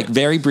 like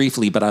very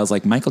briefly. But I was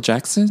like, Michael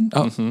Jackson.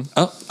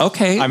 Oh,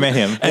 okay. I met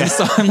him, and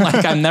so I'm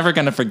like, I'm never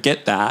gonna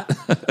forget that.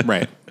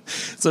 Right.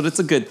 So that's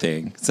a good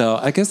thing. So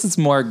I guess it's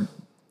more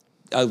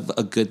of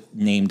a good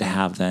name to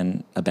have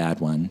than a bad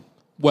one.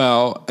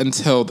 Well,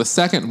 until the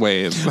second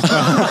wave of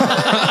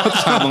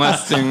child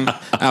molesting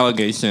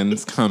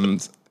allegations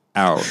comes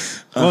out.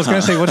 Well, I was going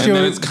to say, what's And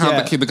your...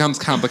 then it becomes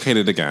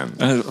complicated again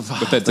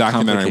with that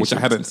documentary, which I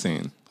haven't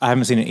seen. I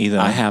haven't seen it either.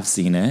 I have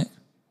seen it.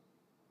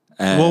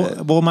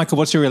 Well, Michael,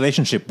 what's your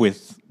relationship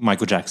with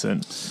Michael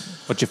Jackson?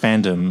 What's your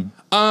fandom?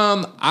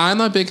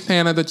 I'm a big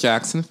fan of the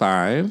Jackson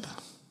 5.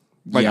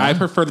 Like, Yeah. I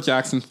prefer the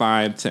Jackson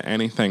 5 to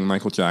anything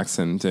Michael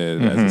Jackson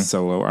did as a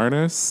solo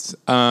artist.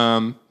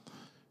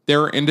 There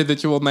are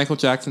individual Michael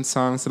Jackson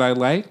songs that I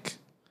like.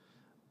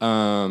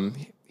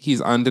 He's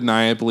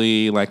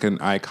undeniably like an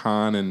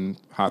icon in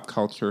pop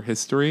culture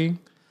history,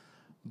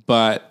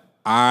 but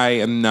I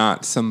am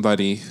not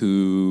somebody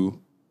who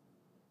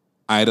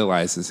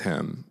idolizes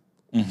him.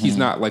 He's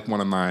not like one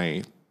of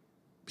my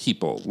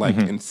people, like,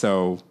 and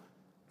so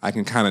I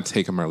can kind of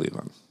take him or leave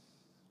him.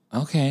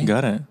 Okay.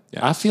 Got it.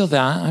 Yeah. I feel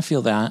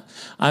that.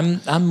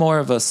 I'm more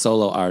of a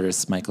solo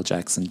artist Michael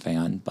Jackson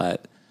fan,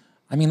 but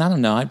I mean, I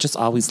don't know. I just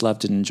always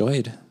loved and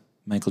enjoyed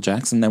Michael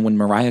Jackson. Then when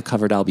Mariah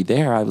covered I'll Be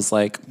There, I was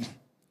like,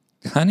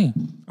 honey,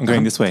 I'm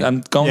going this way.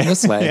 I'm going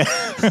this way.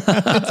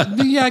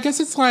 Yeah, I guess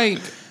it's like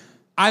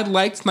I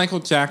liked Michael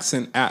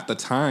Jackson at the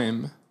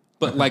time,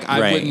 but like I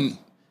Right. wouldn't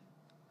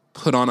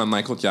put on a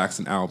Michael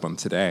Jackson album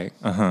today.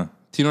 Do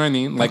you know what I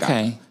mean? Like,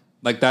 Okay.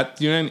 like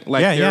that. You know, what I mean?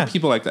 Like Yeah, there yeah. are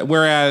people like that.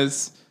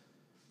 Whereas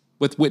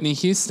with Whitney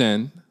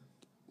Houston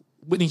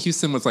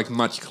was like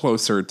much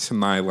closer to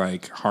my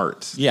like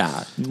heart.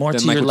 Yeah. More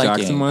Than to your Michael liking.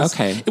 Jackson was.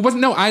 Okay. It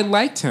wasn't. No, I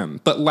liked him,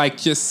 but like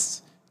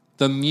just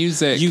the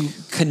music. You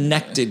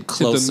connected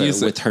closer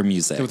with her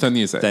music. With her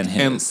music. Than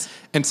his.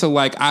 And so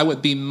like I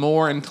would be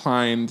more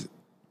inclined,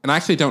 and I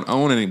actually don't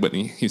own any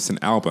Whitney Houston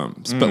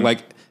albums, but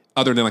like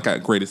other than like a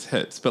greatest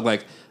hits, but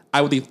like I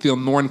would feel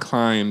more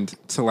inclined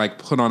to like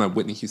put on a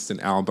Whitney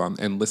Houston album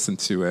and listen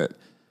to it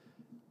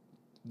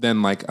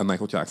than like a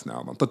Michael Jackson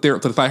album. But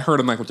if I heard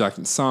a Michael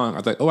Jackson song,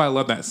 I'd be like, oh, I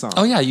love that song.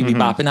 Oh yeah, you'd be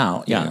bopping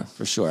out. Yeah,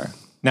 for sure.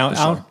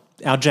 Now,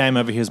 our jam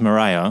over here is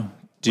Mariah.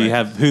 Do you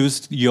have...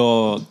 Who's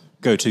your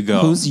go-to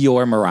girl? Who's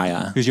your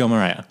Mariah? Who's your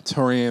Mariah?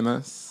 Tori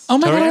Amos. Oh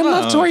my Tori God, I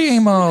love Amos. Tori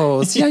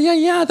Amos. Yeah.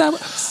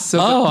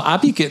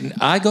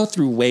 I go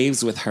through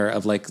waves with her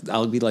of like,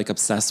 I'll be like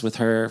obsessed with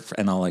her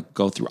and I'll like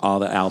go through all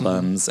the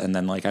albums and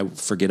then like I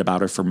forget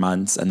about her for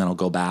months and then I'll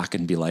go back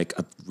and be like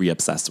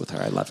re-obsessed with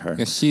her. I love her.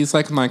 Yeah, she's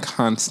like my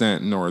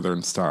constant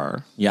northern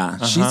star. Yeah,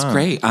 she's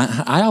great.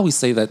 I always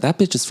say that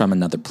bitch is from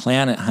another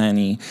planet,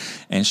 honey,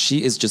 and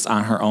she is just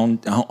on her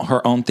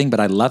own thing, but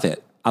I love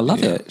it. I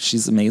love it.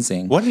 She's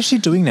amazing. What is she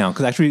doing now?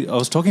 Because actually, I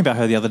was talking about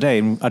her the other day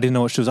and I didn't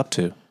know what she was up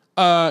to.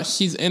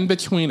 She's in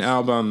between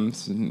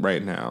albums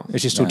right now.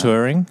 Is she still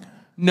touring?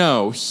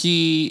 No,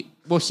 he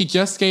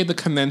just gave the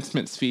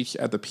commencement speech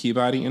at the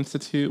Peabody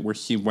Institute where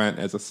she went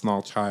as a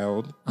small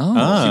child.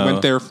 Oh. She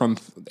went there from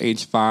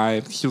age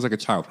 5. She was like a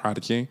child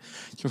prodigy.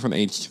 She went from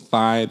age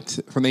 5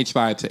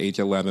 to age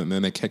 11, and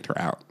then they kicked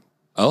her out.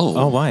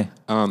 Oh, why?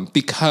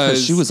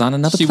 Because she was on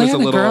another she planet,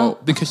 was a little girl.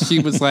 because she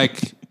was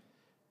like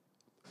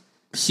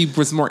she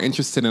was more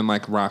interested in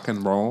like rock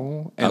and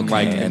roll and Okay.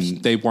 like And-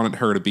 and they wanted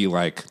her to be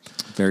like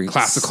Very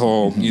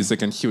classical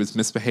music, and she was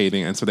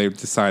misbehaving, and so they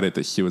decided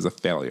that she was a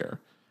failure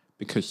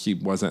because she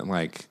wasn't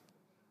like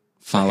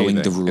following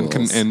the behaving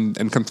rules.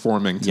 and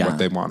conforming to Yeah. what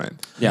they wanted.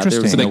 Yeah,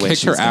 there was So they no way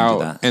kicked she her was gonna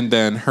do out, that. and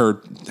then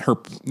her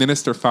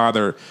minister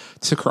father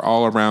took her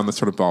all around the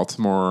sort of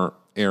Baltimore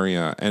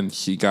area, and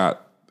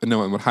no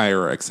one would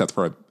hire her except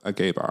for a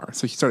gay bar.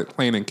 So she started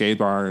playing in gay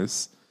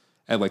bars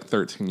at like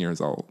 13 years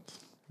old.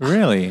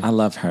 Really? I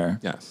love her.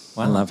 Yeah.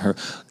 I love her.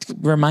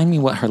 Remind me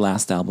what her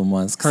last album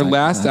was. 'Cause Her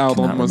last I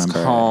album cannot was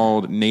remember.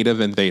 called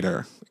Native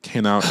Invader. It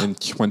came out in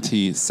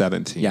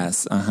 2017.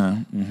 Yes.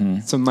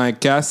 So my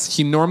guess,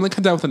 he normally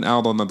comes out with an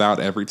album about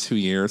every 2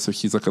 years, so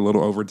she's like a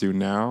little overdue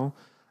now.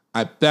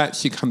 I bet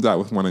she comes out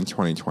with one in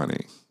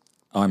 2020.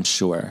 Oh, I'm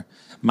sure.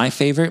 My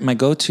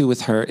go-to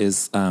with her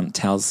is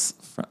Tales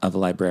of a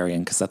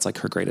Librarian because that's like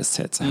her greatest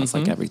hits. It has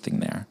like everything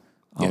there.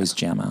 Always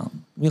jam out.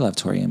 We love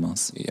Tori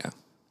Amos. Yeah.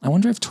 I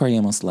wonder if Tori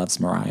Amos loves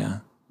Mariah.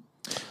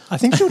 I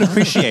think she would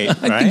appreciate,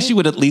 right? I think she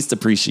would at least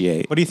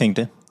appreciate. What do you think,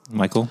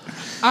 Michael?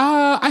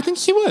 I think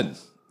she would.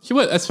 She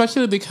would,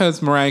 especially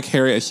because Mariah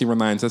Carey, as she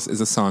reminds us,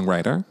 is a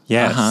songwriter.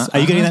 Yes. Are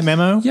you getting that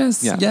memo?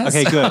 Yes. Yeah. Yes.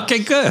 Okay, good. Okay,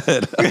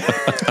 good.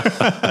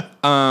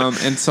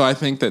 And so I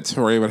think that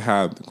Tori would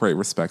have great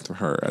respect for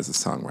her as a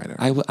songwriter.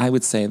 I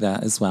would say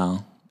that as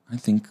well. I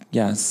think,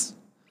 yes.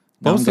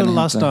 What Now was I'm the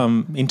gonna have last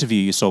to- interview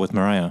you saw with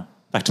Mariah?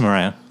 Back to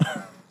Mariah.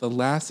 The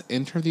last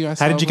interview I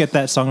saw. How did you get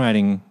that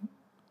songwriting?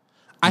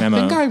 memo? I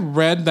think I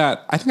read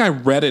that. I think I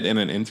read it in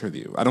an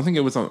interview. I don't think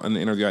it was an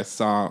interview I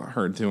saw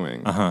her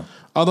doing.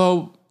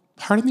 Although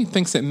part of me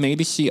thinks that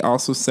maybe she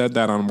also said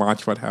that on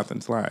Watch What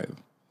Happens Live.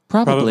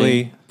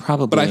 Probably.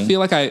 But I feel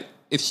like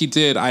if he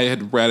did, I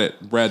had read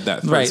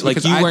that first. Right,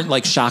 like you weren't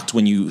like shocked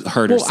when you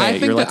heard her say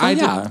it. You're like,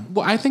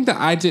 I think that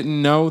I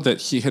didn't know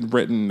that he had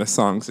written the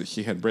songs that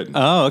he had written.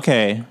 Oh,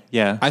 okay.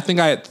 Yeah. I think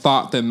I had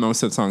thought that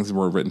most of the songs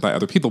were written by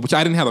other people, which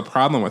I didn't have a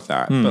problem with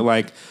that. But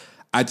like,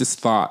 I just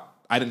thought,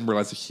 I didn't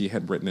realize that he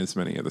had written as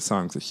many of the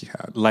songs that he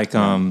had. Like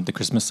the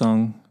Christmas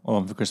song, All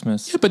of the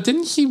Christmas. Yeah, but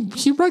didn't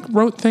he like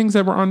wrote things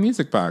that were on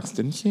Music Box,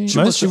 didn't she? She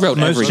wrote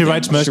everything. She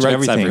writes most of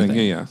everything.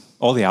 Yeah.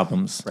 All the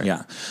albums. Right.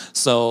 Yeah.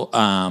 So,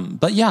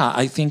 but yeah,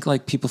 I think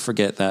like people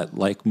forget that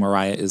like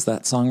Mariah is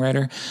that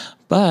songwriter,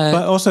 but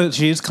also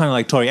she is kind of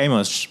like Tori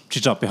Amos.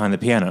 She's not behind the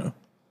piano.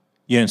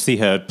 You don't see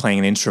her playing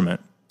an instrument.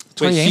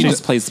 Tori Amos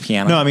plays the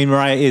piano. No, I mean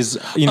Mariah is,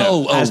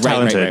 as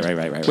talented.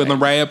 Right. When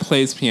Mariah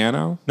plays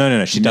piano?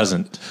 No, she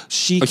doesn't.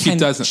 She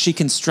doesn't. She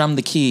can strum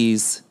the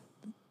keys,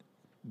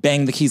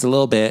 bang the keys a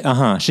little bit.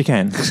 She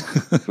can.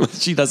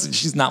 She doesn't.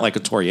 She's not like a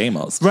Tori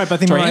Amos. Right, but I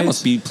think Tori Mariah's-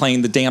 Amos be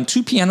playing the damn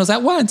two pianos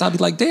at once. I'll be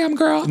like, damn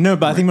girl. No,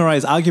 but I think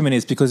Mariah's argument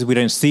is because we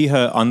don't see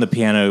her on the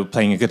piano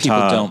playing a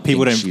guitar,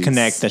 people don't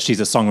connect that she's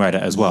a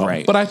songwriter as well.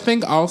 Right. But I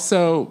think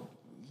also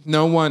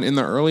no one in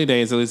the early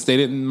days, at least, they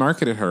didn't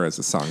market her as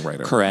a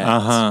songwriter.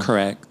 Correct.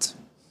 Correct.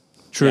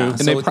 True. Yeah. And,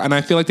 So and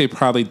I feel like they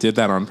probably did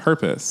that on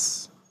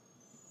purpose.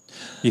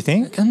 You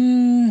think?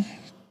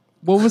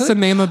 What was the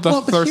name of the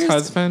Well, but first here's-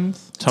 husband?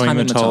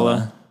 Tommy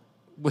Mottola.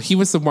 Well, he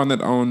was the one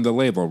that owned the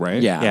label, right?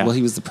 Yeah. Yeah. Well,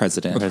 he was the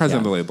president. The president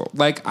of the label.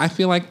 Like, I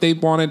feel like they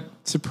wanted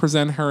to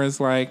present her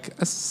as like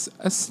just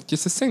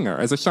a singer,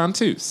 as a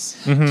chanteuse.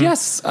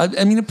 Yes,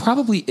 I mean it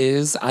probably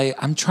is.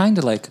 I'm trying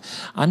to like.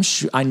 I'm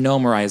sure. I know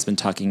Mariah's been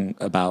talking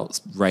about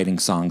writing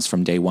songs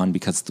from day one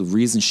because the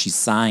reason she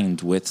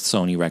signed with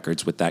Sony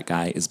Records with that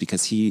guy is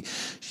because he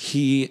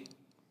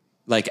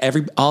like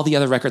all the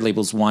other record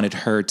labels wanted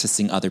her to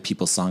sing other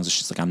people's songs. And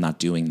she's like, I'm not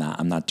doing that.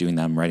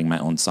 I'm writing my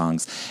own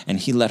songs. And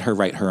he let her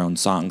write her own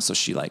songs. So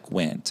she like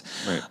went.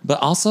 Right. But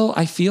also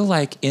I feel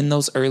like in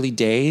those early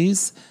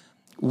days,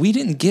 we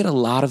didn't get a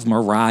lot of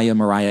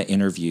Mariah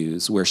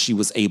interviews where she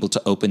was able to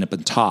open up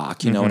and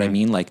talk. You know what I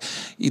mean? Like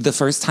the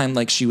first time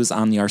like she was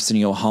on the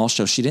Arsenio Hall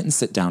show, she didn't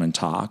sit down and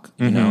talk,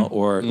 you know,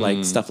 or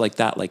like stuff like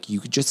that. Like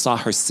you just saw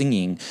her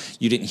singing.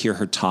 You didn't hear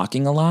her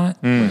talking a lot.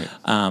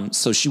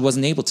 So she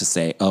wasn't able to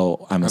say,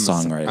 oh, I'm a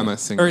songwriter. I'm a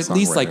singer, or at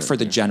least like songwriter, for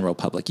the general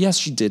public. Yes,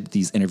 she did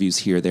these interviews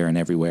here, there, and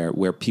everywhere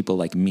where people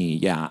like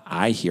me,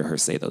 I hear her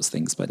say those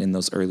things. But in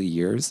those early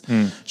years,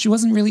 she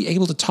wasn't really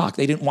able to talk.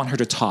 They didn't want her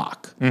to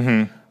talk.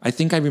 I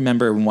think I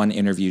remember in one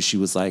interview, she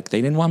was like,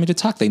 they didn't want me to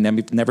talk. They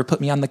never put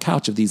me on the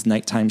couch of these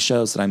nighttime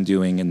shows that I'm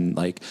doing and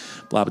like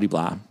blah, blah,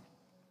 blah.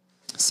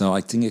 So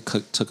I think it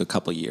took a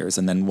couple years.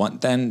 And then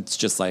it's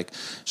just like,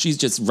 she's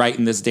just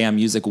writing this damn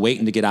music,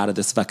 waiting to get out of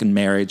this fucking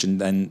marriage.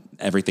 And then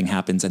everything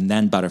happens. And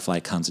then Butterfly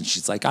comes and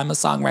she's like, I'm a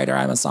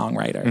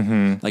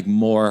songwriter. Like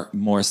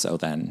more so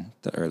than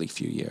the early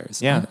few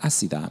years. Yeah. I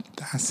see that.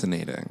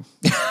 Fascinating.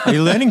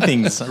 You're learning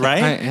things, I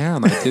right?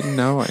 am. I didn't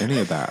know any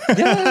of that.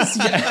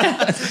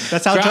 Yes.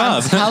 That's our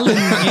job. I'm telling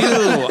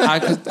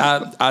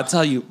you, I'll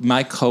tell you,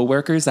 my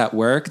coworkers at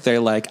work, they're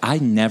like, I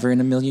never in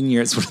a million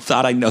years would have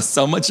thought I know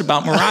so much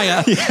about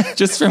Mariah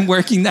just from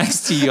working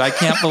next to you. I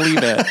can't believe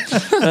it.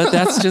 But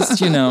that's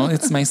just,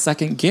 it's my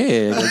second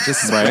gig.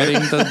 Just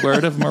spreading the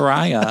word of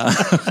Mariah.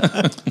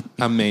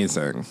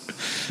 Amazing.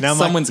 Now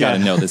Someone's got to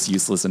know this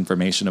useless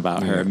information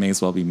about her. It may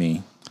as well be me.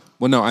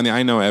 Well, no, I mean,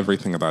 I know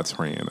everything about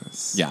Tori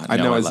Amos. Yeah, I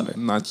no, know I as love it.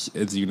 much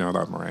as you know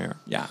about Mariah.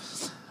 Yeah.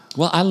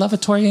 Well, I love a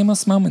Tori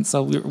Amos moment,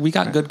 so we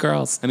got good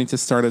girls. I need to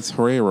start a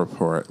Tori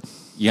report.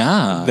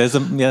 Yeah. There's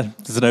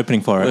an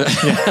opening for it.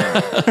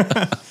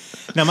 Yeah.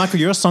 Now, Michael,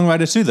 you're a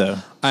songwriter too, though.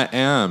 I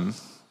am.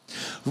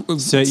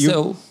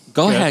 So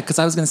go ahead, because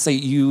I was going to say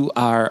you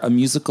are a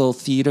musical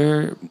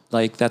theater,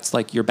 like that's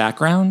like your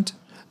background.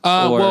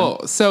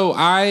 Well, so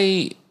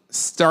I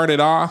started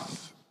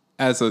off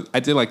I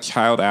did like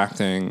child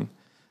acting,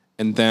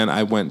 and then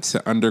I went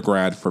to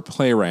undergrad for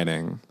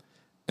playwriting,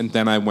 and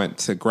then I went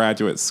to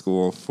graduate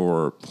school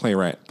for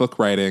book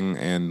writing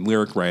and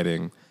lyric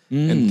writing,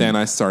 and then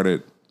I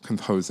started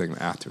composing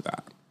after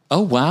that.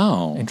 Oh,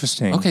 wow.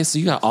 Interesting. Okay, so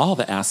you got all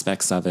the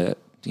aspects of it.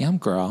 Damn,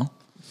 girl.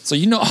 So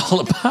you know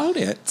all about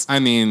it. I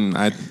mean, or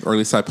at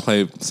least I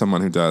play someone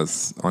who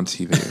does on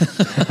TV.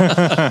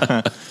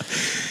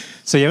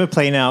 So you have a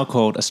play now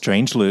called A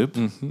Strange Loop.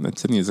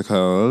 It's a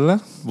musical.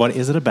 What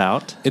is it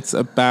about? It's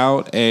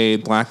about a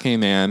black gay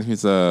man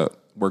who's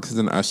works as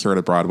an usher at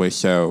a Broadway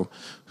show,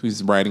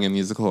 who's writing a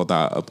musical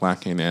about a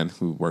black gay man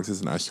who works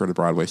as an usher at a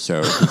Broadway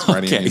show, who's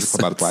writing a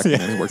musical about a black gay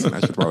man who works as an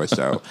usher at a Broadway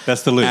show.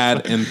 That's the loop.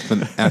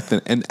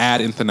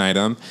 Ad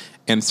infinitum,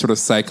 and sort of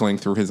cycling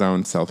through his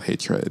own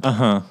self-hatred.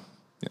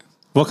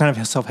 What kind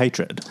of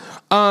self-hatred?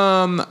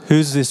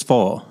 Who's this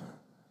for?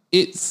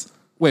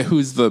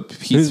 Who's the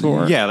piece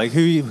for? Yeah, like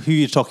who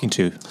you talking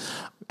to?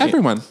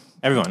 Everyone.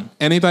 Everyone.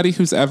 Anybody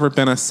who's ever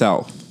been a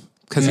self.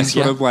 Because he's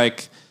sort of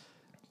like,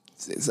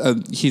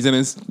 he's in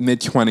his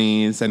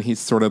mid-20s and he's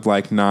sort of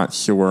like not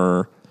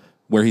sure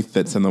where he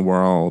fits in the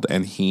world,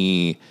 and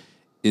he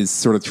is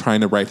sort of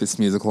trying to write this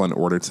musical in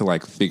order to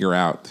like figure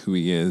out who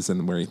he is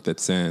and where he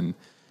fits in.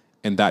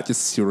 and that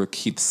just sort of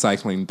keeps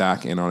cycling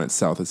back in on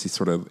itself as he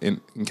sort of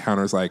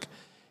encounters like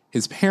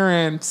his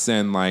parents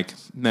and like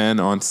men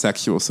on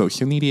sexual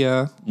social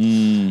media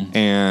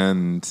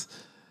and,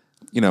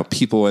 you know,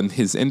 people in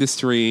his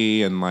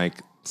industry and like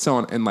so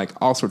on and like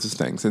all sorts of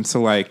things. And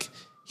so like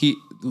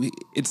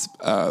it's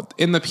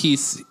in the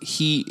piece,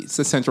 he's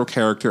a central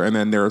character, and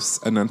then there's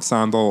an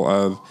ensemble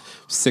of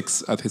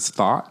 6 of his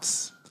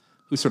thoughts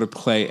who sort of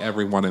play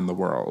everyone in the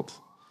world.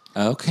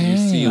 Okay. You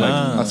see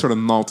like a sort of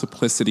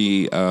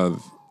multiplicity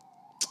of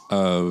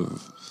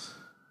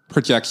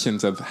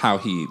projections of how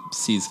he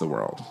sees the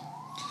world.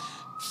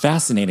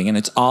 Fascinating, and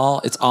it's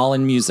all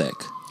in music.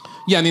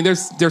 Yeah, I mean,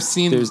 there's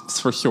scenes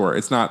for sure.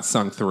 It's not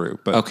sung through,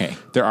 but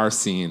there are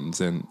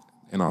scenes and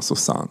also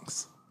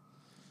songs.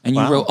 And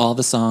you wrote all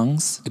the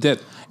songs? I did.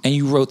 And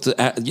you wrote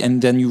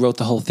and then you wrote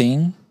the whole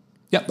thing?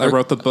 Yep, I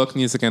wrote the book,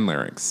 music, and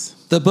lyrics.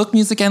 The book,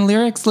 music, and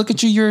lyrics? Look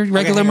at you, you're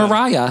regular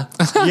Mariah.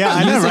 Yeah,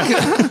 I know,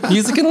 right?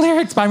 Music and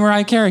lyrics by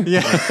Mariah Carey.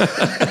 Yeah.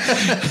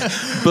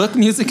 Book,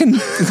 music,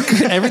 and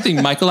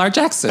everything. Michael R.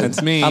 Jackson.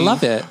 That's me. I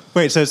love it.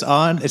 Wait, so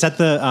it's at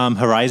the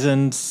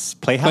Horizons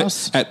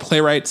Playhouse? At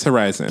Playwrights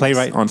Horizons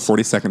on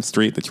 42nd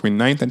Street between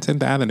 9th and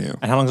 10th Avenue.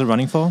 And how long is it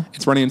running for?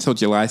 It's running until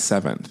July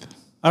 7th.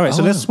 All right,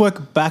 so let's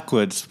work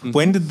backwards.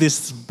 When did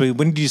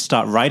you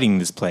start writing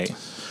this play?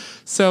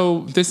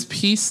 So this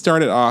piece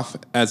started off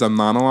as a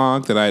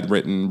monologue that I had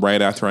written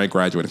right after I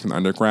graduated from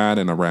undergrad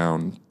in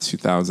around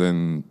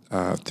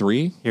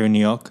 2003. Here in New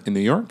York? In New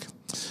York.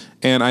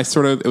 And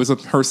it was a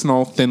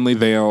personal, thinly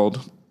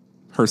veiled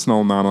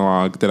personal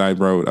monologue that I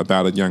wrote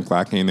about a young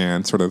black gay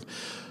man sort of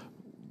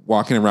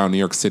walking around New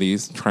York City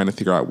trying to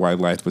figure out why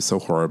life was so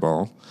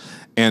horrible.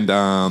 And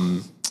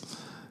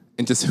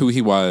just who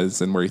he was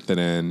and where he fit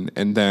in.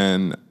 And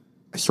then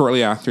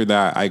shortly after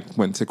that, I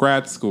went to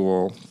grad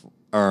school,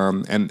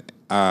 and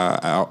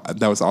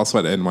that was also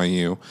at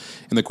NYU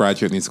in the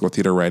graduate musical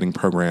theater writing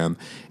program.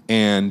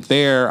 And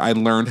there I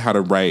learned how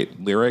to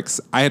write lyrics.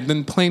 I had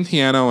been playing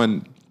piano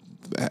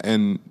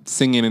and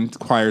singing in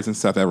choirs and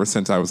stuff ever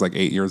since I was like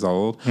 8 years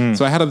old.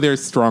 So I had a very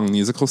strong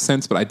musical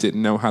sense, but I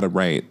didn't know how to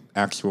write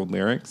actual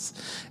lyrics.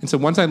 And so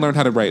once I learned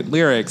how to write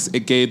lyrics,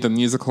 it gave the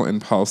musical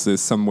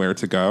impulses somewhere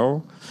to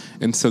go.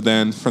 And so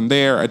then from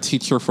there, a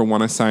teacher for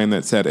one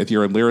assignment said, if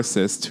you're a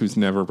lyricist who's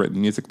never written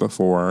music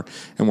before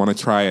and want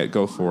to try it,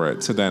 go for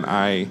it. So then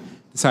I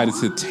decided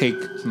to take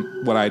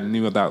what I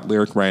knew about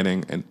lyric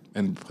writing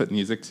and put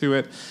music to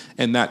it.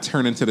 And that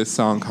turned into this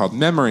song called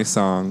Memory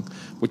Song,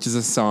 which is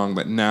a song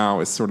that now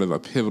is sort of a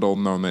pivotal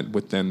moment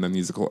within the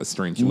musical A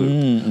Strange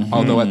Loop.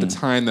 Although at the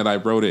time that I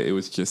wrote it, it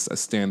was just a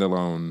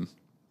standalone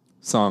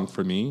song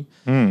for me.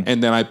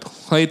 And then I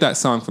played that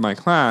song for my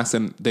class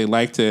and they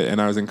liked it, and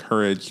I was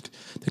encouraged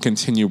to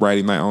continue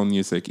writing my own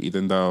music,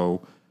 even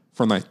though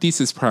for my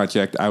thesis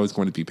project, I was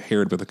going to be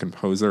paired with a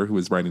composer who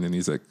was writing the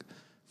music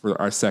for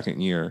our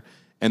second year.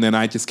 And then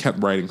I just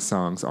kept writing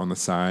songs on the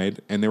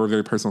side, and they were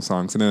very personal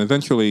songs. And then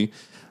eventually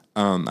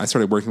I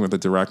started working with a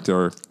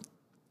director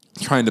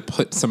trying to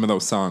put some of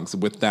those songs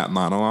with that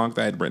monologue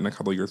that I had written a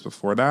couple of years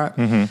before that.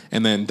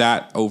 And then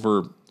that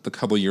over the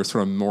couple of years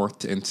sort of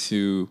morphed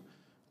into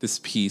this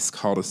piece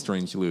called A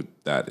Strange Loop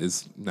that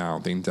is now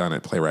being done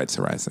at Playwrights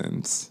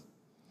Horizons.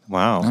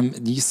 Wow.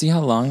 Do you see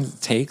how long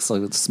it takes,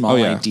 like a small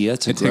idea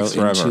to grow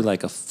into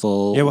like a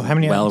full, how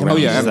many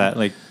years is that?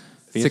 Like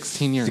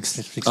 16 years.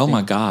 16. Oh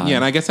my God. Yeah,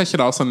 and I guess I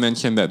should also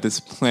mention that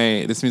this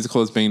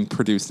musical is being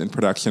produced in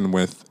production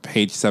with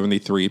Page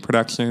 73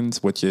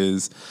 Productions, which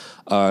is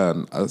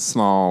a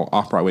small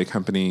off-Broadway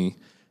company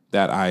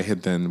that I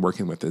had been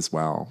working with as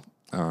well.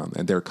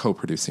 And they're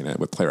co-producing it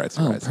with Playwrights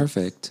Horizons. Oh,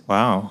 perfect.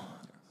 Wow.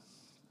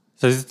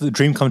 So this is the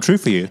dream come true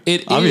for you.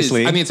 It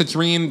obviously is. I mean, it's a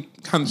dream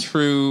come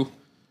true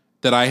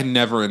that I had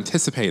never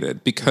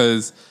anticipated,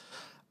 because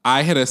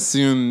I had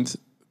assumed,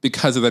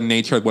 because of the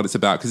nature of what it's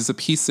about, because it's a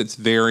piece that's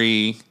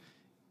very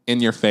in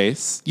your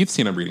face. You've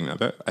seen a reading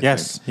of it, I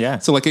think. Yeah.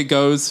 So like it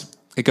goes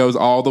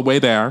all the way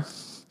there.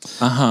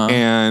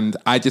 And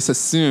I just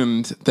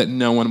assumed that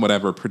no one would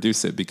ever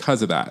produce it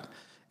because of that.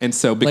 And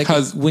so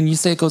because when you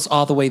say it goes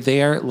all the way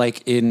there,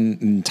 like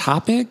in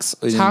topics?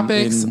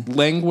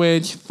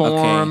 Language,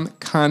 form,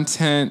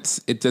 content,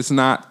 it does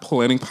not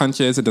pull any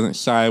punches. It doesn't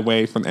shy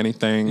away from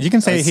anything. You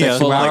can say here,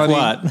 like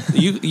what?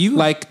 you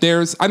like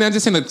I'm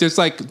just saying that there's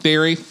like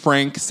very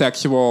frank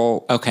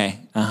sexual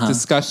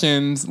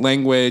discussions,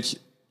 language,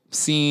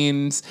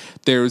 scenes.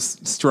 There's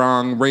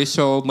strong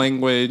racial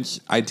language,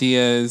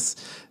 ideas.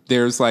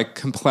 There's like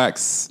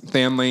complex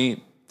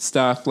family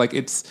stuff. Like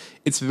it's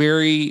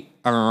very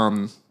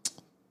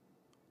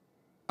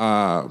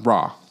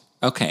raw.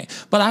 Okay.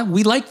 But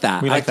we like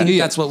that. I think that.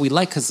 that's what we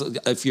like, because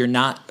if you're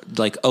not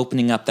like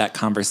opening up that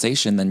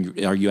conversation, then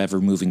are you ever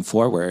moving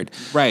forward?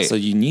 Right. So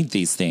you need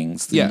these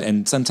things. Yeah.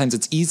 And sometimes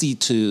it's easy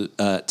to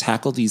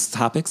tackle these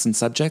topics and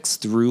subjects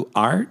through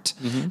art,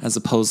 as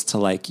opposed to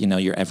like,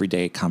 your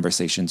everyday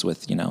conversations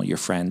with, your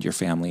friend, your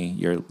family,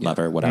 your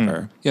lover,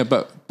 whatever. Yeah,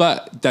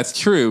 but that's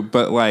true.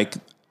 But like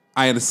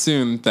I had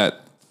assumed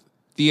that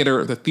the theater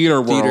world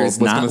Theater is was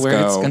not going to where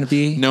go, it's going to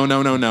be?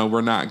 No.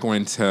 We're not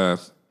going to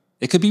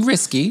It could be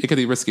risky. It could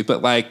be risky,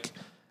 but like,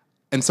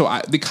 and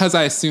so because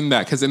I assumed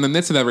that, because in the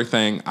midst of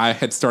everything, I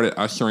had started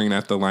ushering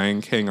at the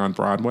Lion King on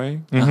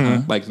Broadway,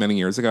 like many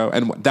years ago.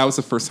 And that was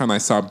the first time I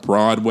saw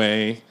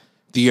Broadway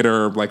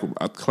theater like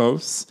up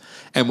close.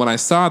 And when I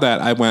saw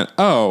that, I went,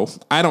 "Oh,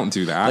 I don't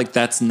do that. Like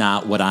that's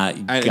not what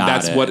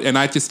and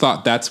I just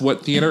thought that's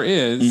what theater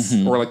is,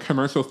 or like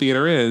commercial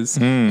theater is,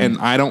 and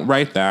I don't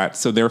write that.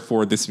 So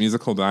therefore, this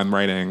musical that I'm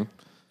writing,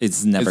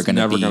 it's never going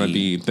to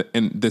be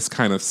in this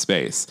kind of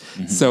space.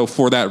 So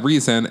for that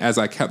reason, as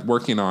I kept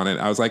working on it,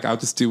 I was like, I'll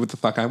just do what the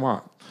fuck I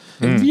want.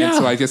 And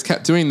so I just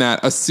kept doing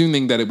that,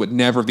 assuming that it would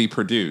never be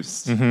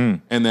produced.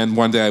 And then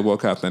one day I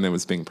woke up and it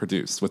was being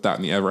produced without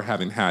me ever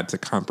having had to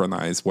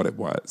compromise what it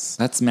was.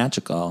 That's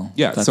magical.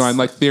 Yeah. So I'm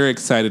like very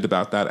excited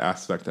about that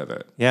aspect of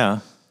it. Yeah.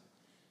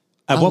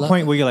 At what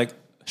point were you like,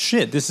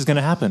 shit, this is going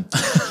to happen?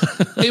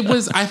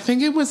 I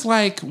think it was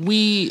like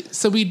we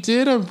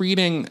did a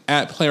reading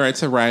at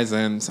Playwrights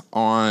Horizons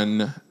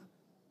on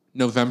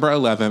November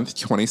 11th,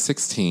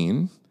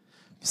 2016.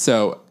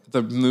 So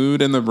the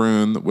mood in the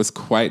room was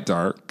quite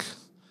dark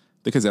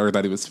because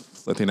everybody was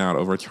flipping out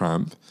over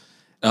Trump.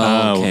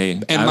 Oh, okay.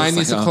 And my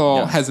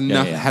musical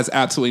has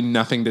absolutely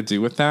nothing to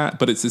do with that,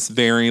 but it's this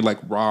very like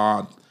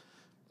raw,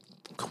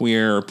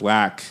 queer,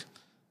 Black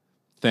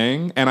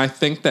thing. And I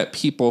think that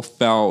people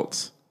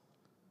felt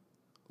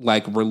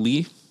like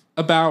relief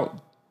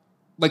about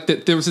like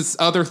that there was this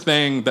other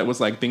thing that was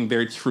like being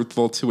very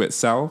truthful to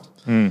itself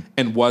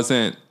and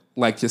wasn't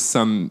like just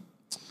some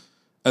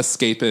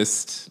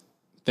escapist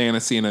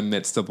fantasy in the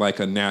midst of like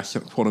a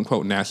national, quote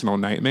unquote, national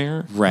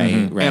nightmare.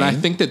 Right, right. And I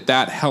think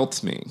that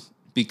helped me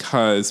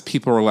because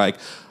people were like,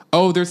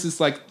 oh, there's this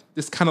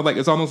kind of like,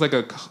 it's almost like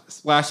a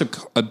splash of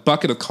a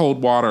bucket of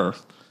cold water.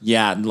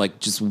 Yeah, like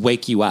just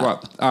wake you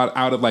up.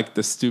 Out of like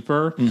the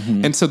stupor.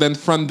 And so then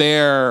from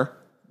there,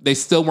 they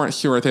still weren't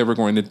sure if they were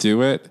going to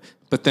do it.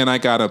 But then I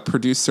got a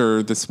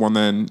producer, this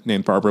woman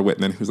named Barbara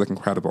Whitman, who's like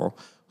incredible,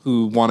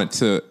 who wanted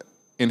to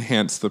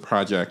enhance the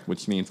project,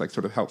 which means like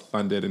sort of help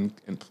fund it and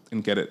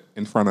get it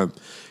in front of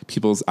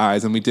people's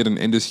eyes. And we did an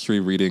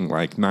industry reading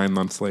like 9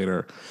 months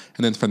later.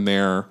 And then from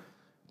there,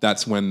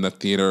 that's when the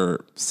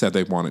theater said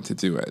they wanted to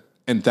do it.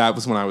 And that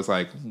was when I was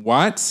like,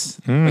 what?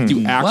 Like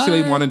you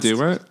actually want to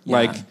do it?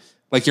 Yeah.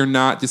 Like you're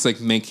not just like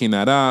making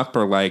that up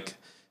or like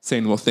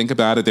saying, well, think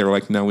about it. They were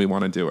like, no, we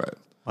want to do it.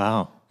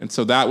 Wow. And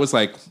so I was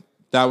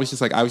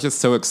just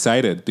so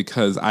excited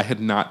because I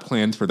had not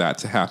planned for that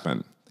to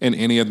happen in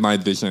any of my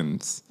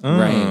visions.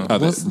 Right.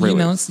 Of it, really. You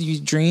know, you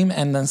dream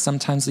and then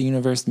sometimes the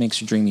universe makes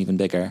your dream even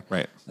bigger.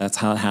 Right. That's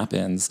how it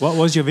happens. What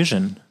was your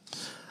vision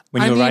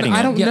when you were writing it?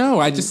 I don't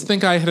know. I just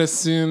think I had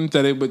assumed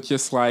that it would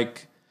just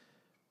like,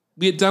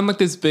 we had done like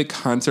this big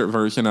concert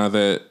version of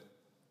it.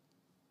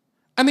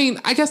 I mean,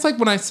 I guess like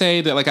when I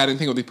say that like I didn't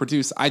think it would be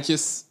produced, I think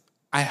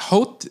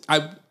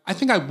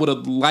I would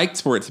have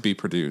liked for it to be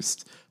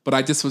produced, but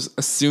I just was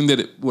assumed that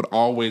it would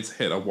always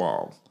hit a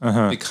wall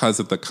because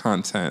of the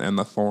content and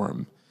the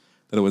form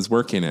that it was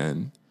working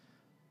in.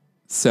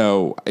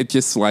 So it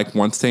just like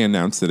once they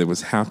announced that it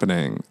was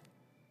happening,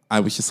 I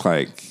was just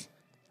like,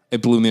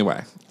 it blew me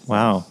away.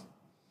 Wow.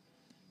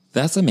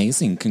 That's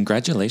amazing.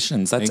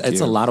 Congratulations. It's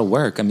a lot of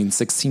work. I mean,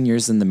 16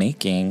 years in the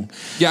making.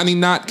 Yeah, I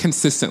mean, not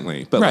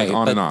consistently, but like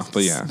on and off,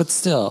 but yeah. But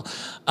still.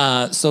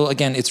 So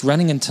again, it's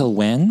running until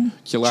when?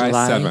 July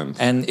 7th.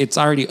 And it's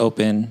already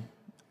open.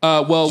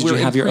 Well, we're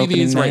in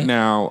previews right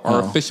now.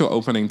 Our Oh. official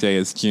opening day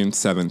is June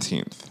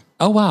 17th.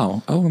 Oh,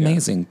 wow. Oh,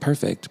 amazing.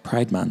 Perfect.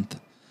 Pride Month.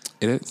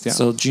 It is, yeah.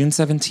 So June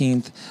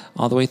 17th,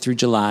 all the way through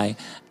July.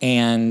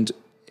 And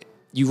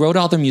you wrote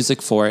all the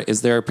music for it.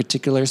 Is there a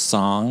particular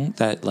song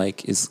that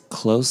like is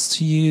close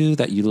to you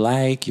that you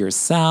like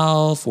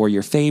yourself or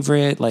your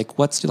favorite? Like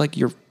what's like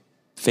your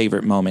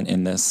favorite moment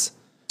in this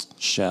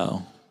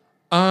show?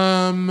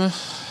 I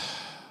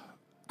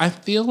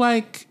feel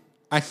like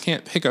I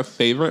can't pick a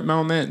favorite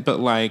moment, but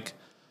like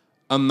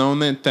a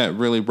moment that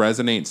really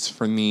resonates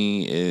for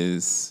me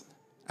is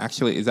at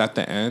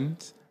the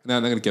end. And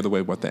I'm not going to give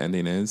away what the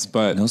ending is,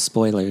 but No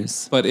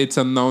spoilers. But it's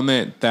a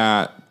moment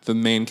that the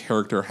main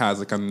character has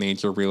like a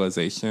major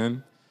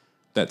realization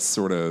that's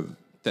sort of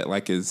that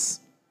like is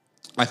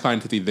I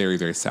find to be very,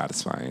 very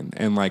satisfying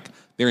and like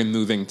very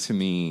moving to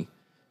me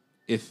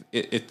if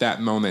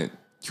that moment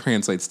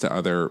translates to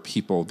other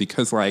people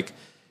because like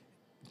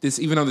this,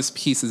 even though this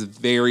piece is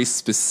very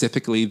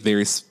specifically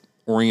very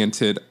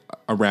oriented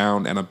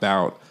around and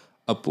about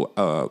a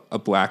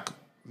black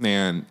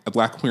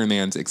queer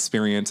man's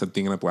experience of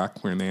being a black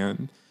queer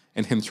man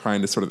and him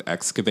trying to sort of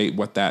excavate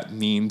what that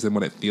means and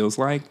what it feels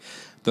like.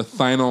 The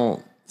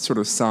final sort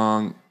of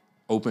song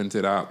opens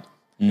it up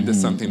into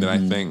something that I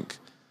think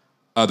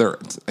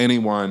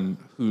anyone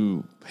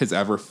who has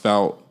ever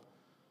felt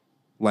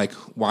like,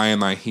 why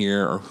am I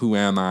here? Or who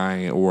am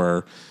I?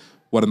 Or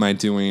what am I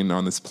doing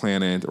on this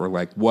planet? Or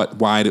like,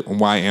 why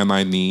am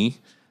I me?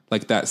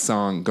 Like that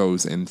song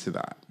goes into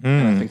that.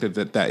 And I think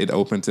that it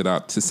opens it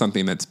up to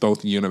something that's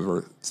both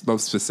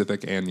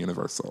specific and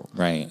universal.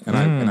 Right.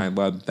 And I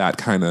love that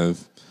kind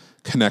of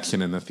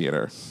connection in the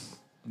theater.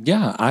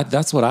 Yeah,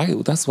 that's what I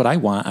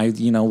want.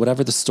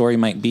 Whatever the story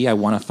might be, I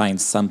want to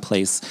find some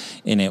place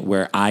in it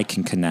where I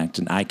can connect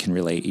and I can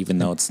relate, even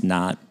though it's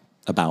not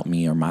about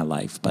me or my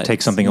life. But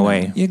take something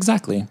away.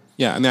 Exactly.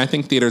 Yeah, I mean, I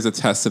think theater is a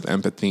test of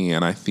empathy,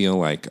 and I feel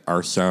like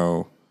our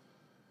show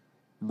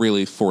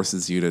really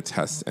forces you to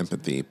test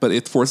empathy. But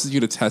it forces you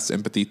to test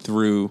empathy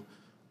through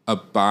a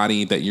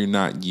body that you're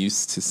not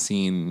used to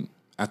seeing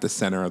at the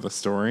center of the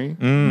story.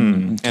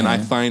 Okay. And I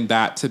find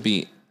that to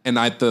be,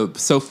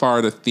 so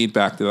far the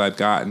feedback that I've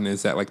gotten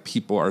is that like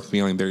people are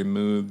feeling very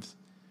moved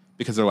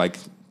because they're like,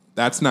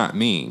 that's not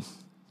me,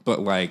 but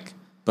I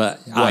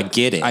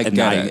get it.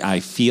 I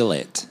feel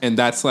it. And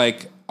that's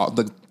like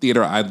the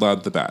theater I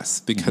love the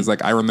best because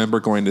like I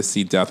remember going to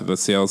see Death of a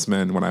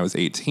Salesman when I was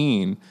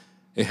 18.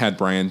 It had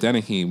Brian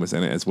Dennehy was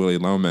in it as Willie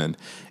Loman.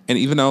 And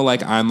even though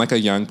like I'm like a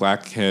young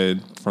black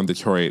kid from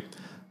Detroit,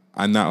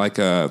 I'm not like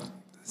a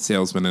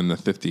salesman in the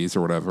 50s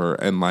or whatever.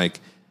 And like,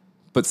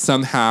 but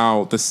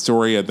somehow the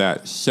story of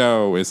that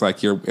show is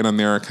like you're in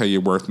America,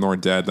 you're worth more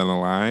dead than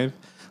alive.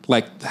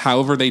 Like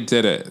however they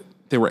did it,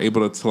 they were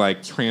able to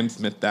like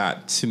transmit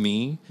that to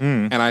me.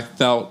 And I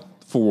felt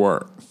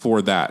for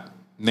that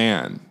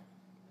man.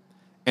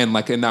 And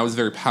that was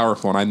very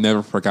powerful. And I've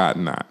never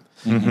forgotten that.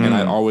 And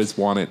I always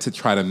wanted to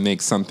try to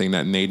make something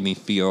that made me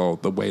feel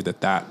the way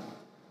that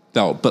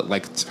felt, but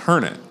like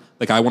turn it.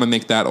 Like I want to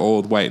make that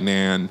old white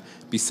man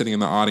be sitting in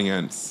the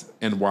audience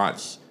and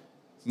watch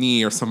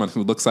me or someone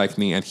who looks like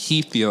me, and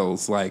he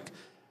feels like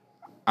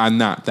I'm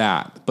not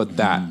that, but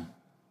that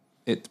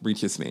it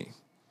reaches me.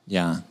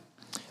 Yeah.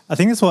 I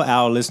think that's what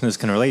our listeners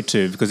can relate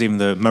to, because even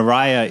though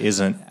Mariah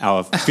isn't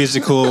our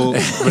physical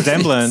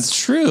resemblance, It's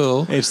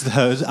true. it's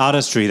her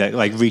artistry that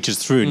like reaches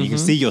through, and you can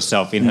see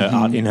yourself in her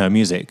art, in her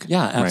music.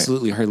 Yeah,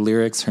 absolutely. Her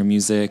lyrics, her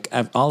music,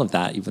 all of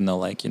that. Even though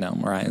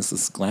Mariah's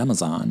this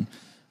glamazon,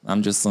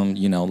 I'm just some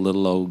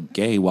little old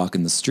gay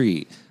walking the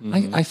street.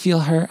 I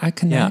feel her. I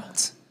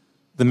connect.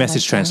 The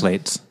message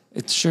translates.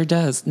 It sure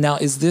does. Now,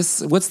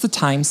 what's the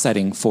time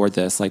setting for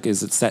this? Like,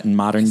 is it set in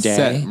modern day?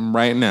 Set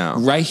right now.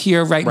 Right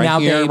here, right now,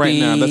 here, baby. right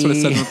now. That's what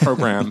it said in the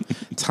program.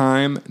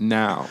 Time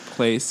now.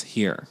 Place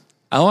here.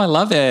 Oh, I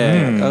love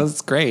it.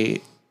 That's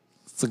great.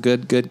 It's a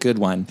good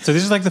one. So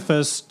this is like the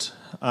first...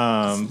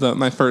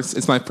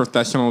 It's my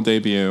professional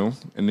debut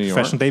in New York.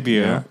 Professional debut.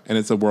 Yeah, and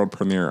it's a world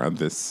premiere of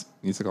this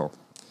musical.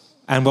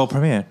 And world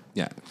premiere.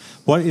 Yeah.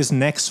 What is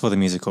next for the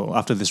musical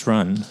after this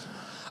run?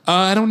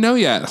 I don't know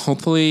yet.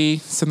 Hopefully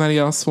somebody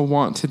else will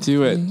want to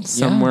do it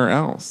somewhere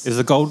else. Is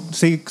the goal...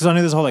 See, because I know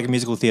there's a whole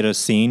musical theater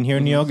scene here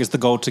in New York. Is the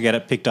goal to get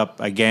it picked up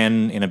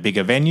again in a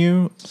bigger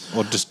venue?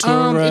 Or just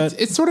tour it?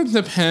 It sort of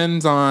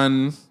depends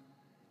on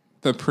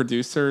the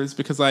producers,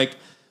 because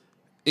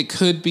it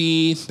could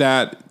be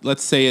that,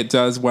 let's say it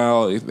does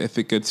well, if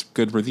it gets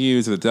good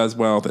reviews, if it does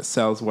well, if it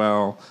sells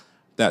well,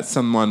 that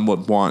someone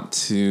would want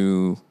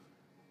to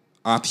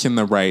option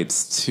the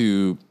rights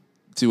to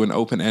do an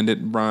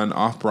open-ended run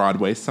off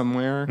Broadway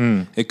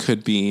somewhere. It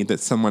could be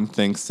that someone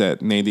thinks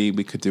that maybe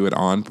we could do it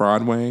on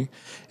Broadway.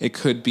 It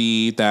could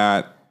be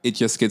that it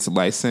just gets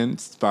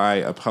licensed by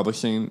a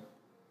publishing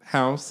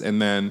house,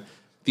 and then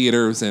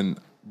theaters and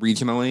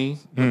regionally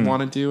would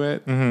want to do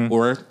it.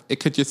 Or it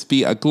could just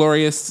be a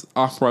glorious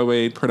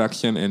off-Broadway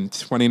production in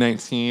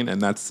 2019,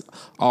 and that's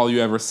all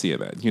you ever see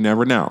of it. You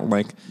never know.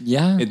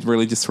 It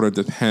really just sort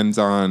of depends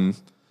on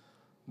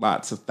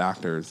lots of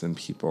factors and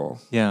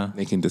people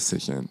making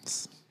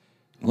decisions.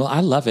 Well,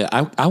 I love it.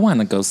 I want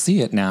to go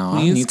see it now.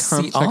 Please I need to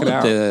come see check all it of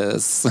out.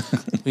 this.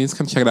 Please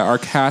come check it out. Our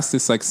cast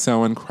is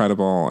so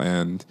incredible,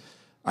 and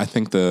I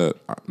think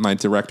my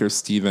director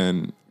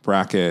Stephen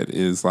Brackett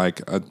is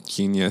a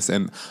genius,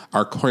 and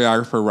our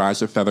choreographer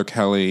Raja Feather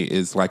Kelly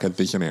is a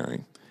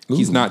visionary. Ooh.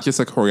 He's not just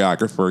a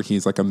choreographer;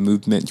 he's a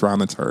movement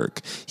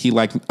dramaturg. He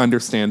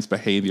understands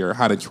behavior,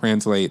 how to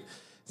translate.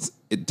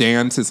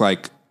 Dance is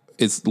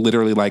it's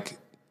literally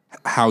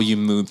how you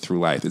move through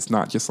life. It's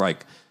not just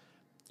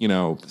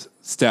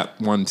step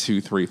 1, 2,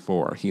 3,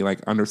 4. He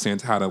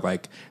understands how to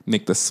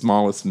make the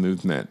smallest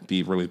movement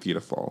be really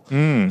beautiful.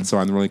 So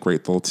I'm really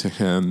grateful to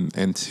him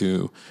and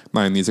to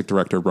my music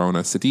director Rona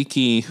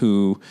Siddiqui,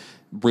 who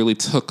really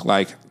took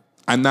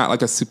I'm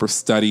not a super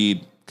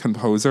studied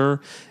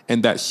composer,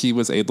 and that she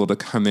was able to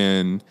come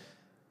in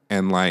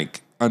and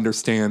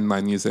understand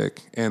my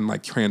music and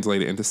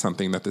translate it into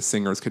something that the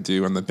singers could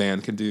do and the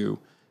band could do.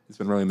 It's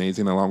been really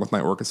amazing, along with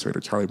my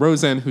orchestrator, Charlie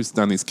Rosen, who's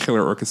done these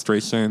killer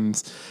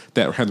orchestrations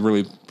that had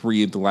really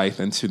breathed life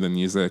into the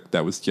music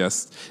that was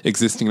just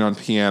existing on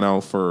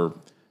piano for,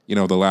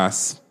 the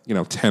last,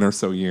 10 or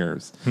so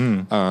years,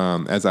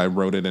 as I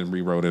wrote it and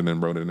rewrote it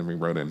and wrote it and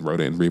rewrote it and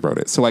wrote it and rewrote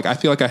it. So, I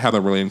feel I have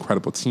a really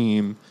incredible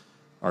team.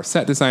 Our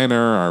set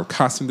designer, our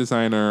costume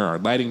designer, our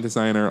lighting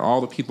designer, all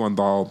the people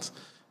involved,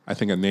 I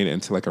think I made it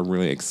into a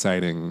really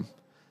exciting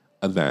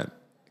event.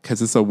 Because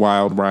it's a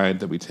wild ride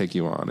that we take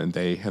you on, and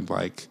they have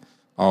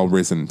all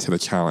risen to the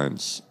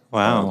challenge.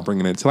 Wow,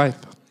 bringing it to life.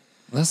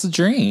 That's the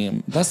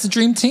dream. That's the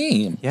dream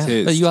team.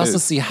 Yeah. But you also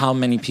see how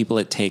many people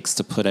it takes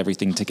to put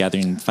everything together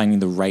and finding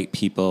the right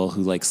people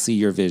who like see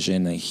your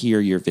vision, they hear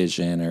your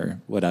vision or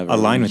whatever.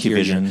 Align with your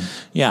vision.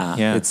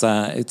 Yeah.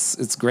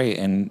 It's great.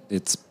 And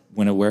it's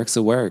when it works,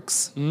 it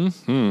works.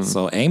 Mm-hmm.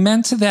 So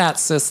amen to that,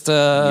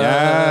 sister.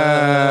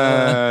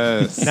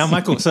 Yes. Now,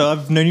 Michael, so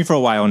I've known you for a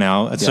while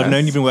now. So I've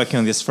known you've been working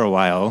on this for a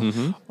while.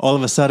 Mm-hmm. All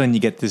of a sudden you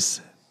get this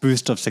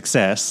boost of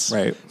success,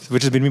 right?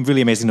 Which has been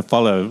really amazing to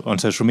follow on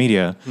social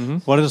media. Mm-hmm.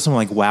 What are some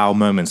like wow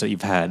moments that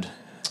you've had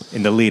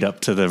in the lead up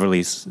to the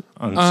release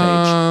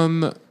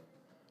on stage?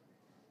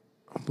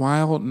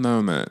 Wild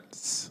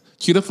moments.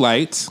 Cue the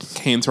Flight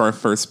came to our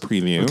first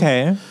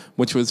preview,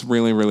 which was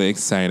really, really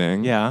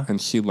exciting. Yeah,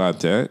 and she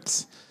loved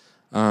it.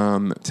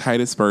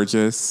 Titus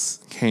Burgess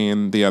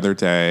came the other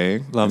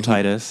day. Love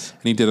Titus,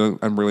 and he did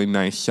a really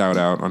nice shout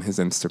out on his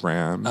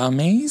Instagram.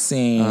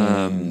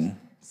 Amazing.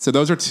 So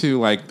those are two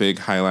like big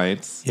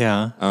highlights.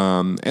 Yeah.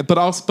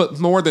 But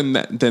more than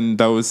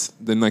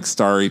like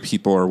starry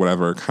people or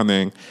whatever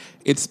coming,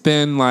 it's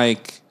been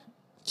like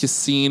just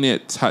seeing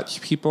it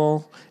touch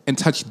people and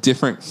touch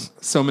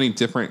so many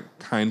different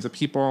kinds of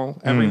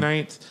people every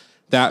night.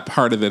 That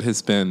part of it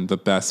has been the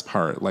best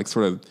part. Like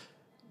sort of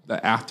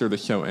after the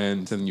show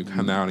ends and you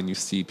come out and you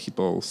see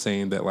people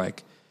saying that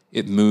like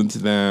it moved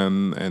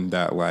them and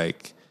that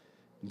like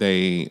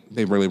they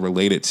really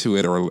related to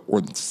it or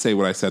say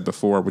what I said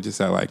before, which is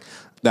that like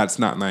that's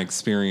not my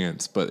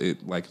experience, but it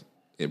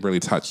really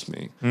touched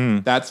me.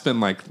 That's been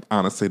like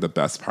honestly the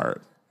best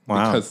part.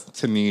 Wow. Because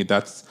to me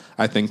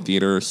I think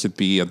theater should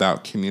be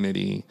about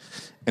community,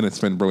 and it's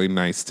been really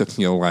nice to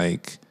feel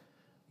like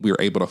we were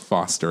able to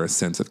foster a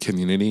sense of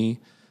community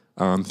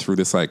through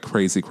this like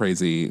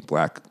crazy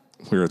Black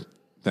queer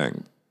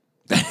thing.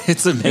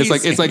 It's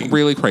amazing. It's like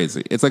really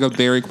crazy. It's like a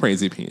very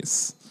crazy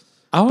piece.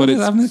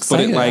 I'm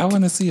excited. I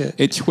want to see it.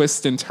 It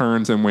twists and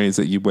turns in ways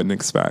that you wouldn't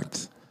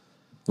expect.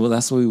 Well,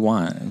 that's what we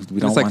want.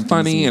 It's like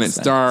funny and it's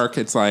dark.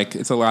 It's like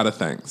it's a lot of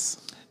things.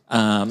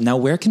 Now,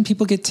 where can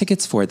people get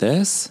tickets for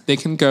this? They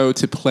can go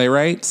to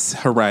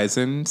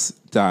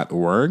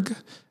playwrightshorizons.org,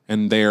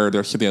 and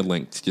there should be a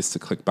link just to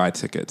click buy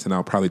tickets, and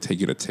I'll probably take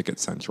you to Ticket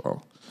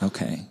Central.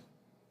 Okay,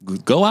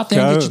 go out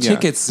there and get your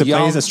tickets. The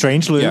play is a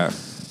strange loop. Yeah.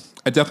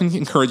 I definitely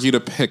encourage you to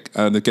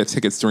get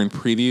tickets during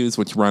previews,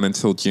 which run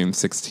until June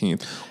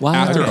 16th. Why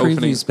are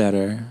previews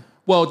better?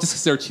 Well, just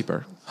because they're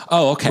cheaper.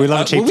 Oh, okay. We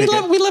love a cheap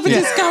ticket. We love a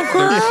discount,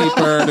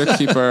 girl. They're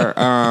cheaper.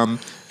 And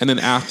then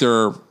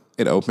after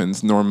it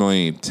opens,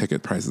 normally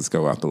ticket prices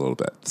go up a little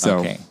bit. So,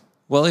 okay.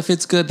 Well, if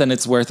it's good, then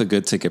it's worth a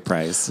good ticket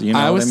price. You know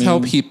I always what I tell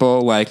mean?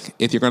 people, like,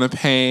 if you're going to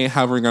pay,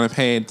 however you're going to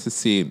pay to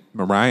see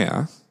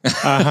Mariah,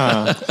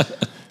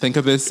 think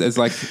of this as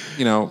like,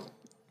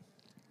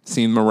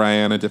 seeing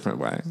Mariah in a different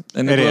way.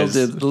 And a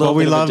little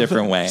bit of a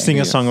different way.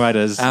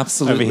 Singer-songwriters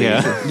Absolutely.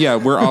 over here. Yeah,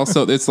 we're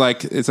also, it's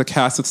a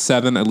cast of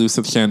 7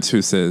 elusive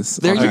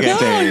chanteuses. There you go.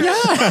 Stage.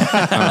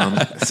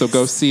 Yeah. So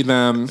go see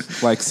them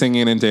like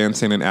singing and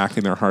dancing and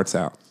acting their hearts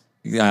out.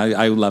 Yeah,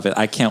 I love it.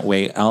 I can't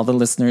wait. All the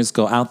listeners,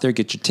 go out there,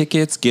 get your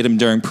tickets, get them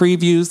during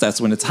previews. That's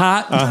when it's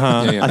hot.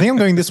 I think I'm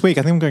going this week.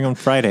 I think I'm going on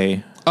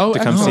Friday to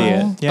come see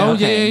it. Yeah. Oh,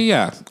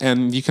 yeah.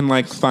 And you can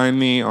like find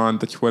me on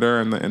the Twitter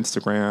and the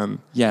Instagram.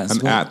 Yes.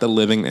 I'm at The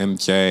Living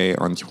MJ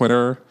on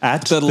Twitter.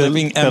 At The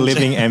Living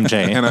MJ.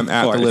 And I'm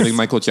at The Living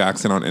Michael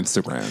Jackson on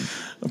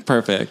Instagram.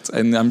 Perfect.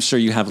 And I'm sure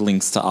you have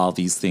links to all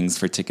these things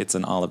for tickets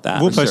and all of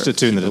that. We'll post it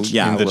too in the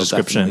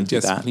description. Do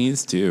that.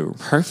 Please do.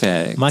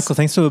 Perfect. Michael,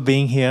 thanks for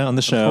being here on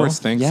the show. Of course,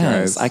 thanks,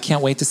 guys. I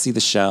can't wait to see the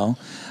show.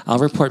 I'll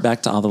report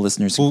back to all the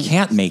listeners who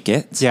can't make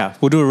it. Yeah,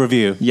 we'll do a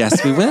review.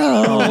 Yes, we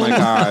will. Oh, my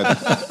God.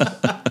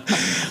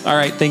 All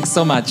right. Thanks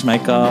so much,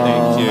 Michael.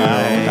 Thank you.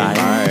 Bye. Bye.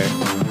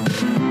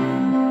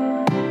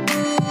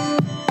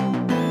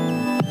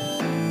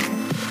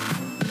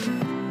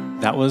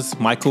 That was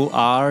Michael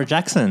R.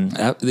 Jackson.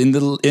 In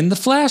the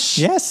flesh.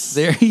 Yes.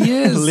 There he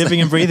is.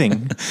 Living and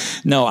breathing.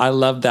 No, I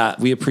love that.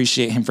 We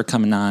appreciate him for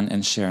coming on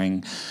and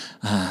sharing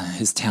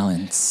his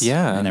talents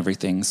and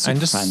everything. Super I'm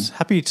just fun.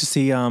 happy to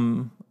see a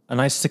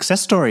nice success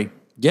story.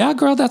 Yeah,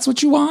 girl, that's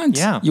what you want.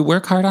 Yeah. You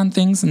work hard on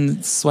things and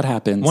it's what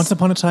happens. Once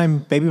upon a time,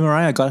 baby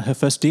Mariah got her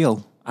first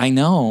deal. I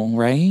know,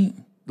 right?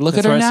 Look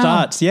That's at her where now. it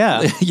starts,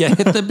 yeah. You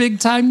hit the big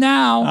time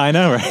now. I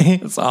know,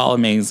 right? It's all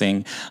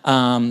amazing.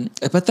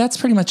 But that's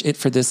pretty much it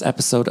for this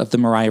episode of the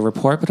Mariah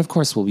Report. But of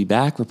course, we'll be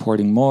back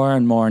reporting more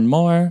and more and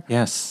more.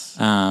 Yes.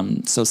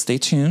 So stay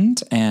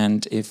tuned.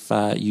 And if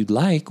you'd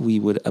like, we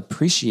would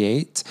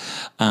appreciate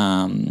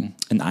an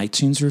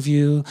iTunes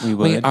review. We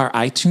would. Wait, our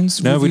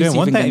iTunes No, we reviews don't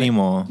want even that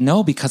anymore.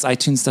 No, because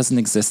iTunes doesn't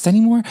exist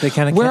anymore. They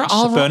kind of Where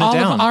all burn it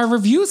down. of our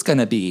reviews going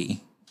to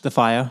be? The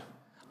fire.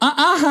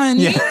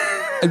 Honey. Yeah.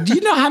 Do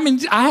you know how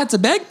many I had to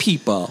beg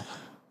people?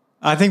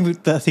 I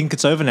think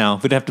it's over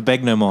now. We don't have to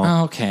beg no more.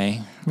 Okay.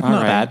 All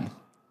Not right. bad.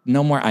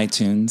 No more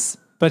iTunes.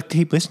 But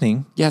keep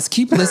listening. Yes,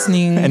 keep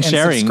listening And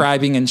sharing.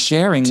 subscribing and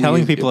sharing.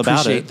 Telling We people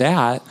about appreciate it.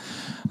 that.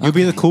 You'll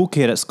be the cool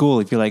kid at school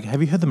if you're like,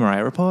 have you heard the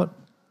Mariah Report?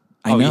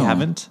 I know. You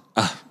haven't?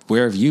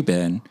 Where have you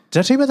been?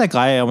 Did I tell you about that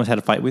guy I almost had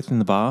a fight with in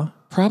the bar?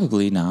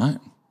 Probably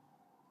not.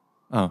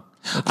 Oh,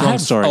 wrong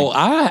story.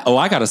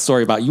 I got a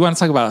story about, you want to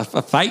talk about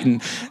a fighting?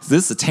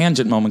 This is a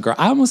tangent moment, girl.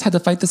 I almost had to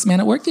fight this man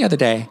at work the other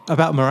day.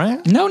 About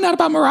Mariah? No, not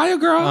about Mariah,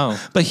 girl.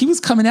 Oh. But he was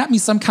coming at me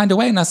some kind of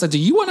way. And I said, do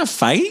you want to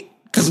fight?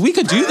 Because we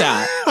could do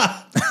that.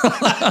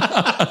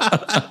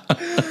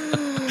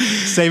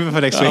 Save it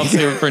for next week. I'll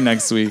save it for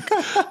next week.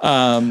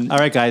 All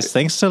right, guys.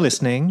 Thanks for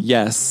listening.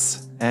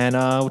 Yes. And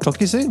we'll talk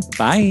to you soon.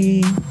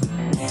 Bye.